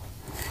how,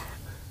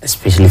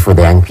 especially for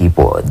the young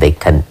people, they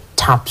can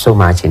tap so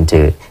much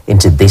into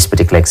this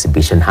particular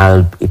exhibition,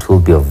 how it will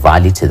be of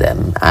value to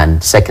them.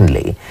 And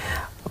secondly,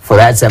 for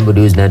that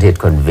somebody who's not yet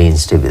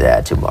convinced to be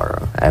there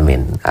tomorrow, I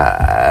mean,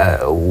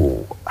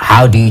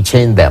 how do you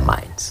change their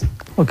minds?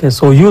 Okay,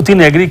 so youth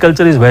in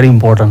agriculture is very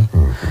important.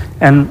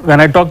 And when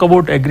I talk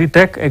about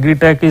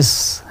Agritech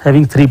is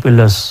having 3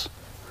 pillars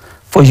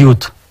for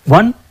youth.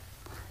 One,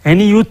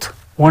 any youth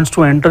wants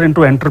to enter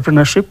into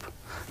entrepreneurship.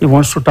 He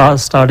wants to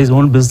start his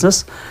own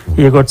business.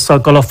 He got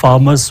circle of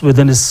farmers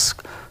within his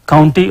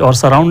county or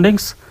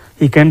surroundings.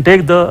 He can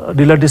take the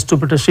dealer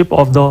distributorship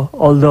of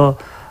all the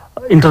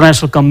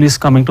international companies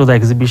coming to the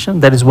exhibition.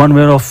 That is one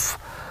way of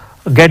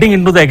getting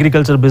into the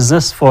agriculture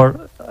business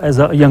for as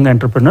a young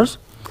entrepreneurs.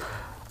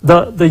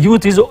 The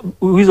youth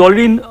who is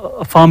already in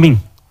farming,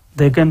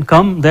 they can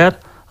come there,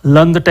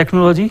 learn the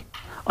technology,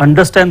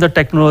 understand the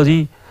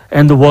technology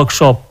and the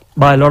workshop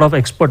by a lot of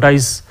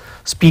expertise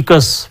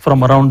speakers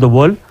from around the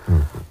world.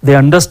 They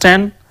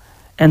understand,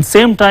 and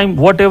same time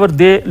whatever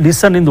they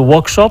listen in the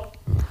workshop,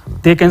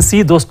 they can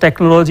see those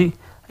technology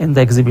in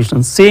the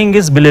exhibition. Seeing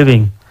is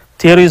believing.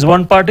 Theory is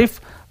one part,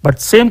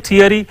 but same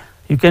theory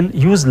you can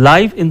use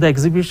live in the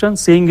exhibition.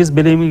 Seeing is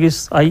believing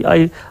is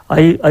I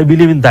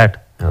believe in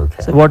that.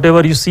 Okay. So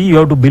whatever you see, you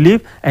have to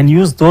believe and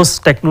use those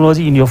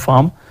technology in your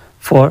farm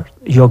for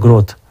your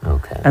growth.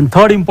 Okay. And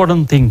third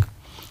important thing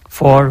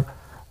for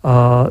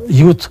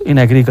youth in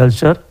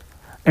agriculture,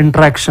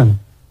 interaction.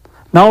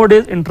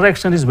 Nowadays,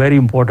 interaction is very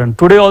important.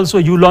 Today also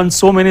you learn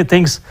so many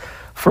things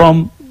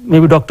from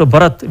maybe Dr.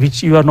 Bharat,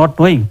 which you are not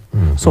knowing.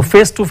 So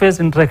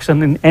face-to-face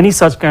interaction in any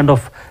such kind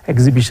of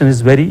exhibition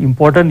is very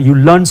important. You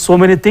learn so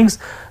many things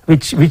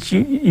which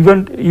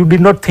you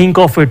did not think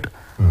of it.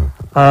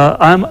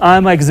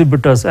 I'm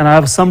exhibitors and I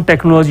have some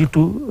technology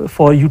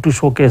for you to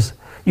showcase.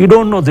 You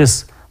don't know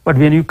this, but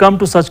when you come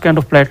to such kind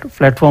of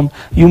platform,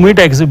 you meet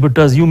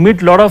exhibitors, you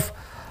meet a lot of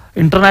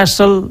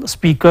international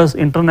speakers,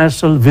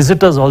 international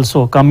visitors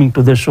also coming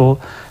to the show.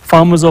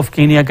 Farmers of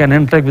Kenya can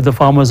interact with the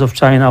farmers of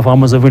China,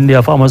 farmers of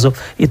India, farmers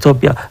of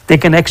Ethiopia. They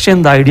can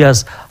exchange the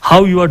ideas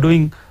how you are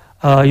doing,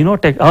 how you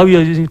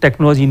are using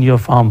technology in your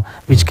farm,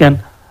 which can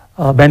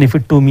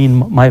benefit to me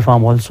in my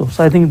farm also.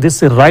 So I think this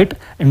is the right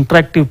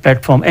interactive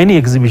platform. Any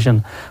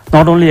exhibition,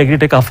 not only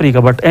Agritech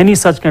Africa, but any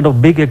such kind of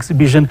big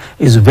exhibition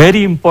is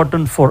very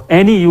important for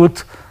any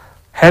youth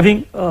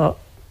having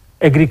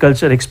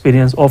agriculture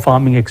experience or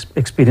farming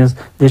experience.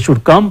 They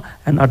should come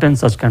and attend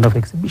such kind of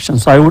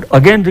exhibitions. So I would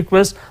again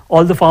request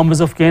all the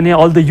farmers of Kenya,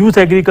 all the youth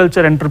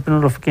agriculture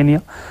entrepreneurs of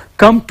Kenya,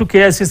 come to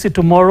KICC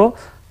tomorrow,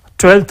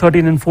 12,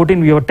 13 and 14.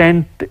 We have a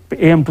 10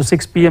 a.m. to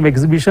 6 p.m.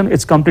 exhibition.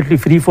 It's completely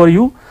free for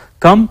you.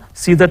 Come,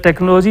 see the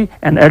technology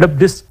and adopt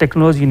this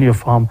technology in your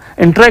farm.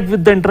 Interact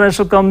with the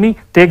international company,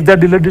 take the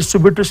dealer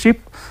distributorship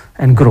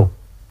and grow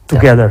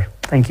together.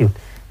 Thank you.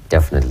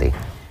 Definitely.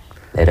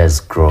 Let us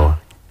grow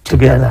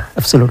together.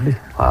 Absolutely.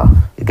 Wow.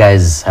 You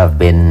guys have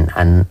been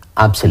an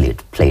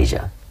absolute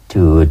pleasure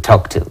to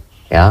talk to.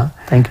 Yeah.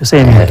 Thank you.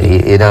 Same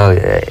here. You know,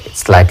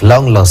 it's like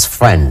long lost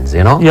friends,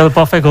 you know. You're the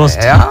perfect host.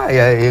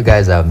 Yeah, you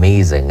guys are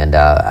amazing. And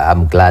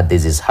I'm glad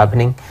this is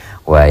happening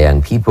where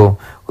young people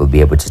will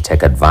be able to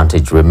take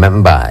advantage.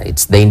 Remember,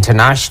 it's the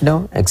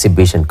International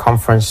Exhibition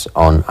Conference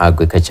on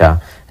Agriculture,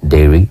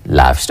 Dairy,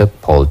 Livestock,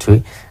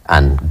 Poultry,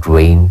 and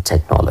Grain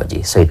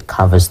Technology. So it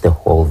covers the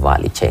whole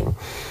value chain.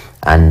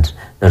 And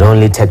not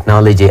only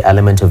technology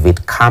element of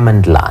it, come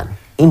and learn,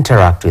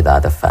 interact with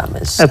other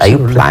farmers.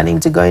 Absolutely. Are you planning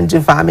to go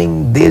into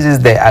farming? This is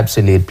the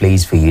absolute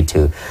place for you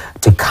to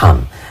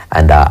come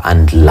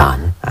and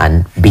learn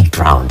and be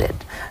grounded.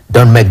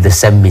 Don't make the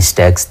same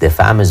mistakes the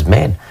farmers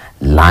made.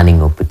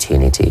 Learning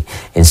opportunity.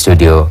 In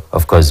studio,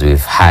 of course,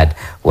 we've had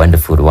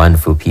wonderful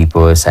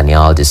people,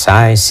 Sanyal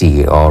Desai,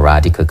 CEO,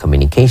 Radical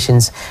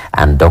Communications,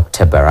 and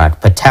Dr.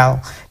 Bharat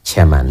Patel,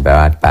 Chairman,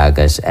 Bharat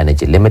Baga's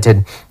Energy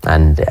Limited.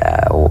 And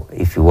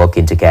if you walk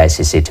into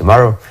KICC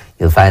tomorrow,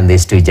 you'll find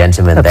these two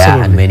gentlemen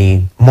there and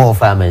many more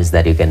farmers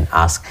that you can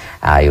ask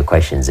your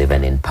questions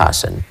even in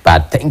person.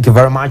 But thank you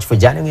very much for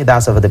joining with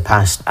us over the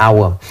past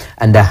hour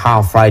and a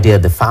half right here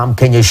at the Farm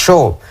Kenya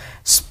Show.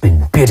 It's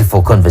been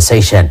beautiful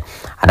conversation,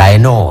 and I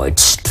know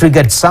it's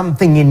triggered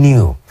something in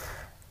you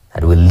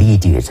that will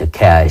lead you to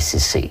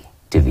KICC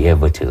to be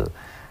able to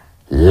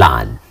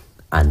learn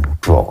and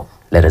grow.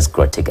 Let us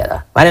grow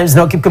together. My name is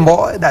Nokip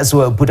Kimboy. That's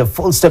where we'll put a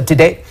full stop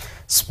today.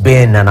 It's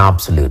been an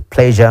absolute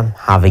pleasure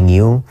having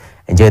you.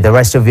 Enjoy the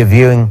rest of your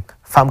viewing.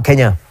 Farm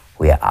Kenya,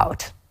 we are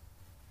out.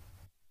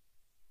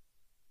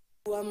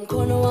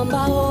 Mkono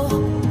ambao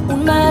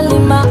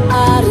unalima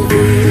ardhi,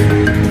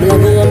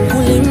 mlango wa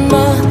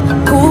mkulima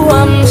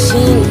kuwa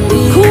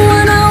mshindi,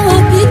 kuwa na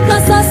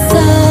uhakika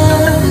sasa,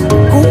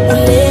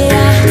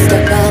 kuulea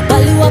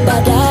mustakabali wa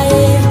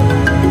baadaye.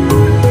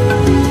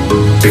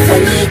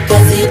 Tufanye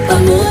kazi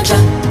pamoja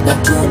na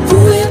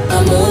tukue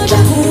pamoja,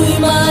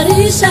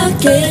 kuimarisha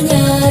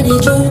Kenya ni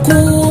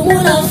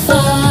jukumu la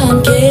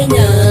Farm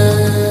Kenya.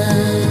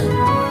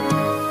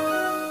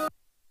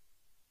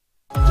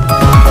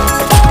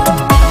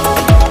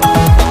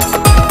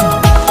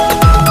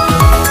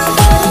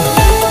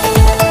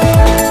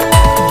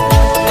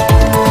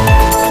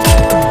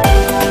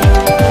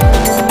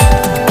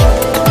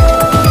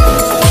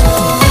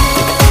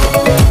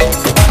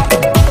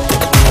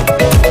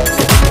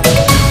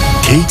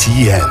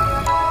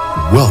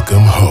 KTN,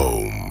 welcome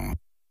home.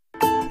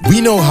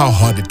 We know how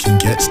hard it can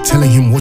get telling him what